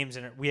all your names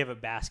in it. We have a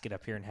basket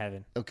up here in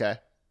heaven. Okay.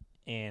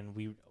 And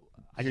you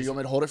want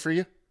me to hold it for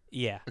you?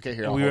 Yeah. Okay,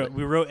 here, And I'll we hold wrote,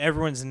 we wrote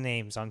everyone's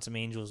names on some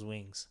angel's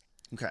wings.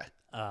 Okay.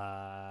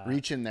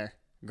 Reach in there.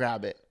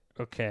 Grab it.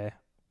 Okay.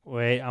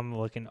 Wait, I'm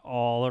looking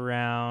all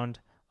around.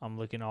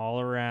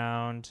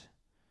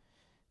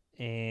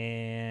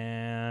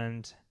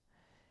 And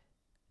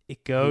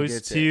it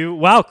goes to,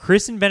 wow,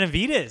 Kristen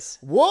Benavides.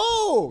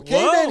 Whoa,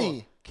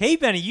 K-Benny.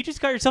 K-Benny, you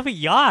just got yourself a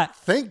yacht.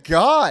 Thank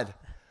God.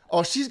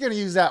 Oh, she's going to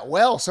use that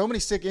well. So many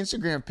sick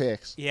Instagram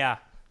pics. Yeah,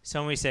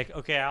 so many sick.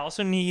 Okay, I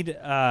also need...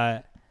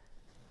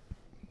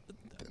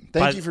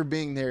 Thank you for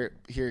being there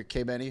here,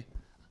 K-Benny.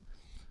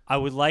 I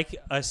would like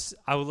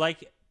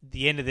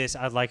the end of this,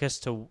 I'd like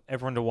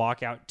everyone to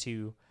walk out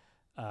to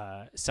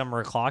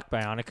Summer O'Clock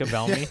by Annika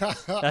Bellamy.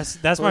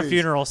 That's my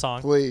funeral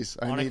song. Please,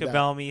 I need that. Annika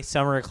Bellamy,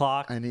 Summer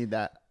O'Clock. I need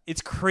that.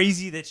 It's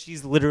crazy that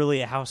she's literally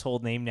a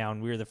household name now,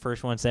 and we were the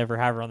first ones to ever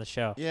have her on the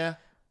show. Yeah,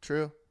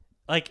 true.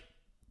 Like,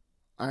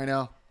 I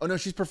know. Oh no,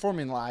 she's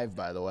performing live,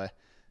 by the way.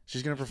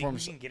 She's gonna perform.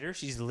 We can get her.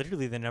 She's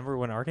literally the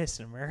 #1 artist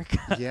in America.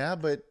 Yeah,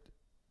 but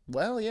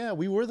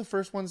we were the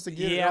first ones to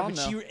get it on.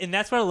 Yeah, but and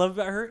that's what I love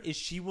about her is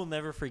she will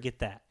never forget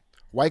that.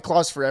 White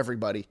Claws for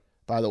everybody,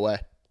 by the way.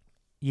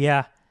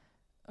 Yeah.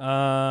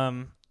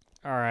 All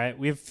right,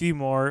 we have a few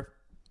more.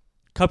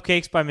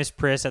 Cupcakes by Miss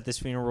Priss at this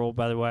funeral,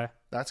 by the way.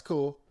 That's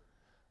cool.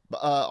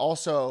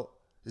 Also,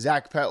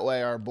 Zach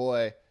Petway, our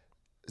boy,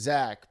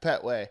 Zach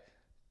Petway,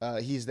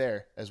 he's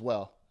there as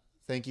well.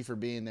 Thank you for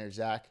being there,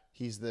 Zach.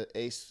 He's the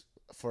ace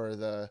for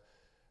the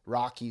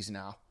Rockies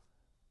now.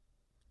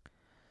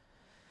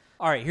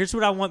 All right, here's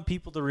what I want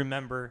people to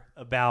remember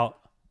about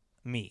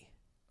me.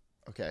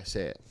 Okay,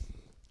 say it.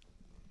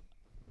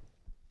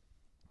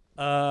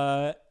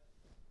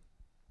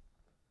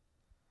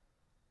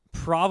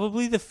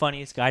 Probably the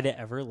funniest guy to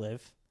ever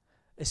live,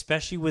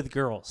 especially with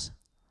girls.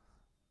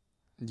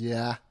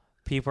 Yeah.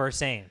 People are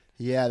saying.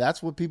 Yeah,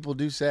 that's what people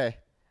do say.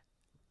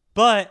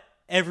 But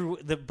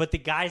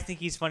the guys think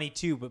he's funny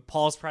too, but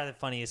Paul's probably the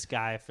funniest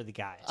guy for the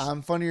guys.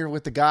 I'm funnier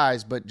with the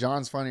guys, but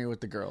John's funnier with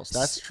the girls.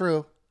 That's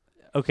true.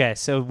 Okay,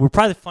 so we're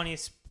probably the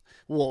funniest.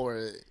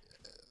 Well,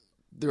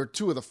 there are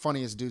two of the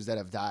funniest dudes that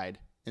have died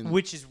in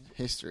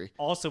history.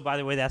 Also, by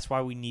the way, that's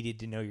why we needed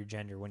to know your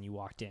gender when you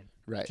walked in.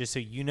 Right. Just so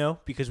you know,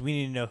 because we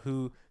need to know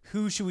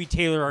who should we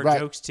tailor our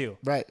jokes to.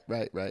 Right.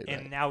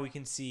 And now we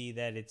can see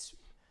that it's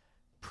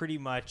pretty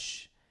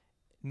much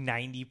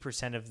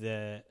 90% of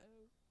the...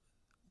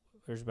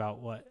 There's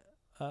about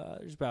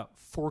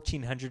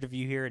 1,400 of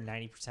you here, and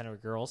 90% are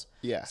girls.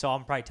 Yeah. So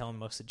I'm probably telling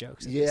most of the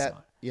jokes.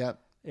 Yep.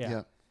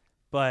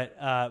 But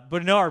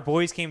no, our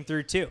boys came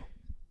through too.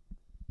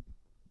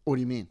 What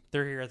do you mean?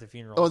 They're here at the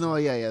funeral. Oh no,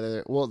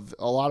 yeah. Well,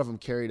 a lot of them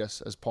carried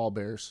us as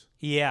pallbearers.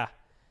 Yeah,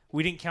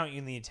 we didn't count you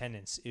in the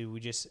attendance. We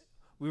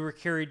were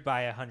carried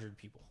by 100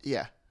 people.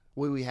 Yeah,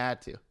 we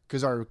had to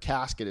because our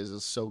casket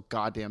is so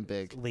goddamn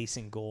big. Lace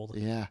and gold.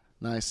 Yeah,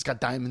 nice. It's got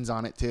diamonds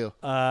on it too.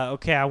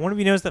 Okay, I want to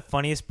be known as the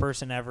funniest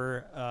person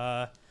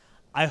ever.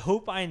 I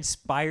hope I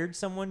inspired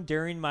someone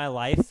during my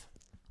life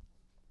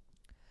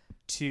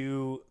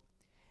to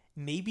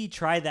maybe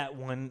try that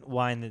one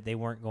wine that they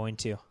weren't going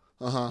to.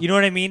 Uh-huh. You know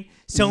what I mean?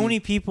 So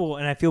many people,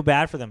 and I feel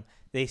bad for them,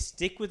 they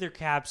stick with their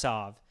Cab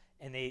Sauv,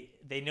 and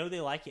they know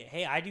they like it.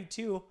 Hey, I do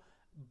too.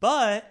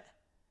 But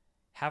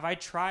have I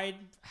tried,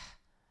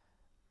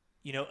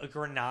 a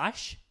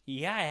Grenache?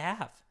 Yeah, I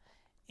have.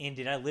 And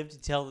did I live to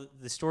tell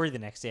the story the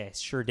next day? I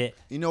sure did.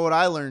 You know what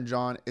I learned,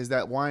 John, is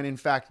that wine, in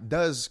fact,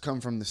 does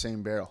come from the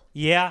same barrel.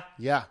 Yeah.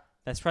 Yeah.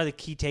 That's probably the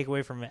key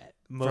takeaway from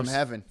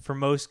heaven. For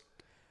most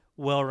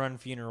well-run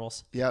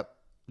funerals. Yep.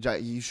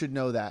 You should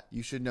know that.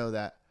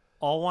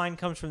 All wine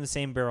comes from the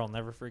same barrel.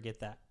 Never forget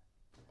that.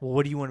 Well,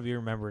 what do you want to be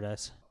remembered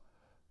as?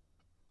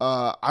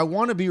 I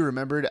want to be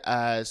remembered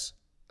as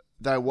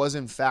that I was,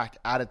 in fact,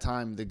 at a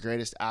time, the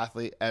greatest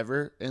athlete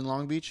ever in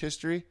Long Beach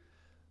history.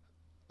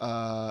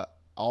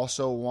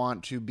 Also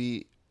want to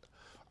be,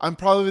 I'm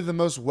probably the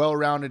most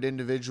well-rounded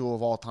individual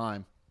of all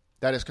time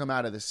that has come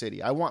out of the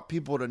city. I want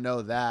people to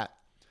know that.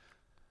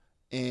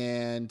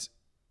 And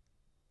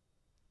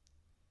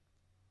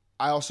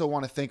I also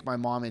want to thank my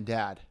mom and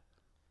dad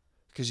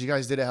because you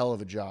guys did a hell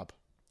of a job.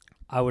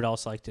 I would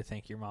also like to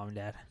thank your mom and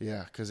dad.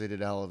 Yeah, because they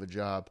did a hell of a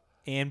job.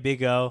 And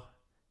Big O,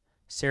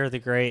 Sarah the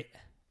Great.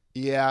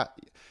 Yeah.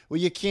 Well,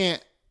 you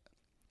can't.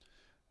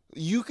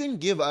 You can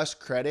give us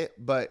credit,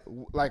 but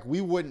like we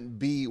wouldn't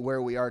be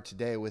where we are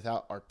today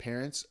without our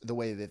parents, the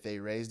way that they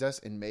raised us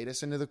and made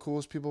us into the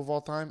coolest people of all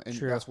time. And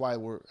that's why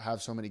we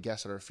have so many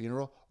guests at our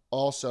funeral.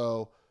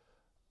 Also,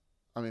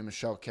 I mean,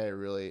 Michelle K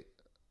really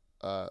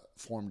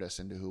formed us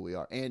into who we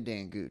are. And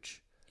Dan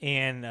Gooch.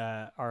 And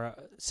our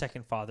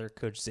second father,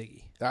 Coach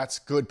Ziggy. That's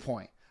a good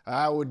point.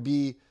 I would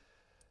be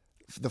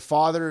the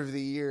father of the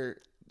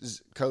year,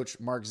 Coach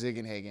Mark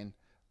Ziegenhagen,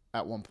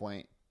 at one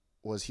point.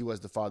 He was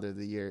the father of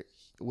the year.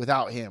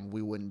 Without him,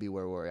 we wouldn't be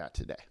where we're at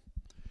today.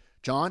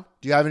 John,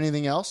 do you have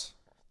anything else?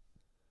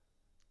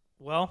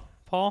 Well,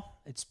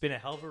 Paul, it's been a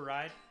hell of a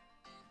ride.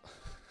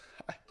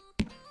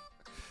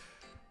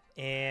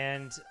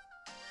 And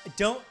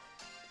now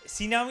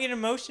I'm getting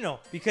emotional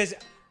because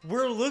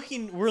we're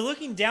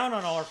looking down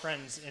on all our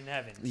friends in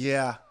heaven.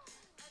 Yeah.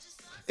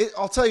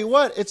 I'll tell you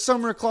what, it's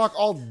summer o'clock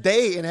all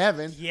day in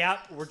heaven. Yeah,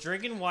 we're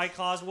drinking White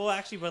Claws. We'll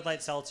actually Bud Light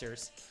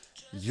Seltzers.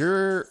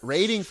 Your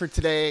rating for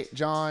today,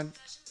 John,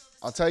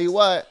 I'll tell you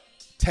what,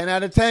 10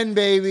 out of 10,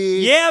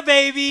 baby. Yeah,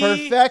 baby.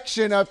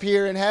 Perfection up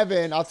here in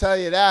heaven, I'll tell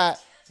you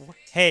that.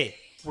 Hey,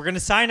 we're going to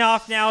sign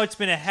off now. It's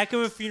been a heck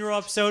of a funeral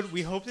episode.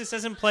 We hope this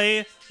doesn't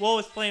play. Well,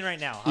 it's playing right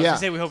now. I was going to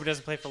say we hope it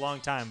doesn't play for a long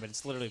time, but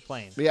it's literally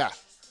playing. Yeah.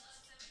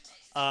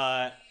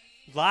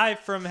 Live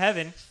from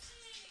heaven.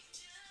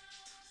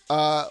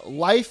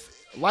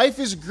 Life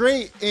is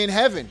great in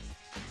heaven.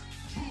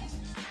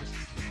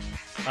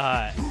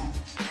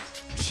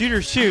 Shoot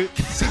or shoot.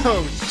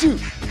 So shoot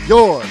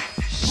your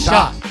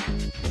shot.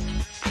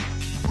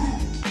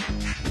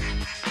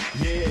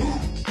 Yeah.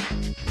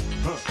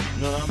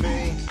 Know what I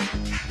mean?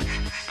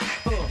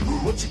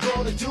 What you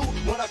gonna do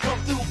when I come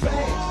through,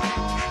 bang?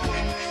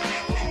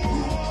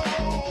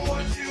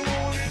 What you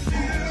wanna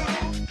do?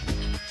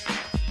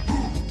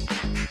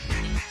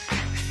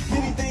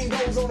 Anything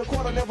goes on the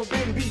court, I never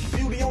been beat.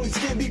 Beauty only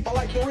skin deep, I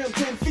like the rim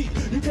 10 feet.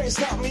 You can't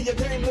stop me, your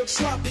game looks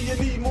sloppy. You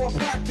need more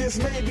practice,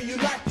 maybe you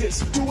like this.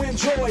 To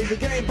enjoy the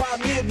game by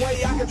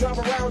midway, I can drive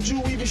around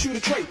you, even shoot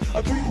a trait.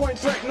 A 3-point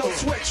threat, no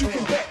sweat, you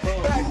can bet.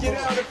 Back it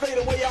out and fade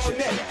away all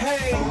net.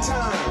 Hang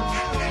time.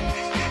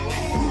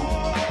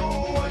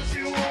 What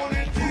you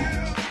wanna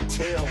do?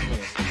 Tell me,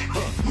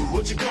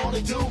 what you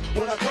gonna do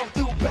when I come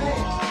through,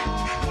 bang?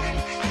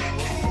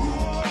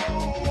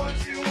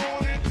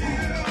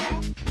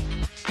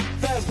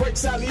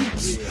 Breaks out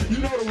oops. You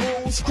know the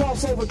rules.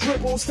 Crossover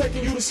dribbles,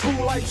 taking you to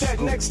school like that.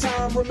 Next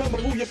time, remember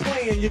who you're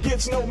playing. You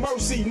get no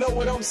mercy. Know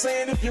what I'm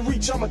saying? If you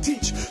reach, I'ma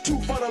teach. Too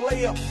fun to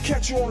lay up.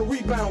 Catch you on a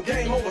rebound.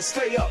 Game over.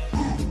 Stay up.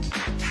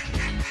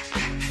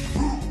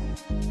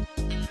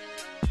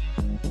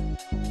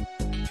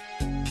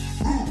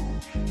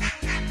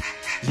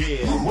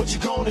 Yeah. What you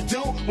gonna do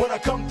when I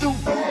come through?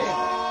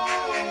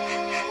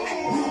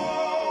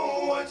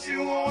 What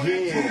you wanna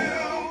do?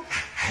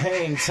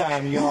 Hang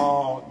time,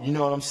 y'all. You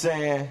know what I'm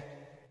saying?